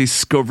showing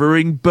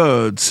Discovering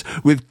Birds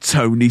with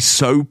Tony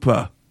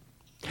Soper.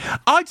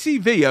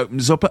 ITV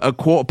opens up at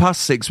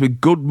 6:15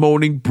 with Good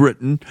Morning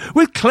Britain,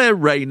 with Claire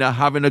Rayner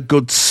having a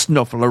good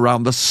snuffle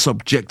around the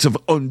subject of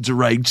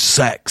underage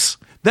sex.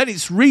 Then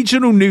it's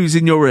regional news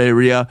in your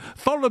area,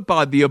 followed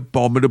by The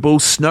Abominable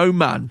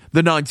Snowman,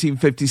 the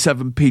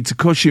 1957 Peter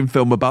Cushing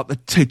film about the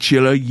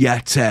titular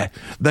Yeti.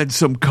 Then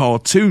some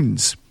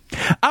cartoons.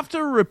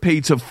 After a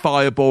repeat of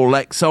Fireball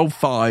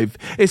XL5,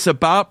 it's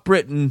About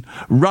Britain,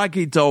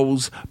 Raggy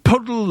Dolls,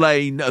 Puddle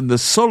Lane and the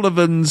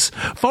Sullivans,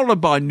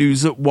 followed by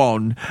News at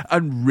 1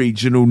 and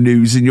regional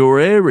news in your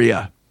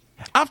area.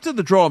 After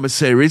the drama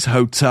series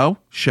Hotel,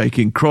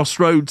 Shaking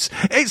Crossroads,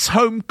 it's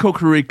Home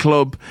Cookery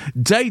Club,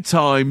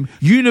 Daytime,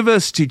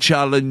 University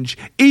Challenge,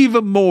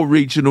 even more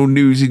regional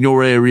news in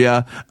your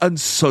area, and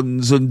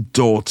Sons and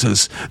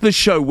Daughters, the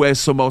show where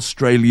some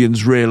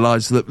Australians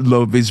realise that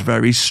love is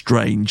very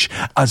strange,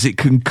 as it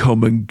can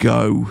come and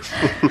go.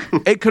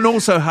 It can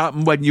also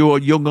happen when you're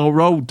young or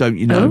old, don't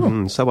you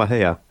know? So I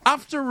hear.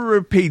 After a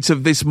repeat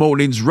of this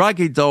morning's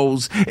Raggy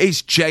Dolls,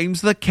 it's James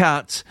the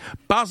Cat,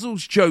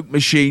 Basil's Joke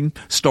Machine,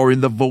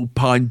 starring the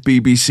vulpine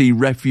BBC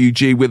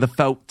refugee with the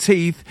felt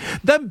teeth,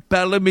 then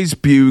Bellamy's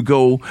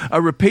Bugle,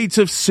 a repeat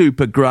of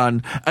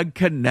Supergran, and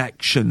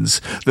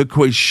Connections, the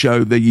quiz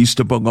show they used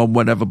to bung on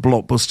whenever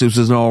Blockbusters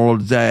was on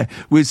holiday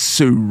with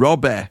Sue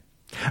Robbie.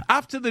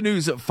 After the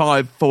news at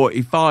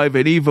 5:45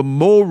 and even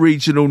more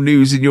regional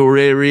news in your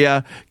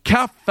area,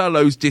 Kath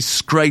Fellows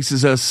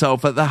disgraces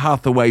herself at the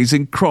Hathaways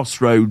in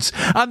Crossroads,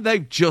 and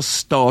they've just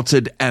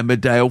started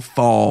Emmerdale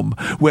Farm,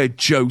 where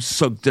Joe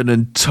Sugden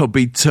and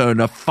Tubby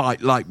Turner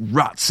fight like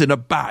rats in a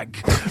bag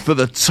for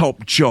the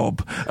top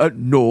job at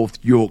North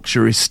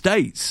Yorkshire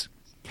Estates.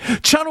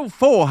 Channel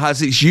 4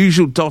 has its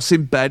usual DOS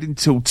in bed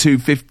until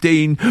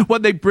 2:15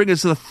 when they bring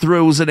us the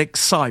thrills and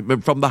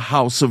excitement from the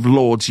House of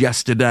Lords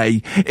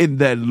yesterday in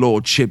their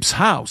Lordship's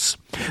house.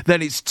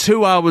 Then it's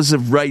 2 hours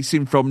of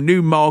racing from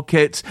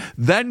Newmarket,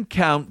 then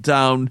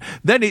Countdown,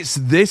 then it's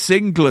This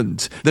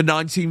England, the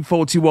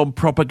 1941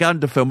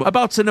 propaganda film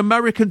about an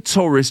American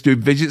tourist who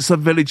visits the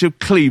village of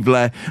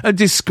Cleveland and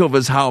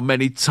discovers how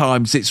many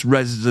times its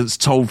residents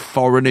told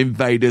foreign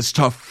invaders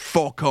to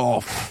fuck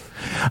off.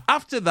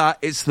 After that,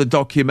 it's the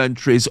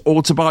documentary's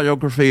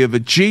Autobiography of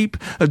a Jeep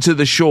and To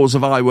the Shores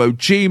of Iwo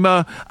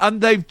Jima, and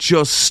they've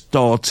just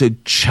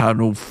started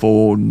Channel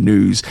 4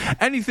 News.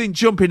 Anything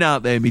jumping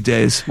out there, me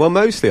dears? Well,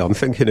 mostly I'm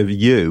thinking of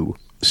you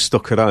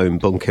stuck at home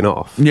bunking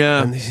off.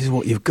 Yeah. And this is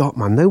what you've got,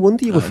 man. No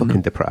wonder you were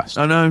fucking depressed.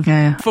 I know.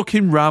 Yeah.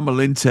 Fucking ramble,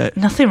 isn't it?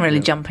 Nothing really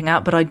jumping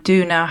out, but I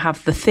do now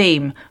have the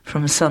theme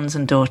from Sons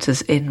and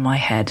Daughters in my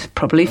head,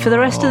 probably for the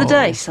rest of the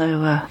day,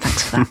 so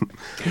thanks for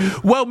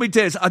that. Well, me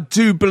dears, I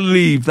do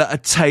believe that a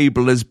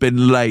table has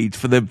been laid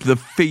for the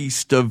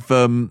feast of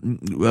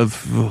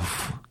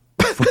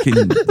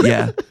fucking,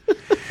 yeah.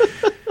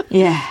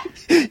 Yeah.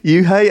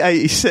 You hate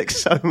 86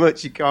 so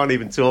much you can't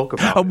even talk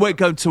about it. And we're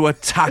going to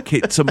attack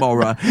it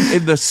tomorrow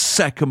in the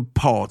second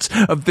part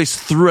of this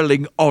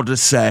thrilling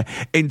odyssey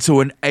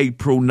into an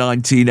April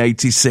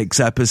 1986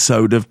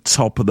 episode of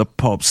Top of the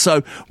Pops.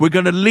 So we're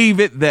going to leave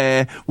it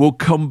there. We'll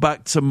come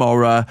back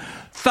tomorrow.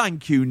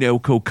 Thank you, Neil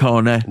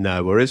Kulkarni.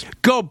 No worries.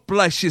 God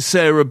bless you,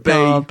 Sarah B.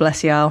 God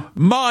bless you, Al.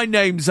 My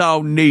name's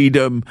Al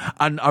Needham,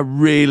 and I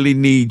really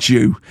need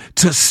you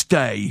to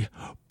stay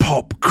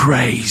pop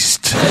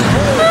crazed.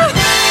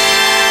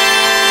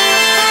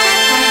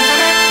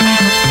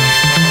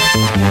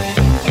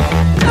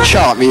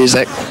 Chart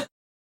music.